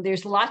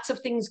there's lots of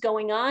things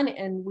going on,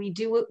 and we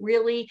do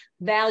really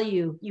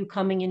value you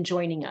coming and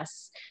joining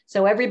us.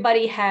 So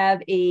everybody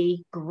have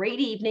a great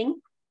evening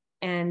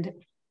and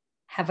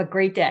have a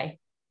great day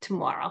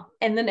tomorrow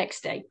and the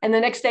next day and the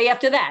next day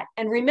after that.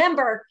 And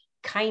remember,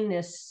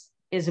 kindness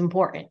is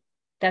important.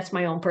 That's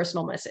my own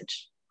personal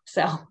message.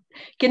 So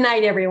good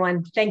night,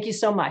 everyone. Thank you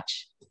so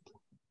much.